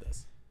going with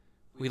this.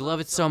 We love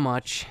it so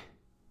much.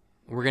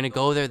 We're gonna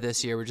go there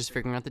this year. We're just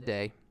figuring out the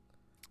day.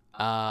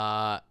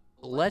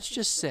 Let's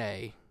just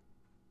say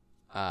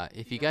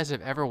if you guys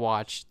have ever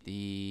watched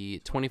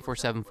the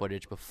 24/7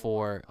 footage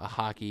before a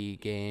hockey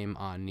game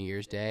on New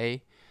Year's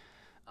Day,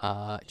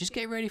 just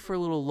get ready for a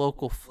little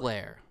local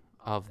flair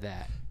of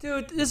that.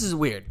 Dude, this is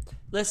weird.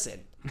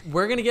 Listen,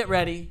 we're going to get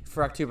ready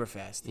for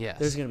Oktoberfest. Yes.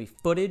 There's going to be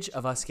footage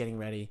of us getting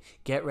ready.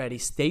 Get ready.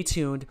 Stay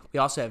tuned. We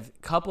also have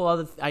a couple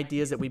other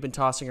ideas that we've been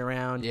tossing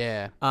around.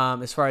 Yeah.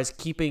 As far as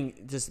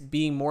just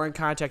being more in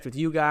contact with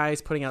you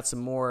guys, putting out some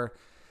more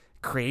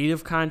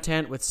creative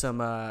content with some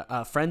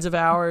friends of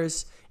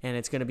ours. And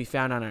it's going to be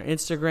found on our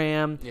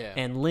Instagram. Yeah.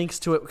 And links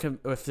to it,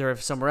 if they're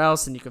somewhere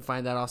else, and you can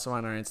find that also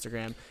on our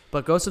Instagram.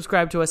 But go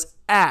subscribe to us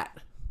at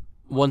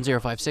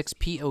 1056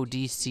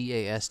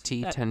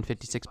 PODCAST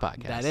 1056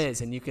 podcast. That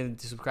is, and you can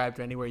subscribe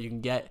to anywhere you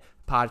can get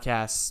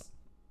podcasts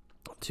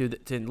to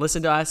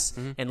listen to us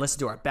and listen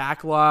to our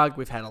backlog.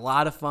 We've had a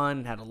lot of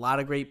fun, had a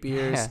lot of great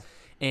beers,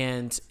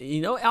 and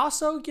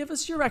also give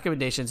us your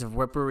recommendations of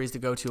what breweries to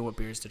go to and what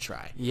beers to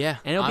try. Yeah,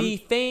 and it'll be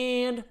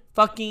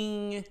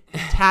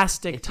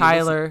fan-fucking-tastic,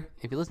 Tyler.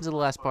 If you listen to the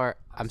last part,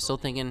 I'm still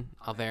thinking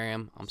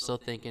Alvarium. I'm still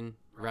thinking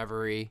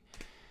Reverie.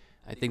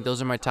 I think those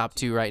are my top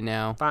two right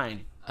now.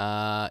 Fine.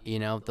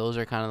 Those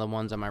are kind of the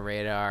ones on my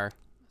radar.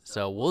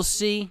 So we'll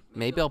see.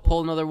 Maybe I'll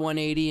pull another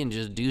 180 and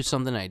just do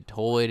something I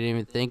totally didn't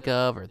even think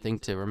of or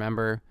think to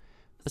remember.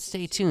 But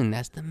stay tuned.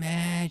 That's the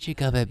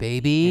magic of it,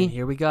 baby. And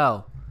here we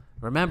go.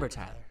 Remember,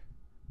 Tyler,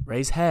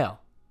 raise hail,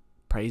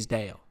 praise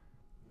Dale.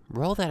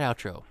 Roll that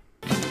outro.